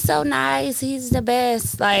 he's so nice, he's the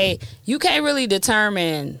best. Like, you can't really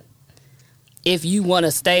determine if you want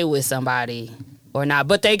to stay with somebody or not.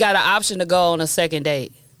 But they got an option to go on a second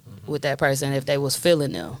date with that person if they was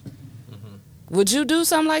feeling them. Would you do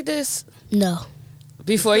something like this No.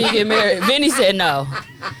 before you get married? Vinny said no.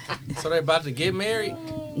 So they about to get married?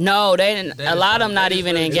 No, they didn't. A lot of them not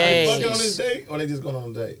even They fucking on engaged. this date, or they just going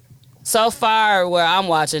on a date? So far, where I'm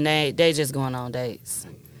watching, they just going on dates.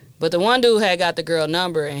 But the one dude had got the girl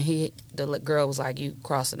number, and the girl was like, "You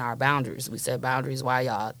crossing our boundaries." We said boundaries. Why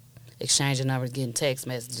y'all exchanging numbers, getting text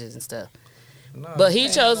messages and stuff? No, But he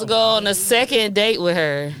chose to go on a second date with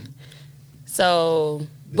her. So,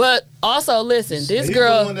 but also listen, this He's the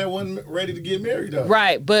girl, one that wasn't ready to get married, though.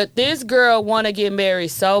 right? But this girl want to get married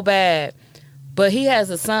so bad. But he has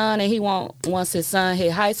a son, and he wants his son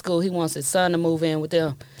hit high school. He wants his son to move in with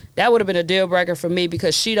them. That would have been a deal breaker for me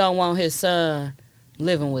because she don't want his son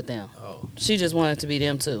living with them. Oh. She just wanted to be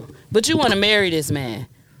them too. But you want to marry this man.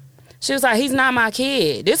 She was like, he's not my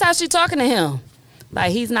kid. This how she talking to him.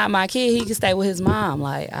 Like, he's not my kid. He can stay with his mom.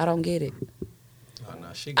 Like, I don't get it. Oh, no,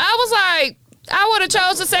 I was like, I would have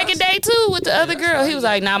chose the second date too with the other girl. He was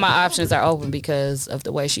like, now my options are open because of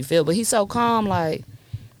the way she feel. But he's so calm, like,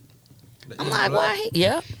 I'm like, why?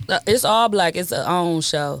 Yeah, it's all black. It's a own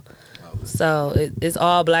show. So it's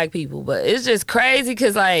all black people, but it's just crazy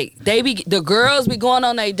because like the girls be going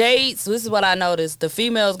on their dates. This is what I noticed: the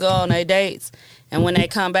females go on their dates, and when they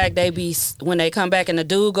come back, and the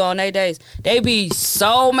dude go on their dates, they be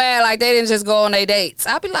so mad like they didn't just go on their dates.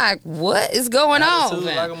 I be like, what is going on?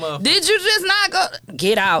 Like Did you just not go?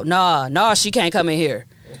 Get out! Nah, she can't come in here.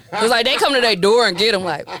 It's like they come to their door and get them.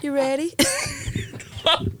 Like, you ready?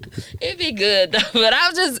 It'd be good, but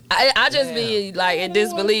I just be like in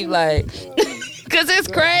disbelief, like, cause it's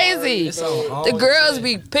crazy. The girls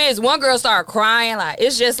be pissed. One girl start crying, like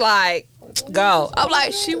it's just like, go. I'm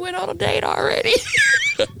like, she went on a date already.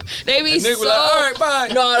 They be so. Like, all right, bye.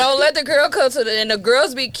 No, don't let the girl come to and the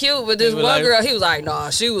girls be cute, but this one like, girl, he was like, nah,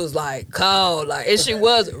 she was like cold, like, and she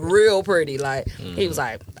was real pretty, like, he was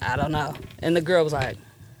like, I don't know, and the girl was like,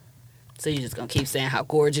 so you just gonna keep saying how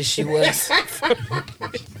gorgeous she was.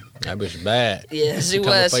 That bitch bad. Yeah, she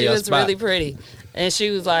was. She was really pretty. And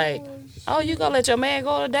she was like, oh, you gonna let your man go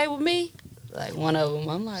on a date with me? Like, one of them.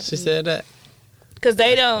 I'm like, She said that? because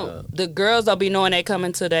they don't, the girls don't be knowing they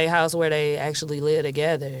coming to their house where they actually live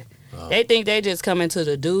together. They think they just come into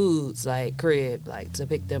the dude's, like, crib, like, to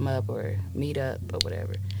pick them up or meet up or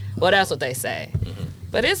whatever. Well, that's what they say.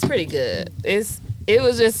 But it's pretty good. It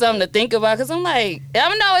was just something to think about because I'm like,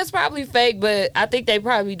 I know it's probably fake, but I think they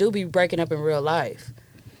probably do be breaking up in real life.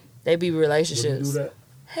 They be relationships. Would you do that?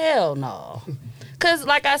 Hell no. Because,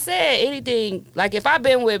 like I said, anything, like if I've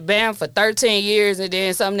been with Bam for 13 years and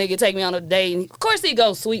then some nigga take me on a date, and of course he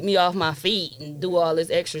go sweep me off my feet and do all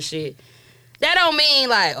this extra shit. That don't mean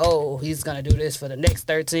like, oh, he's going to do this for the next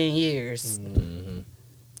 13 years.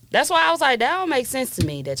 That's why I was like, that don't make sense to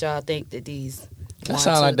me that y'all think that these. That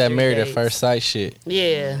sound like that married at first sight shit.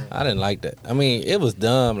 Yeah. I didn't like that. I mean, it was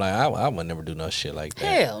dumb. Like, I would never do no shit like that.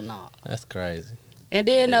 Hell no. That's crazy. And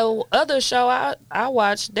then the other show I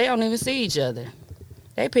watched, they don't even see each other.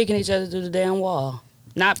 They picking each other through the damn wall.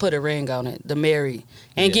 Not put a ring on it. The marry.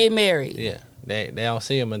 And get married. Yeah. They don't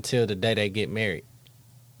see them until the day they get married.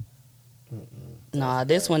 Nah,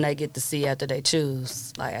 this one they get to see after they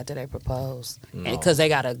choose, like after they propose. And because they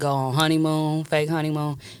got to go on honeymoon, fake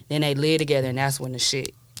honeymoon. Then they live together, and that's when the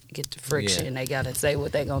shit get the friction. Yeah. They got to say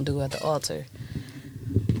what they going to do at the altar.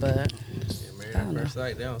 But Married at first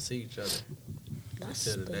sight, they don't see each other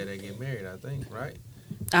until the day they get married, I think, right?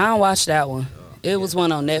 I don't watch that one. It was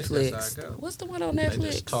one on That's Netflix. how it go. What's the one on They Netflix?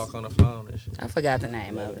 just talk on the phone and shit. I forgot the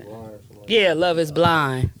name of it. Yeah, Love is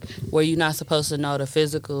Blind, where you're not supposed to know the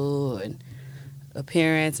physical and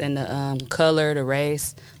appearance and the color, the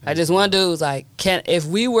race. Like this one dude was like, if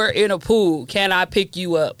we were in a pool, can I pick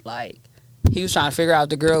you up? Like, he was trying to figure out if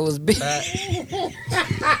the girl was big. So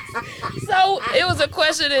it was a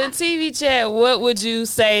question in TV chat, what would you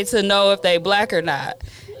say to know if they black or not?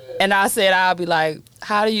 And I said, I'll be like,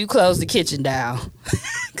 how do you close the kitchen down?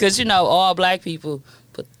 Because, you know, all black people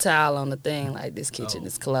put the towel on the thing like this kitchen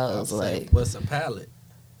is closed. Like, what's a pallet?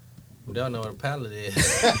 We don't know what a pallet is.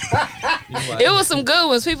 it was some good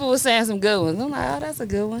ones. People were saying some good ones. I'm like, oh, that's a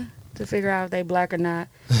good one. to figure out if they black or not.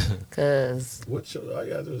 Cause all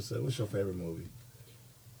you gotta do is say, what's your favorite movie?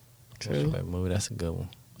 true. Movie, that's a good one.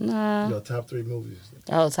 Nah. Your top 3 movies.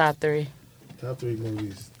 Oh, top 3. Top 3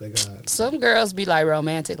 movies. They got. Some girls be like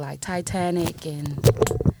romantic, like Titanic and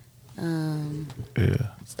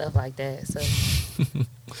stuff like that. So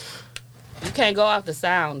you can't go off the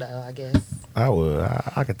sound though, I guess. I would.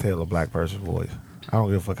 I could tell a black person's voice. I don't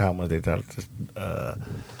give a fuck how much they try to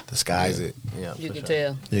disguise it. Yeah, You for can sure.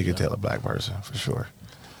 tell. You can tell a black person for sure.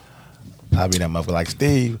 I'll be that motherfucker like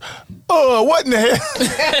Steve. Oh, what in the hell?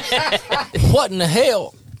 What in the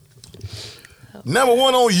hell? Number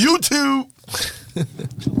 1 on YouTube.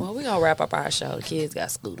 Well, we gonna wrap up our show. The kids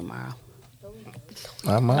got school tomorrow.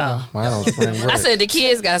 Mine on spring break. I said the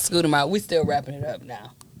kids got school tomorrow. We still wrapping it up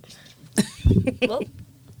now. Well,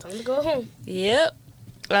 time to go home. Yep.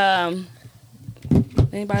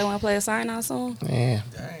 Anybody want to play a sign out song? Yeah.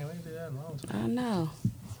 Dang, we did that in a long time. I know.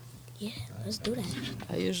 Yeah, let's do that.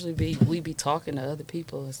 I usually we be talking to other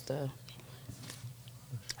people and stuff.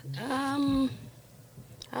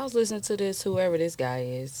 I was listening to this, whoever this guy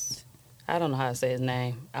is. I don't know how to say his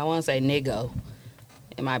name. I want to say Nigo.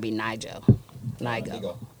 It might be Nigo.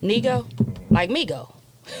 Nigo? Like Migo.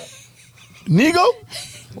 Nigo?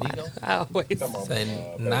 I always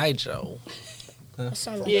Say Nigel. That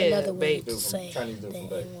sounds like Yeah, another way babe. to say Chinese dude the from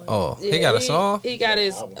Bay. N-word. Oh, he got a song? He got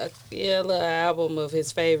his little album of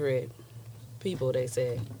his favorite people, they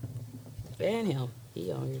said. And him.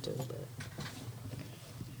 He on here too, but.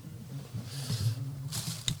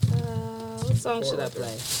 What song should I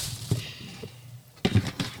play?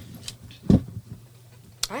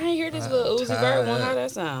 I ain't hear this little Uzi Vert one. How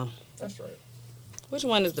that sound? That's right. Which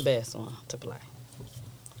one is the best one to play?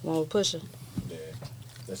 One with Pusha? Yeah.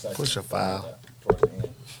 That's actually Push a file. towards the end.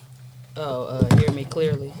 Oh, Hear Me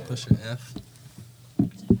Clearly. Push your F.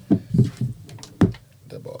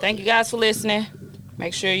 That boy. Thank you guys for listening.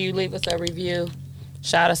 Make sure you leave us a review.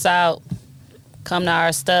 Shout us out. Come to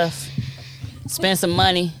our stuff. Spend some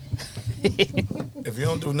money. If you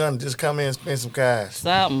don't do nothing, just come in and spend some cash.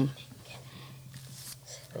 Something.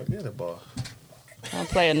 Oh, get the ball. I'll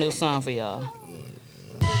play a new song for y'all.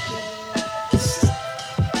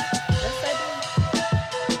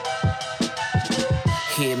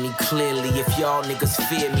 Hear me clearly, if y'all niggas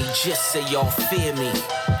fear me, just say y'all fear me.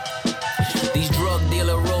 These drug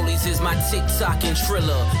dealer rollies is my TikTok and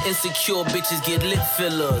Triller. Insecure bitches get lip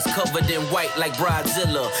fillers, covered in white like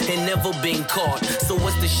Bridezilla, and never been caught. So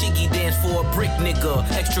what's the shiggy dance for a brick nigga?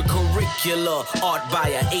 Extracurricular, art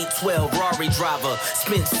buyer, 812 Rari driver.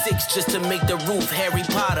 Spent 6 just to make the roof Harry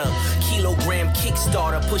Potter. Kilogram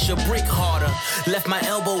Kickstarter, push a brick harder. Left my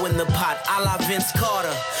elbow in the pot, a la Vince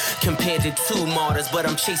Carter. Compared to 2 martyrs, but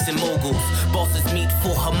I'm chasing moguls. Bosses meet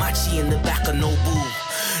for Hamachi in the back of Nobu.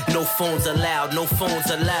 No phones allowed, no phones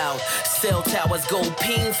allowed. Cell towers go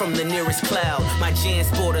ping from the nearest cloud. My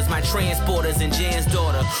Jansporters, my transporters, and Jan's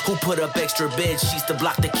daughter, who put up extra bed sheets to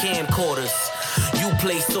block the camcorders. You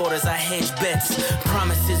place orders, I hedge bets.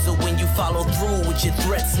 Promises are when you follow through with your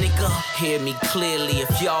threats, nigga. Hear me clearly,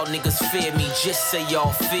 if y'all niggas fear me, just say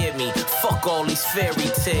y'all fear me. Fuck all these fairy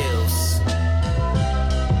tales.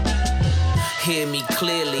 Hear me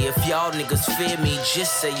clearly, if y'all niggas fear me,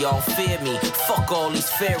 just say y'all fear me. Fuck all these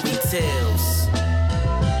fairy tales.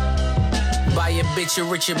 Buy a bitch a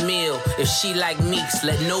richer meal, if she like Meeks.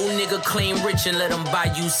 Let no nigga claim rich and let him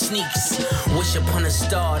buy you sneaks. Wish upon a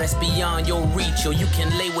star that's beyond your reach, or you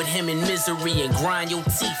can lay with him in misery and grind your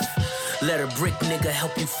teeth. Let a brick nigga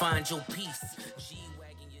help you find your peace.